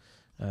can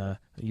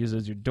use it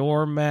as your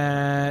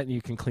doormat. You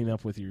can clean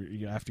up with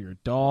after your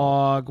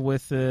dog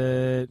with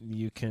it.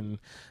 You can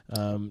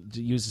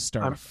use it to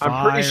start a fire.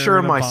 I'm pretty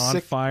sure my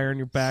bonfire in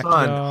your son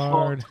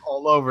backyard.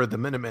 all over the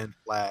Minutemen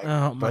flag.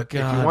 Oh my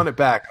God! If you want it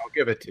back, I'll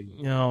give it to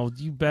you. No,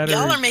 you better.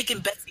 Y'all are making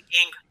Betsy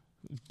angry.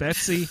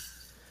 Betsy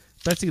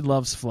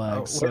loves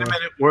flags.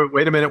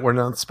 Wait a minute. We're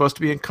not supposed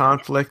to be in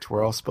conflict.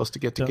 We're all supposed to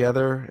get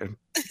together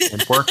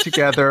and work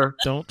together.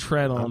 Don't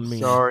tread on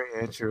me. Sorry,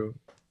 Andrew.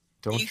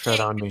 Don't you tread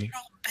can't on me.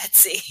 control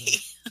Betsy.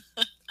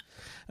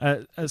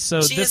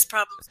 So she has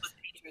problems with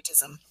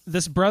patriotism.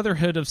 This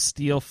Brotherhood of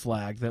Steel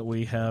flag that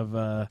we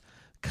have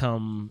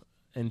come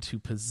into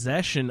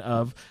possession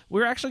of,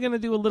 we're actually going to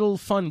do a little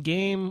fun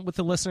game with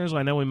the listeners.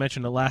 I know we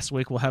mentioned it last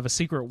week. We'll have a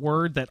secret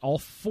word that all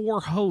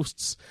 4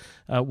 hosts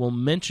will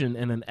mention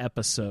in an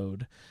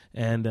episode,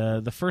 and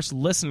the first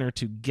listener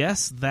to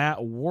guess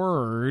that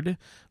word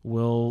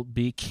will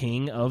be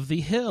King of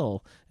the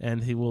Hill,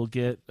 and he will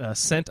get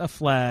sent a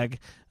flag,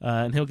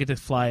 and he'll get to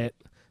fly it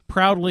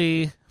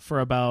proudly for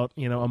about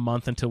a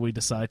month until we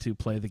decide to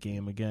play the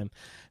game again.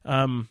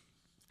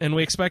 And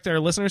we expect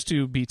our listeners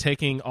to be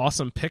taking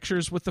awesome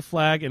pictures with the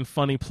flag in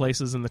funny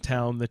places in the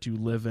town that you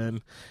live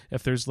in.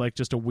 If there's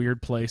just a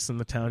weird place in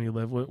the town you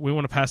live, we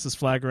want to pass this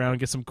flag around and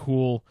get some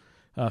cool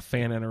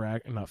listener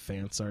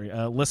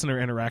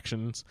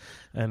interactions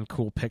and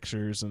cool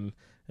pictures. And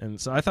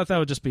so I thought that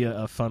would just be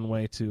a fun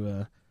way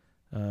to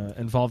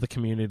involve the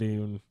community,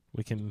 and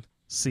we can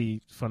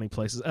see funny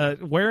places.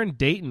 Where in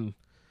Dayton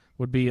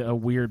would be a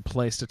weird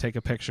place to take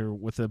a picture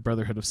with the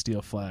Brotherhood of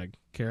Steel flag?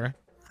 Kara?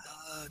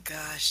 Oh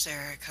gosh,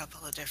 there are a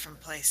couple of different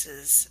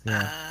places.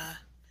 Yeah.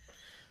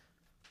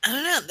 I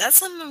don't know. That's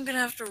something I'm going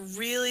to have to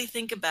really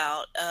think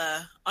about.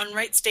 On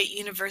Wright State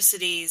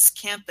University's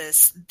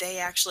campus, they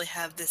actually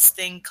have this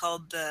thing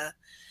called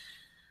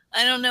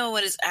I don't know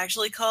what it's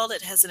actually called.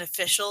 It has an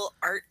official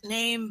art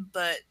name,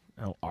 but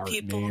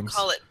people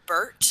call it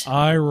BERT.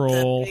 I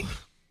roll.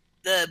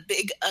 The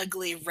big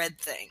ugly red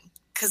thing.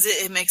 Because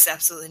it makes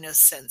absolutely no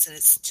sense, and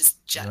it's just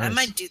Nice. I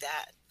might do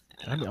that.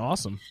 That'd be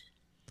awesome.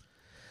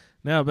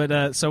 No,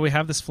 but so we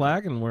have this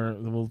flag, and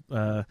we'll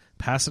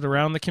pass it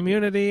around the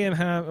community,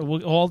 and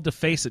we'll all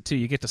deface it too.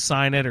 You get to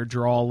sign it or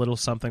draw a little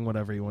something,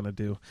 whatever you want to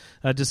do.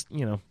 Just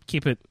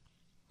keep it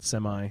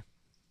semi.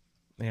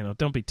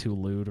 Don't be too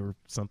lewd or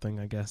something,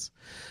 I guess.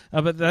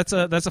 But that's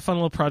a fun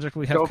little project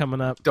we have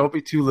coming up. Don't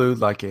be too lewd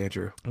like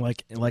Andrew.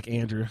 Like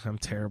Andrew, I'm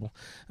terrible.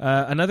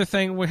 Another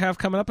thing we have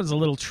coming up is a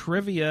little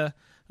trivia.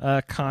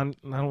 I don't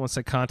want to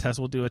say contest.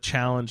 We'll do a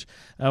challenge.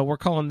 We're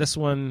calling this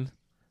one.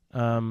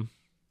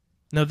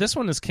 No, this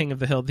one is King of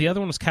the Hill. The other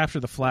one was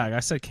Capture the Flag. I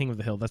said King of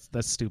the Hill.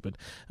 That's stupid.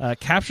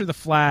 Capture the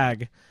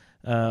Flag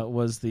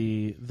was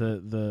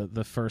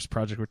the first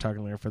project we're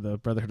talking about for the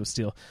Brotherhood of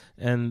Steel,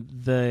 and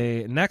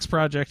the next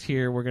project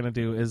here we're going to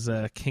do is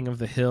a King of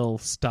the Hill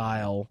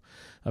style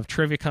of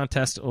trivia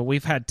contest. Well,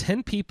 we've had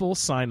 10 people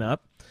sign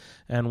up,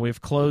 and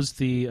we've closed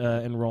the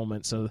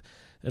enrollment. So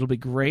it'll be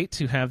great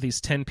to have these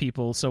 10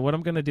 people. So what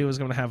I'm going to do is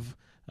I'm going to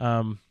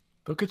have.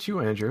 Look at you,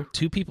 Andrew.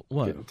 2 people.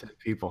 What? Getting 10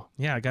 people.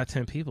 Yeah, I got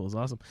 10 people. It's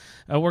awesome.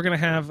 We're going to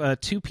have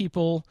 2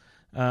 people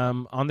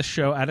on the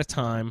show at a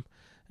time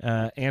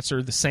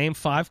answer the same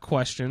 5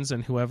 questions,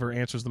 and whoever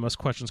answers the most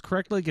questions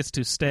correctly gets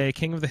to stay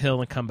King of the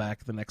Hill and come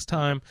back the next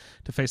time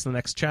to face the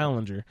next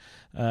challenger.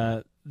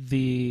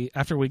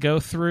 After we go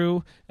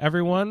through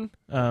everyone,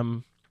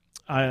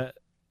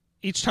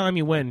 each time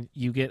you win,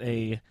 you get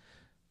a...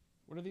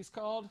 What are these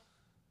called?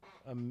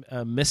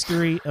 A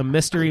mystery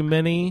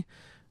mini...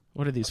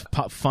 What are these?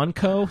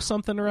 Funko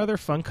something or other?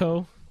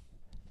 Funko?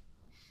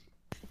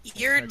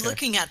 You're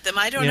looking at them.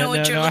 I don't know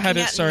what you're looking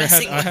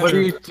at. What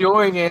are you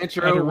doing,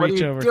 Andrew? What are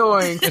you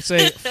doing? It's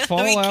a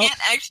Fallout. We can't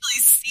actually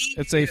see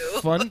It's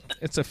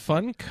a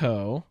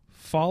Funko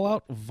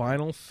Fallout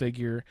vinyl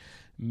figure,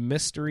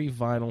 mystery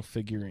vinyl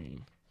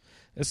figurine.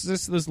 It's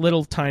just those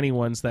little tiny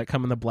ones that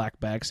come in the black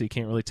bag, so you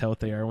can't really tell what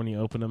they are when you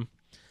open them.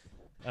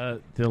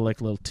 They're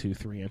like little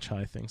 2-3 inch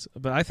high things,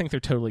 but I think they're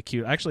totally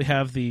cute. I actually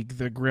have the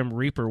Grim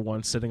Reaper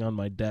one sitting on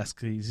my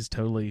desk.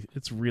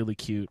 It's really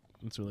cute.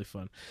 It's really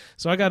fun.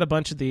 So I got a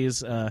bunch of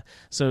these.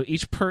 So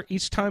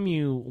each time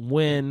you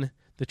win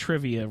the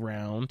trivia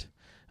round,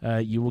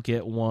 you will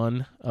get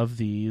one of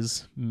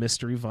these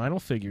mystery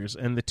vinyl figures.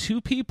 And the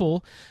 2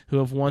 people who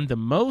have won the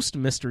most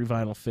mystery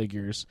vinyl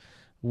figures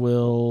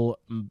will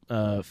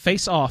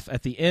face off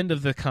at the end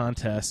of the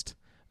contest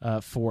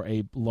for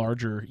a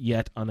larger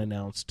yet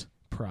unannounced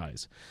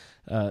prize.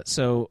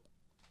 So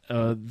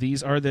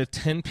these are the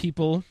 10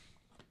 people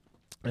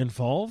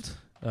involved.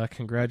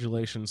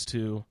 Congratulations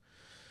to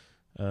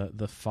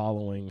the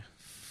following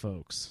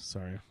folks.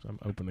 Sorry, I'm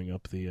opening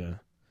up the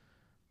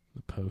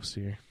post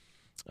here.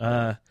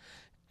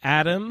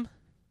 Adam,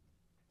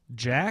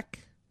 Jack,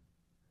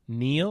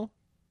 Neil,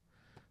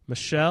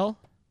 Michelle,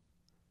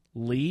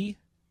 Lee,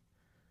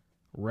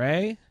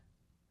 Ray,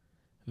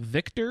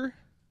 Victor,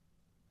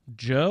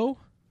 Joe,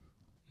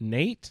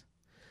 Nate,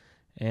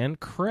 and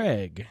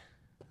Craig.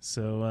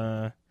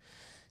 So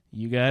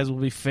you guys will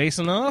be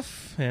facing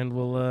off, and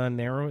we'll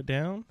narrow it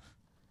down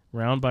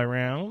round by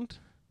round.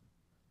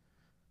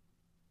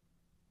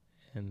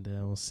 And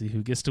we'll see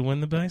who gets to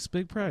win the nice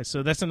big prize.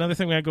 So that's another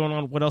thing we had going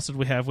on. What else did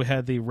we have? We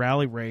had the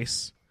rally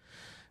race.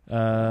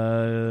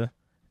 And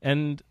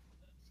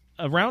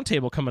a round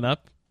table coming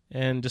up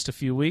in just a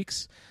few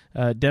weeks.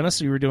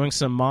 Dennis, you were doing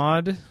some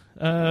mod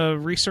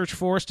research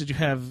for us. Did you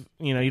have,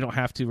 you don't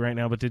have to right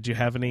now, but did you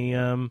have any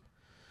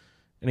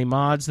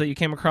mods that you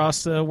came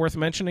across worth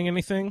mentioning?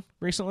 Anything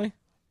recently?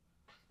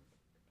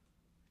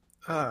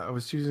 I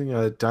was using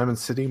a Diamond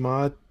City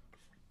mod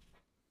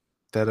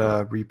that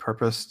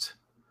repurposed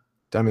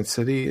Diamond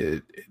City.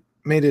 It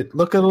made it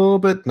look a little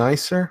bit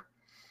nicer.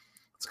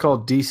 It's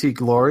called DC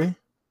Glory.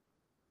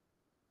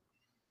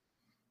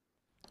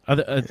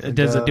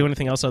 Does it do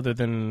anything else other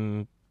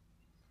than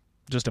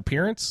just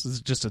appearance? Is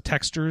it just a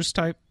textures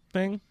type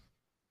thing?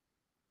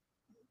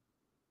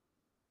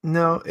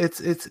 No,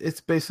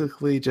 it's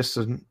basically just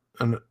an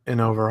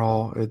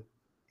overhaul. It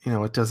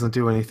doesn't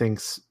do anything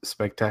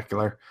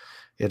spectacular.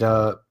 It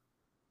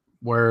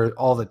where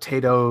all the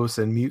Tatos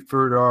and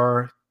Mutfruit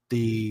are,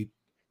 the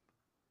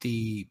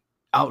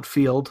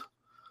outfield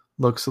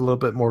looks a little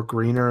bit more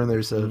greener, and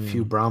there's a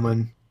few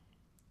Brahmin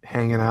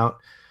hanging out.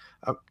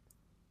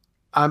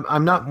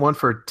 I'm not one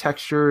for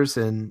textures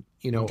and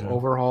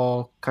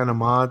overhaul kind of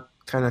mod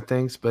kind of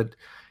things, but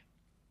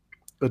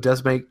it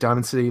does make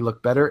Diamond City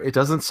look better. It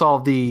doesn't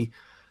solve the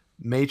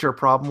major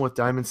problem with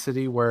Diamond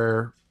City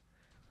where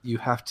you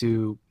have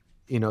to,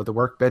 the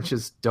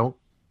workbenches don't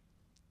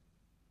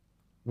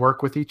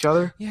work with each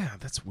other. Yeah,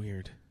 that's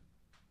weird.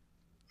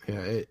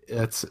 Yeah,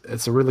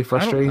 it's a really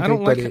frustrating thing.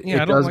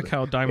 I don't like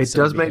how Diamond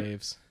City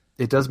behaves.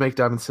 It does make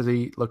Diamond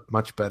City look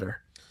much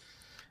better.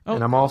 Oh,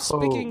 and I'm also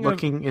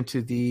looking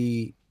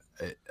into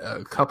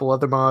a couple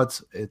other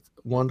mods. It's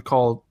one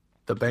called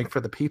the Bank for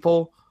the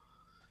People.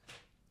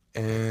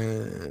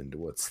 And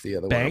what's the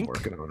other one I'm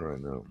working on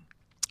right now?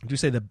 Did you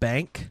say the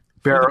Bank?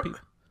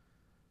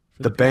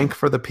 The Bank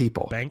for the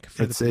People. Bank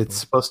for the People. It's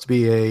supposed to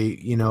be a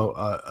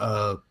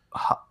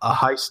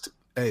heist.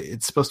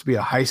 It's supposed to be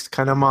a heist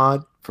kind of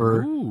mod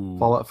for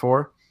Fallout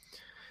 4.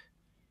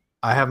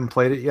 I haven't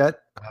played it yet.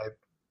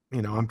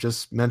 I'm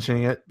just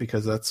mentioning it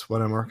because that's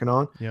what I'm working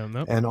on. Yeah,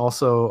 nope. And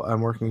also I'm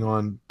working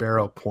on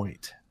Barrow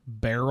Point.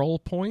 Barrel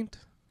Point?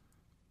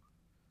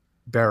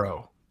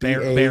 Barrow.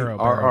 Barrow.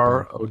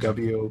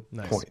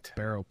 Nice. Point.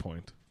 Barrow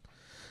Point.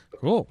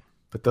 Cool.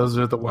 But those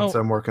are the ones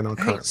I'm working on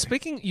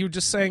currently. You were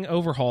just saying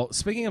overhaul.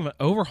 Speaking of an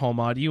overhaul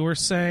mod, you were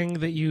saying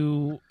that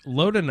you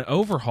loaded an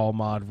overhaul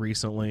mod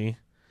recently,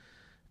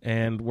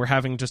 and we're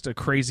having just a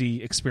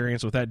crazy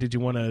experience with that. Did you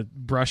want to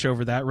brush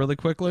over that really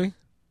quickly?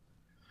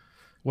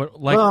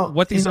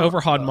 What these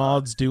overhaul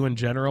mods do in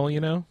general,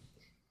 A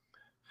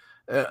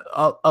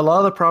lot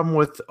of the problem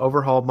with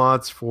overhaul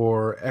mods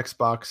for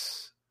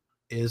Xbox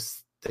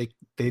is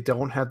they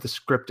don't have the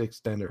script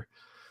extender.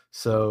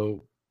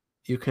 So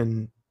you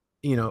can,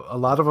 a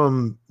lot of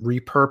them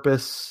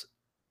repurpose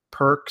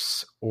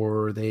perks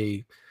or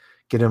they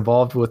get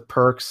involved with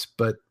perks,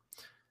 but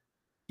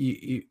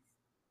the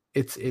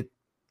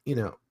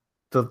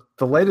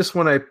latest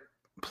one I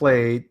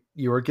played,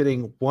 you were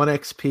getting 1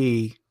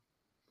 XP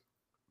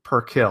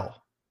per kill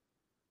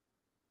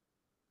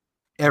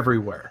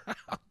everywhere.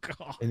 Oh,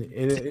 God. And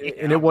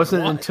it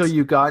wasn't until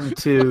you got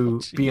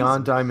into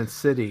Beyond Diamond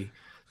City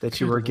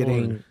that you were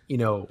getting,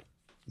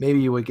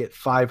 maybe you would get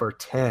 5 or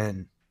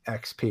 10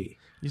 XP.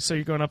 So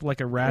you're going up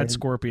like a rad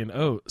scorpion.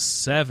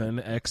 7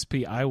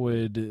 XP. I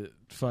would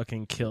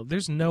fucking kill.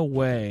 There's no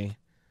way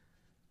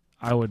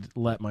I would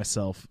let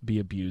myself be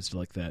abused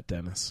like that,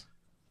 Dennis.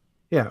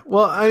 Yeah.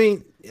 Well, I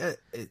mean,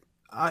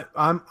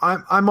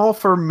 I'm all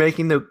for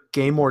making the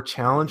game more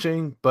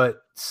challenging,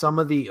 but some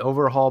of the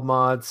overhaul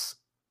mods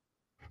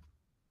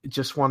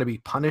just want to be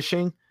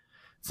punishing.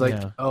 It's like,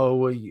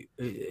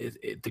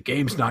 the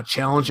game's not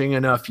challenging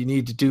enough. You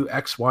need to do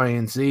X, Y,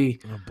 and Z.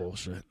 Oh,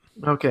 bullshit.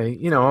 Okay,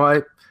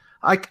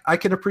 I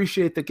can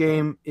appreciate the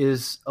game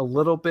is a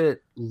little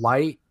bit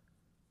light,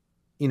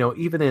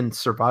 even in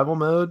survival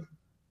mode,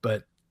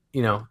 but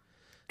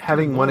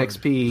having 1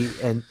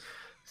 XP and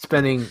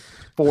spending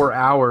 4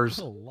 hours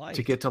Light.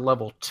 to get to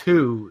level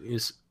 2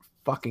 is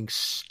fucking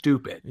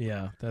stupid.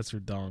 Yeah, that's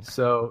redonk.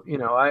 So,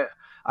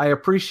 I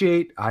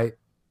appreciate,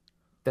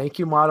 thank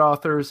you, mod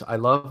authors. I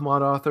love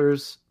mod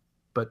authors,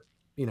 but,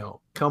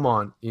 come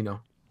on,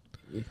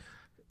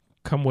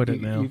 Come with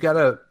it now. You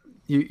gotta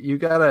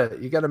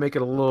make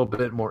it a little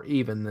bit more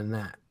even than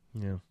that.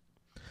 Yeah.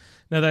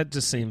 No, that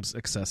just seems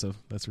excessive.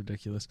 That's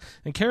ridiculous.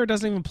 And Kara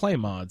doesn't even play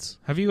mods.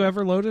 Have you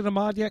ever loaded a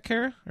mod yet,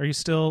 Kara? Are you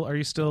still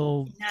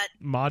Not-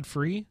 mod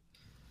free?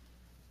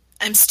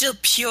 I'm still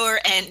pure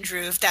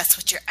Andrew, if that's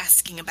what you're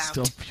asking about.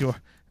 Still pure?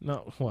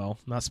 No, well,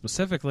 not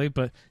specifically,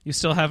 but you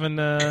still haven't.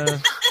 Yeah,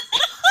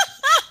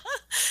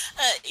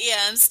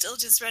 I'm still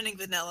just running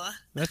vanilla.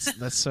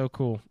 That's so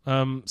cool.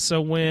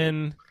 So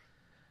when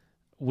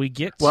we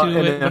get to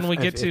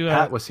if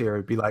Pat was here,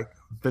 it'd be like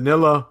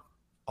vanilla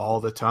all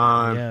the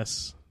time.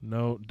 Yes.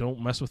 No,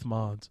 don't mess with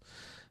mods.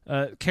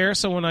 Kara,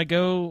 so when I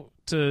go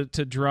to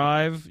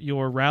drive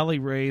your rally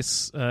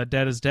race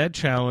Dead is Dead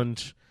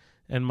challenge,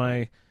 and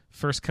my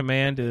first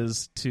command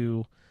is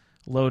to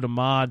load a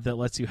mod that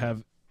lets you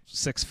have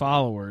 6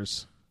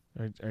 followers,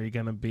 are you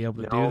going to be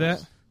able to do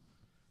that?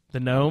 The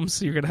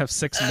gnomes? You're going to have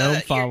 6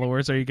 gnome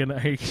followers. Are you going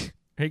to...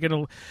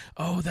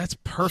 Oh, that's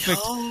perfect.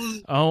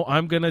 Oh,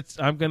 I'm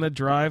gonna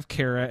drive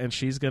Kara, and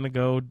she's going to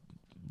go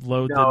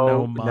load the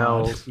gnome mod.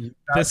 No,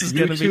 this is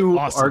going to be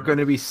awesome. Are going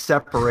to be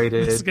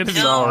separated. This is going to be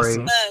Sorry.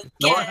 awesome.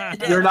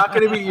 You're not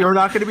going to be. You're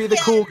not going to be the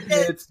cool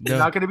kids. You're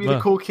not going to be the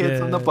cool kids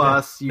on the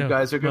bus. You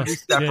guys are going to be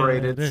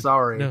separated.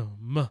 Sorry.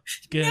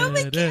 Get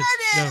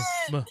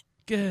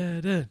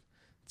it.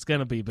 It's going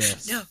to be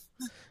best. No,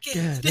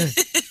 Get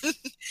it.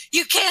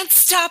 You can't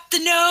stop the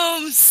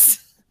gnomes.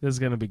 This is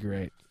going to be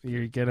great.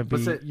 You're gonna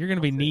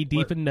be knee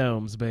deep in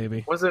gnomes,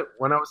 baby. Was it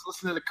when I was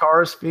listening to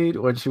Cara's feed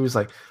when she was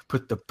like,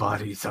 "Put the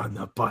bodies on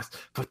the bus,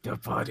 put the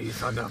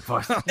bodies on the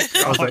bus"?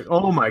 I was like,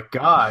 "Oh my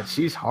god,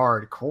 she's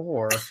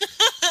hardcore."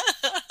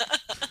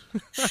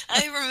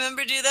 I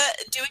remember doing that,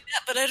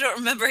 but I don't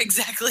remember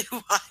exactly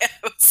why I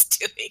was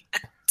doing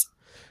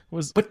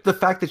that. But the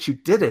fact that you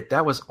did it,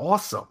 that was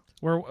awesome.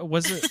 Where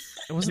was it?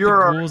 It wasn't You're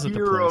the our ghouls at the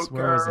hero, place.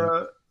 Where was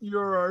Cara.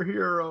 You're our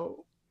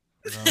hero.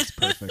 it? Oh, that's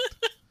perfect.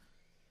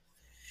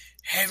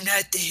 I'm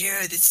not the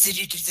hero the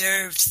city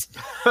deserves.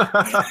 But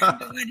I'm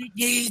the one it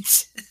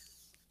needs.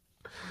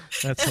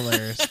 That's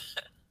hilarious.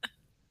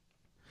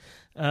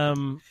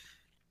 And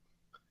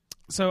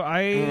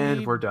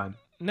we're done.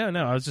 No,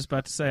 I was just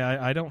about to say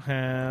I don't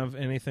have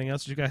anything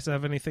else. Do you guys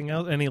have anything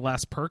else? Any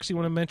last perks you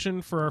want to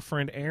mention for our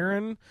friend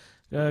Aaron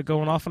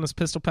going off on his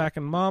pistol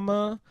packing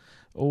mama,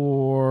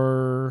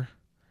 or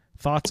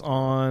thoughts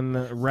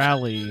on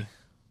Rally?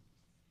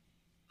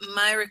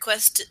 My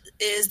request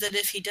is that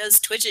if he does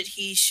Twitch it,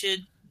 he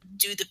should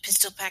do the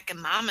Pistol Packin'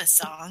 Mama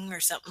song or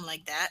something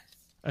like that.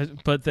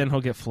 But then he'll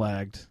get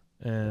flagged,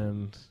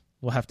 and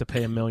we'll have to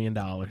pay $1 million.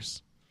 Well,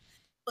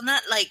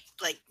 not like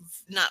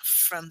not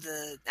from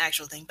the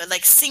actual thing, but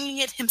like singing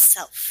it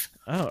himself.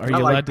 Oh, are you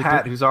Not allowed like to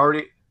Pat, do?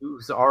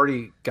 who's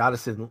already got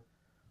us in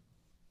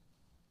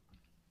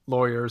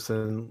lawyers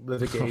and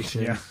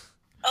litigation. Yeah.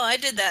 Oh, I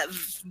did that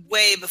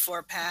way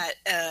before Pat.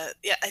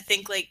 Yeah, I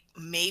think like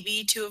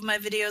maybe 2 of my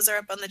videos are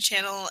up on the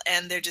channel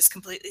and they're just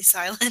completely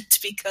silent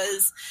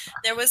because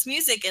there was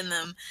music in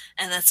them,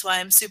 and that's why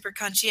I'm super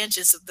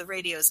conscientious of the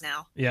radios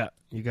now. Yeah,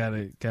 you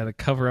gotta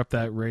cover up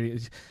that radio.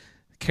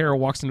 Kara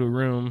walks into a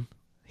room,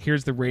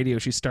 hears the radio,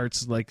 she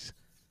starts like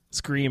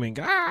screaming,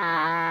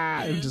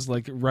 ah, and just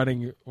like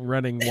running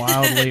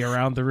wildly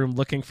around the room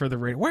looking for the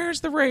radio.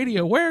 Where's the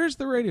radio? Where's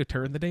the radio?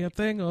 Turn the damn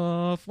thing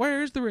off.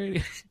 Where's the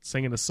radio?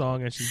 Singing a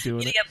song as she's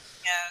doing it.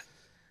 Yeah.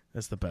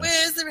 That's the best.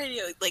 Where's the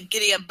radio? Like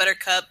Giddy Up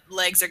Buttercup,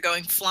 legs are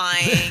going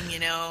flying,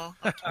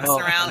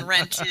 tossing around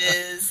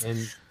wrenches,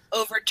 And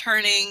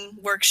overturning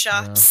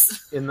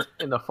workshops. in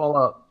the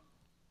Fallout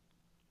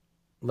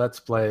Let's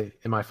Play,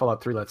 in my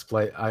Fallout 3 Let's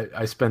Play,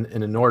 I spent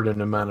an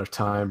inordinate amount of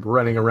time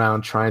running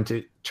around trying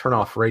to turn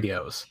off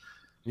radios.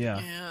 Yeah.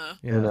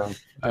 Yeah.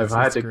 I've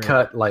had That's to great.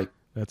 cut like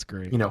That's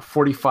great.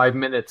 45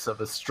 minutes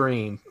of a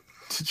stream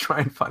to try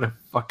and find a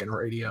fucking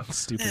radio.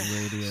 Stupid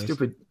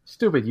radios.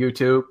 Stupid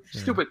YouTube.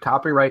 Yeah. Stupid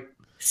copyright.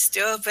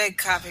 Stupid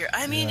copyright.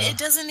 I mean, Yeah. it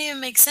doesn't even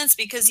make sense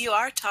because you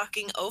are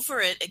talking over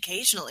it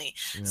occasionally.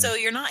 Yeah. So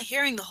you're not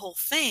hearing the whole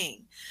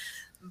thing.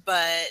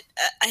 But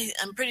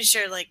I'm pretty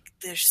sure like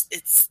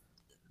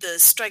the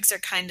strikes are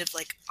kind of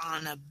like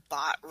on a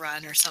bot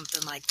run or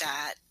something like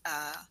that.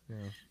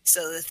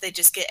 So if they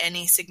just get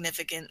any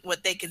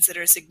what they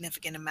consider a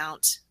significant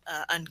amount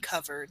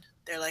uncovered,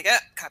 they're like,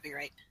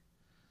 copyright.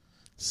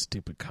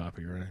 Stupid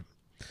copyright.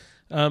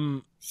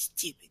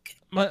 Stupid.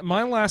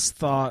 My last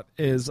thought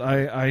is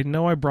I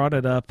know I brought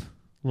it up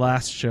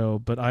last show,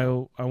 but I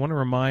want to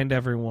remind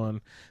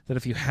everyone that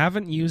if you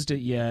haven't used it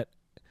yet,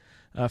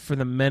 for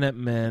the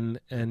Minutemen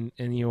and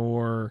in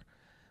your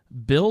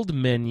build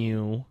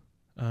menu,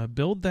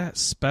 build that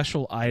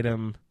special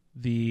item,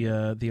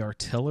 the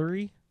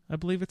artillery, I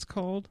believe it's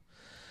called,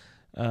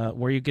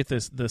 where you get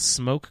the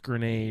smoke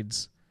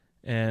grenades,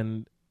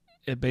 and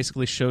it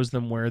basically shows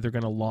them where they're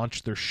going to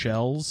launch their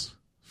shells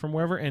from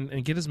wherever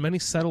and get as many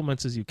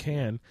settlements as you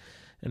can,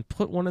 and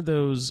put one of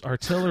those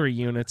artillery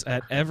units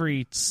at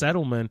every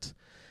settlement.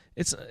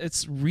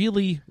 It's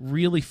really,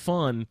 really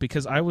fun,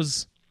 because I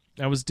was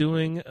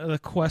doing a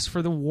quest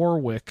for the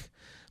Warwick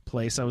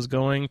place. I was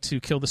going to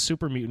kill the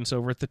super mutants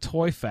over at the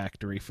toy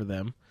factory for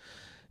them.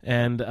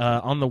 And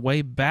on the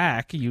way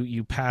back,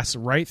 you pass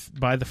right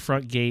by the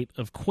front gate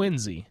of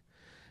Quincy.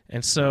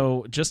 And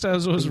so just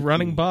as I was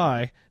running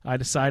by, I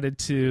decided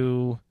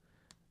to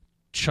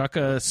chuck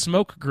a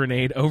smoke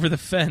grenade over the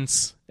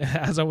fence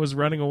as I was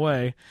running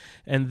away.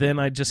 And then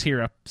I just hear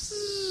a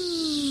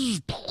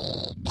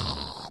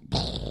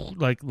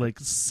like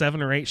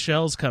 7 or 8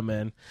 shells come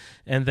in,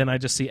 and then I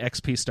just see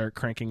XP start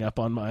cranking up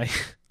on my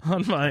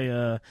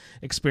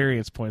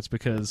experience points,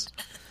 because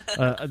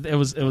it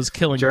was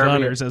killing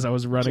gunners as I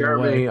was running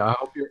away.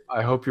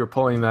 I hope you're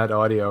pulling that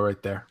audio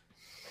right there.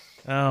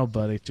 Oh,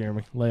 buddy,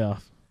 Jeremy, lay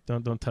off.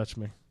 Don't touch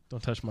me.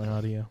 Don't touch my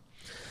audio.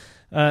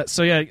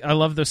 So yeah, I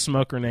love the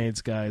smoke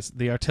grenades, guys.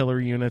 The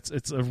artillery units.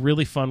 It's a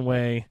really fun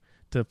way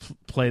to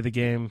play the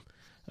game.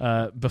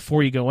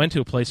 Before you go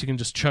into a place, you can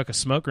just chuck a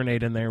smoke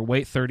grenade in there,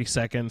 wait 30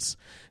 seconds,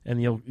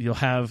 and you'll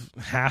have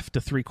half to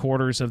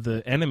 3/4 of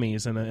the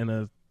enemies in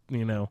a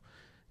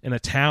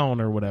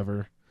town or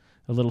whatever,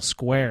 a little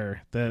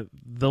square that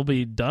they'll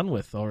be done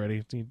with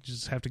already. You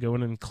just have to go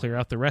in and clear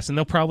out the rest, and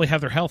they'll probably have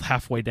their health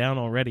halfway down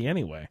already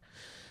anyway.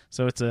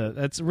 So it's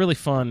a really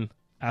fun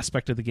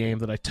aspect of the game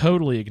that I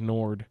totally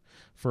ignored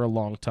for a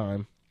long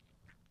time,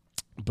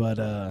 but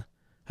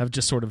have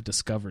just sort of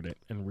discovered it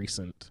in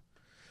recent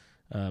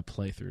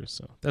playthroughs.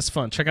 So that's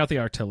fun. Check out the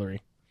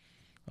artillery.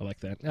 I like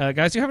that.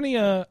 Guys, do you have any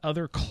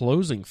other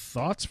closing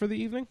thoughts for the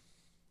evening?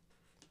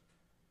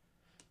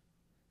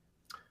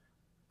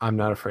 I'm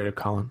not afraid of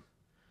Colin.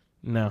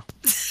 No.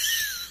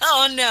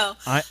 Oh, no.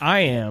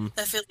 I am.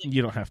 I feel like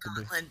you don't have to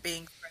be.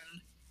 Being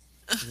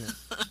Yeah.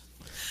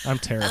 I'm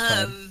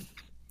terrified.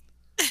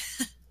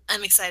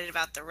 I'm excited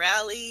about the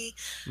rally.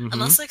 Mm-hmm.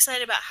 I'm also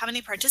excited about how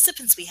many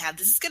participants we have.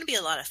 This is going to be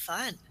a lot of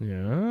fun.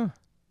 Yeah.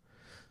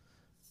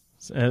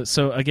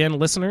 So again,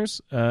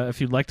 listeners,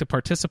 if you'd like to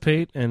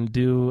participate and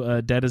do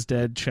a Dead is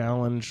Dead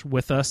challenge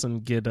with us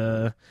and get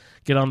on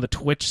the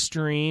Twitch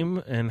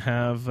stream and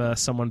have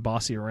someone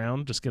boss you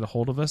around, just get a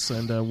hold of us,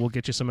 and we'll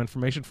get you some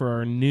information for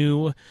our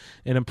new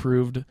and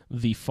improved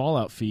The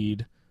Fallout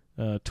Feed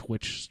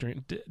Twitch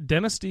stream.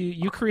 Dennis,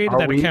 you created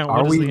that account.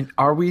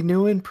 Are we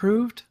new and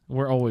improved?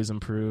 We're always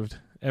improved.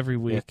 Every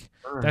week.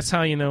 Yeah. That's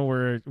how you know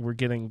we're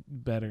getting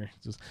better.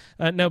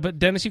 No, but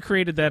Dennis, you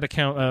created that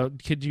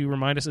account. Could you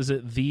remind us, is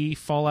it The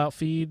Fallout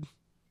Feed?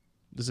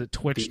 Is it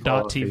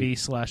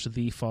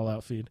twitch.tv/The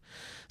Fallout Feed?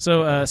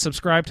 So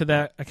subscribe to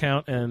that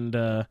account, and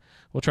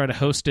we'll try to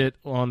host it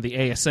on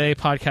the ASA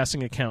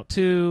podcasting account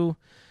too,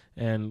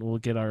 and we'll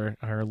get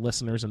our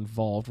listeners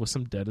involved with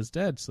some Dead is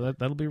Dead. So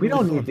that'll be really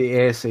fun. We don't need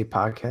the ASA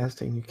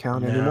podcasting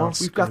account anymore.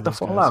 We've got the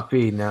Fallout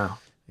Feed now.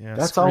 Yeah,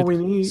 that's all we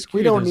need.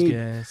 We don't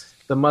need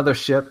the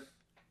mothership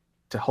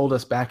to hold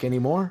us back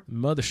anymore.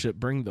 Mothership,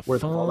 bring the We're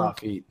fun. The Fallout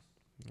Feed.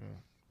 Yeah.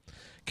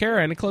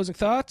 Kara, any closing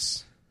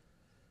thoughts?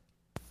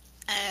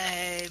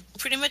 I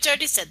pretty much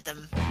already said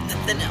them.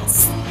 Nothing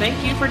else.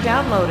 Thank you for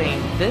downloading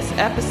this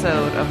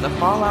episode of the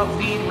Fallout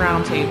Feed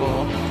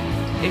Roundtable.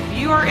 If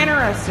you are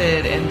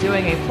interested in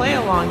doing a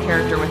play-along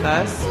character with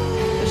us,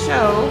 the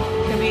show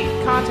can be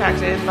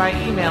contacted by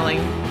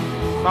emailing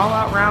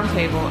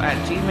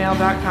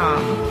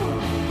falloutroundtable@gmail.com.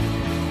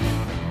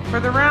 For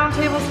the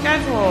Roundtable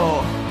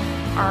schedule,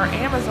 our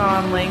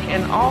Amazon link,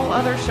 and all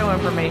other show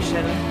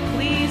information,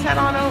 please head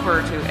on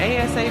over to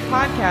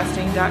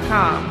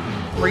asapodcasting.com,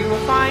 where you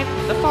will find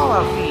the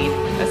Fallout Feed,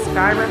 a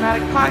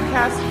Skyrimatic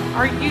podcast,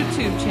 our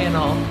YouTube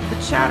channel, the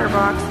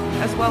Chatterbox,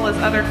 as well as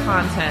other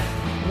content.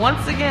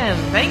 Once again,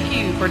 thank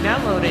you for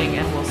downloading,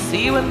 and we'll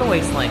see you in the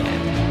wasteland.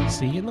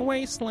 See you in the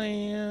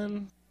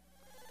wasteland.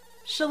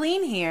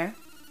 Shalene here.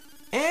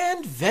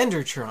 And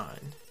Vendertron.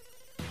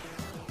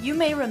 You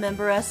may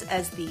remember us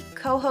as the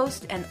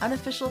co-host and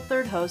unofficial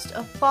third host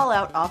of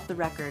Fallout Off the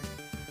Record.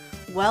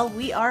 Well,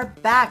 we are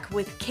back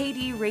with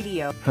KD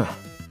Radio. Huh.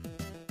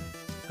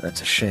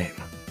 That's a shame.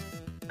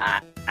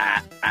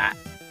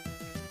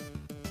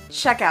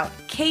 Check out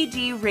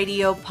KD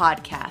Radio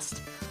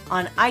Podcast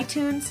on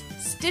iTunes,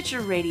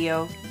 Stitcher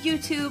Radio,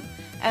 YouTube,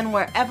 and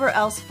wherever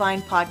else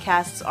fine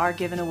podcasts are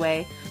given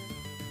away.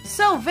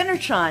 So,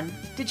 Vendertron,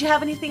 did you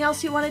have anything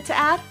else you wanted to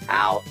add?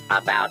 How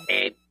about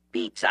a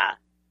pizza?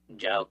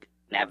 Joke.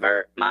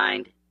 Never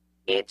mind.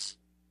 It's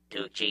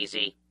too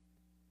cheesy.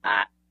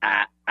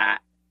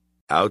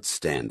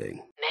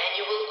 Outstanding.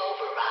 Manual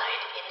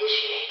override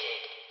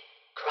initiated.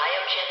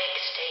 Cryogenic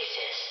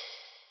stasis.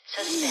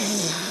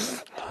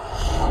 Suspended.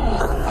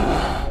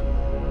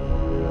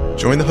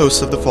 Join the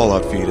hosts of the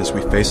Fallout Feed as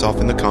we face off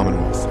in the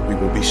Commonwealth. We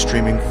will be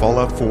streaming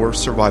Fallout 4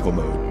 Survival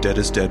Mode, Dead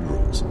is Dead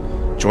rules.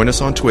 Join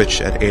us on Twitch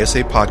at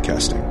ASA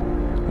Podcasting.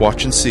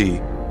 Watch and see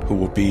who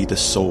will be the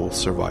sole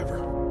survivor.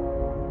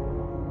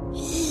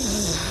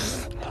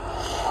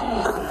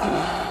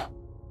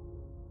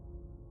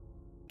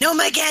 No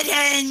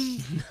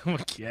Mageddon!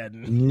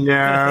 Mageddon.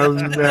 No,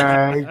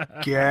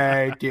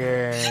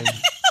 Mageddon.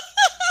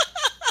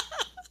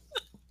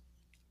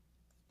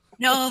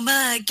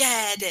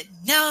 Nomageddon!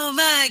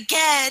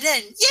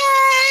 Nomageddon!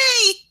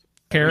 Yay!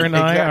 Kara and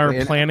I Exactly.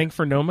 are planning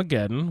for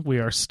Nomageddon. We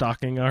are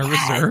stocking our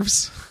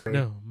reserves.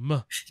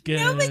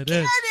 Nomageddon.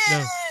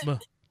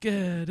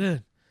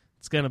 Nomageddon.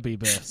 It's gonna be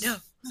best.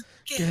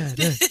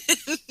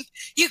 Nomageddon.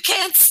 You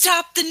can't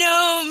stop the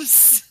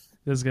gnomes.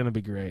 This is gonna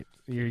be great.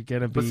 You're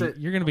gonna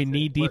be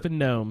knee deep in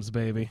gnomes,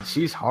 baby.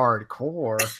 She's hardcore.